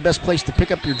spot, not the best place to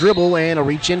pick up your dribble, and a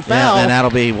reach-in foul. Yeah, and that'll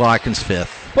be Watkins'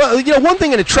 fifth. Well, one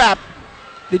thing in a trap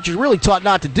that you're really taught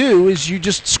not to do is you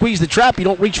just squeeze the trap, you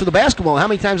don't reach for the basketball. How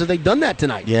many times have they done that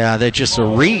tonight? Yeah, the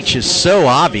reach is so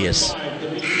obvious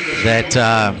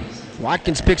that...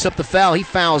 Watkins picks up the foul. He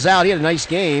fouls out. He had a nice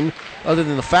game other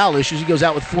than the foul issues. He goes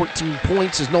out with 14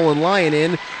 points as Nolan Lyon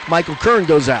in. Michael Kern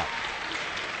goes out.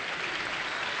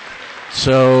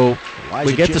 So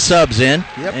we get the subs in.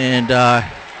 Yep. And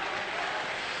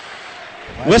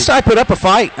Westside put up a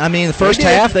fight. I mean, the first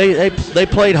half they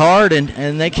played hard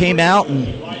and they came out and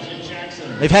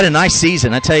they've had a nice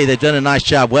season. I tell you, they've done a nice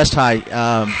job. West High,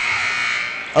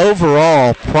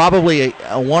 overall, probably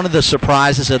one of the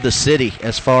surprises of the city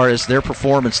as far as their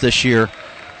performance this year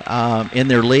in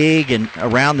their league and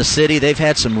around the city. They've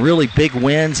had some really big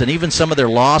wins, and even some of their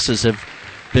losses have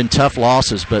been tough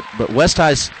losses. But West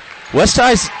High's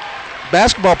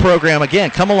basketball program, again,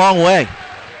 come a long way.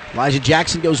 Elijah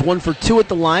Jackson goes 1 for 2 at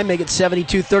the line, make it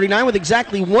 72-39 with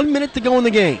exactly 1 minute to go in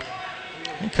the game.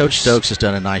 And Coach Stokes has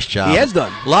done a nice job. He has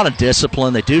done. A lot of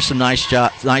discipline. They do some nice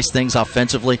things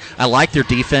offensively. I like their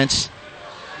defense.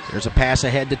 There's a pass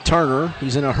ahead to Turner.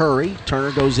 He's in a hurry.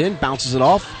 Turner goes in, bounces it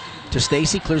off to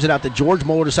Stacy, clears it out to George.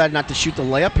 Moeller decided not to shoot the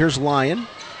layup. Here's Lyon.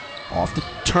 Off to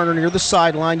Turner near the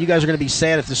sideline. You guys are going to be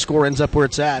sad if the score ends up where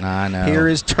it's at. I know. Here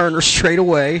is Turner straight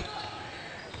away.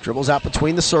 Dribbles out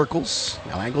between the circles.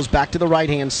 Now angles back to the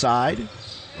right-hand side.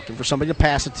 Looking for somebody to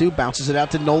pass it to. Bounces it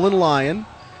out to Nolan Lyon.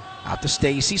 Out to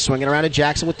Stacy, swinging around to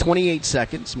Jackson with 28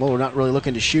 seconds. Moeller not really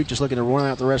looking to shoot, just looking to run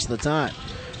out the rest of the time.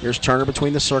 Here's Turner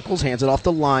between the circles, hands it off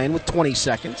to Lyon with 20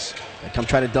 seconds. They come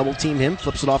try to double-team him,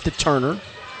 flips it off to Turner.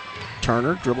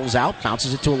 Turner dribbles out,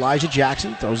 bounces it to Elijah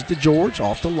Jackson, throws it to George,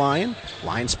 off to Lyon.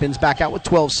 Lyon spins back out with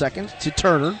 12 seconds to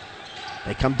Turner.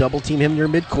 They come double-team him near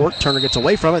midcourt. Turner gets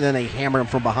away from it, then they hammer him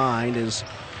from behind. Is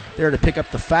there to pick up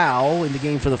the foul in the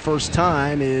game for the first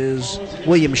time is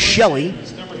William Shelley.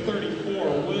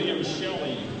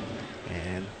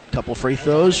 Couple free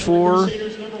throws for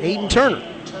Aiden Turner.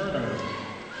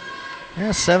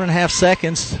 Yeah, 7.5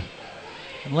 seconds.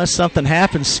 Unless something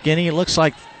happens, Skinny, it looks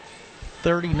like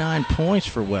 39 points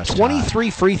for West 23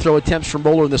 High. free throw attempts from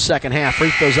Moeller in the second half. Free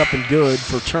throws up and good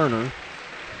for Turner.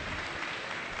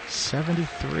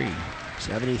 73.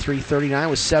 73-39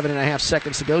 with 7.5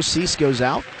 seconds to go. Cease goes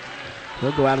out.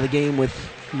 He'll go out of the game with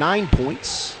 9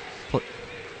 points.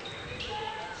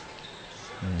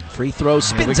 Free throw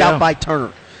spins out by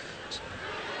Turner.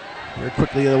 Very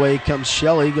quickly the other way comes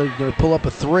Shelley. Going to pull up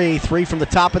a three. Three from the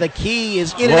top of the key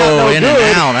is in and out. No in good.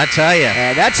 And out, I tell you.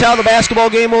 And that's how the basketball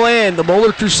game will end. The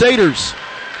Moeller Crusaders,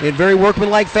 in very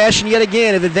workmanlike fashion yet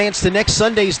again, have advanced to next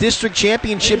Sunday's district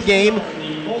championship game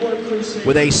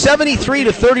with a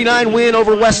 73-39 win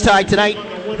over West High tonight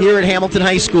here at Hamilton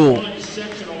High School.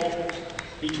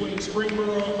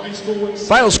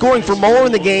 Final scoring for Moeller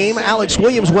in the game. Alex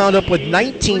Williams wound up with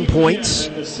 19 points.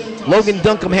 Logan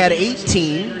Duncombe had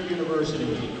 18.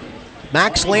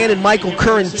 Max Land and Michael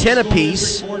Curran 10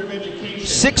 apiece.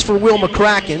 6 for Will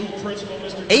McCracken.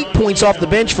 8 points off the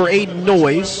bench for Aiden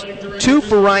Noyes. 2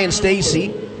 for Ryan Stacy.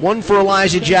 1 for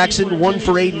Elijah Jackson. 1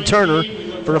 for Aiden Turner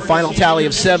for a final tally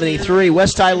of 73.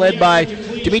 West High led by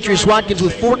Demetrius Watkins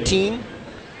with 14.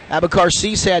 Abakar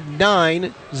Cease had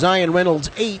 9. Zion Reynolds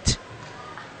 8.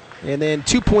 And then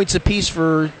 2 points apiece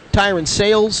for Tyron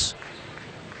Sales,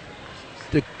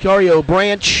 DeCario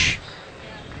Branch,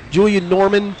 Julian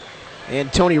Norman,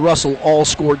 and Tony Russell all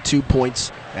scored 2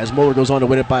 points as Moeller goes on to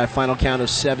win it by a final count of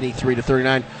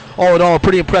 73-39. All in all, a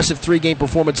pretty impressive 3-game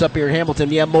performance up here in Hamilton.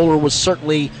 Yeah, Moeller was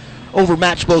certainly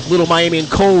overmatched both Little Miami and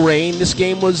Colerain. This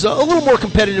game was a little more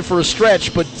competitive for a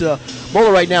stretch, but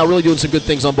Moeller right now really doing some good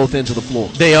things on both ends of the floor.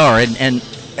 They are, and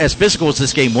as physical as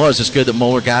this game was, it's good that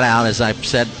Moeller got out, as I've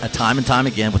said time and time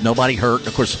again, with nobody hurt.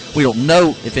 Of course, we don't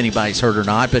know if anybody's hurt or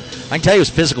not, but I can tell you it was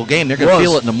a physical game. They're going to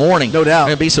feel it in the morning. No doubt.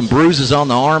 There's going to be some bruises on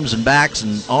the arms and backs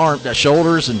and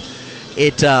shoulders, and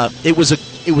It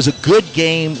was a good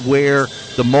game where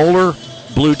the Moeller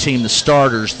blue team, the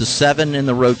starters, the 7 in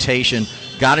the rotation,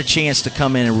 got a chance to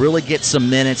come in and really get some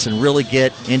minutes and really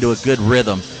get into a good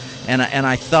rhythm. And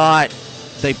I thought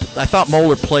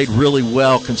Moeller played really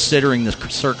well considering the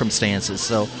circumstances.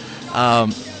 So,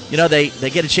 they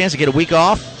get a chance to get a week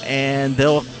off, and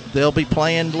they'll be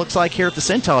playing, looks like, here at the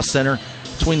Cintas Center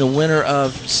between the winner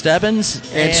of Stebbins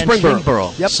and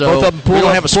Springboro. Yep, so both of them we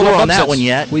don't have a score on that one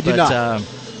yet. We do not.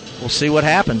 We'll see what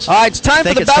happens. All right, it's time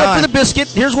for the battle for the biscuit.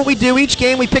 Here's what we do. Each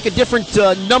game we pick a different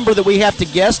number that we have to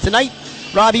guess. Tonight,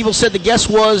 Rob Evil said the guess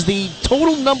was the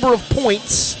total number of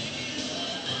points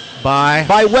by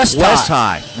West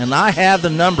High. And I have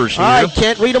the numbers here. All right,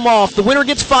 Kent, read them off. The winner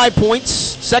gets 5 points.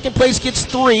 Second place gets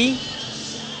 3.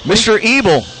 Mr.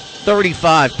 Ebel,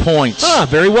 35 points.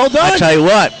 Very well done. I tell you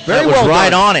what, that was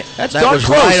right on it. That was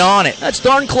right on it. That's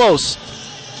darn close.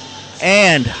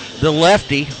 And the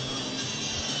lefty,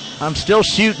 I'm still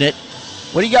shooting it.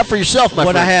 What do you got for yourself, my friend?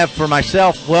 What I have for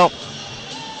myself, well,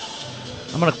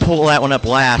 I'm going to pull that one up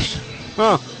last.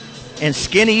 And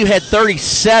Skinny, you had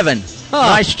 37.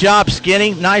 Nice job,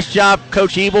 Skinny. Nice job,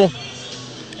 Coach Ebel.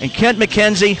 And Kent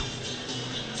McKenzie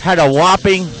had a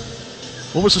whopping,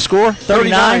 what was the score?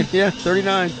 39? Yeah,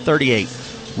 39. 38.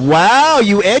 Wow,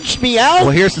 you edged me out.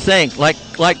 Well, here's the thing.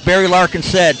 Like Barry Larkin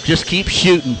said, just keep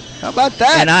shooting. How about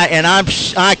that? And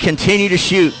I continue to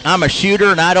shoot. I'm a shooter,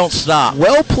 and I don't stop.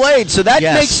 Well played. So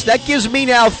that gives me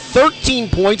now 13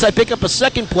 points. I pick up a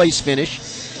second place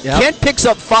finish. Yep. Kent picks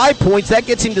up 5 points. That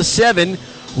gets him to 7.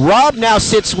 Rob now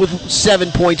sits with 7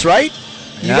 points, right?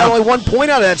 You got only 1 point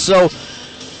out of that. So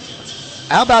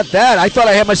how about that? I thought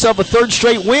I had myself a third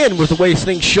straight win with the way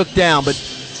things shook down, but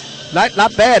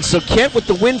not bad. So Kent with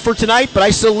the win for tonight, but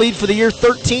I still lead for the year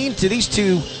 13 to these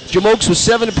two jamokes with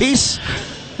 7 apiece.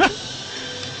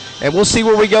 And we'll see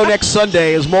where we go next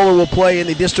Sunday as Moeller will play in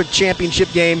the district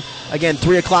championship game. Again,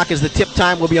 3 o'clock is the tip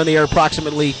time. We'll be on the air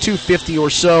approximately 2:50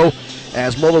 or so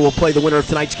as Moeller will play the winner of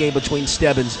tonight's game between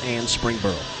Stebbins and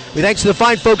Springboro. We thanks to the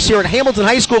fine folks here at Hamilton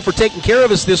High School for taking care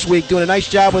of us this week, doing a nice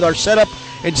job with our setup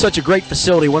in such a great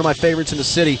facility. One of my favorites in the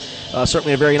city.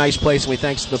 Certainly a very nice place, and we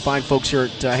thanks to the fine folks here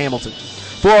at Hamilton.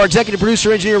 For our executive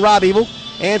producer, engineer Rob Evil,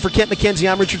 and for Kent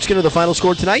McKenzie, I'm Richard Skinner. The final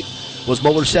score tonight was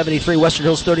Moeller 73, Western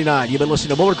Hills 39. You've been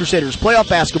listening to Moeller Crusaders Playoff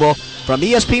Basketball from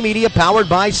ESP Media, powered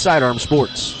by Sidearm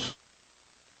Sports.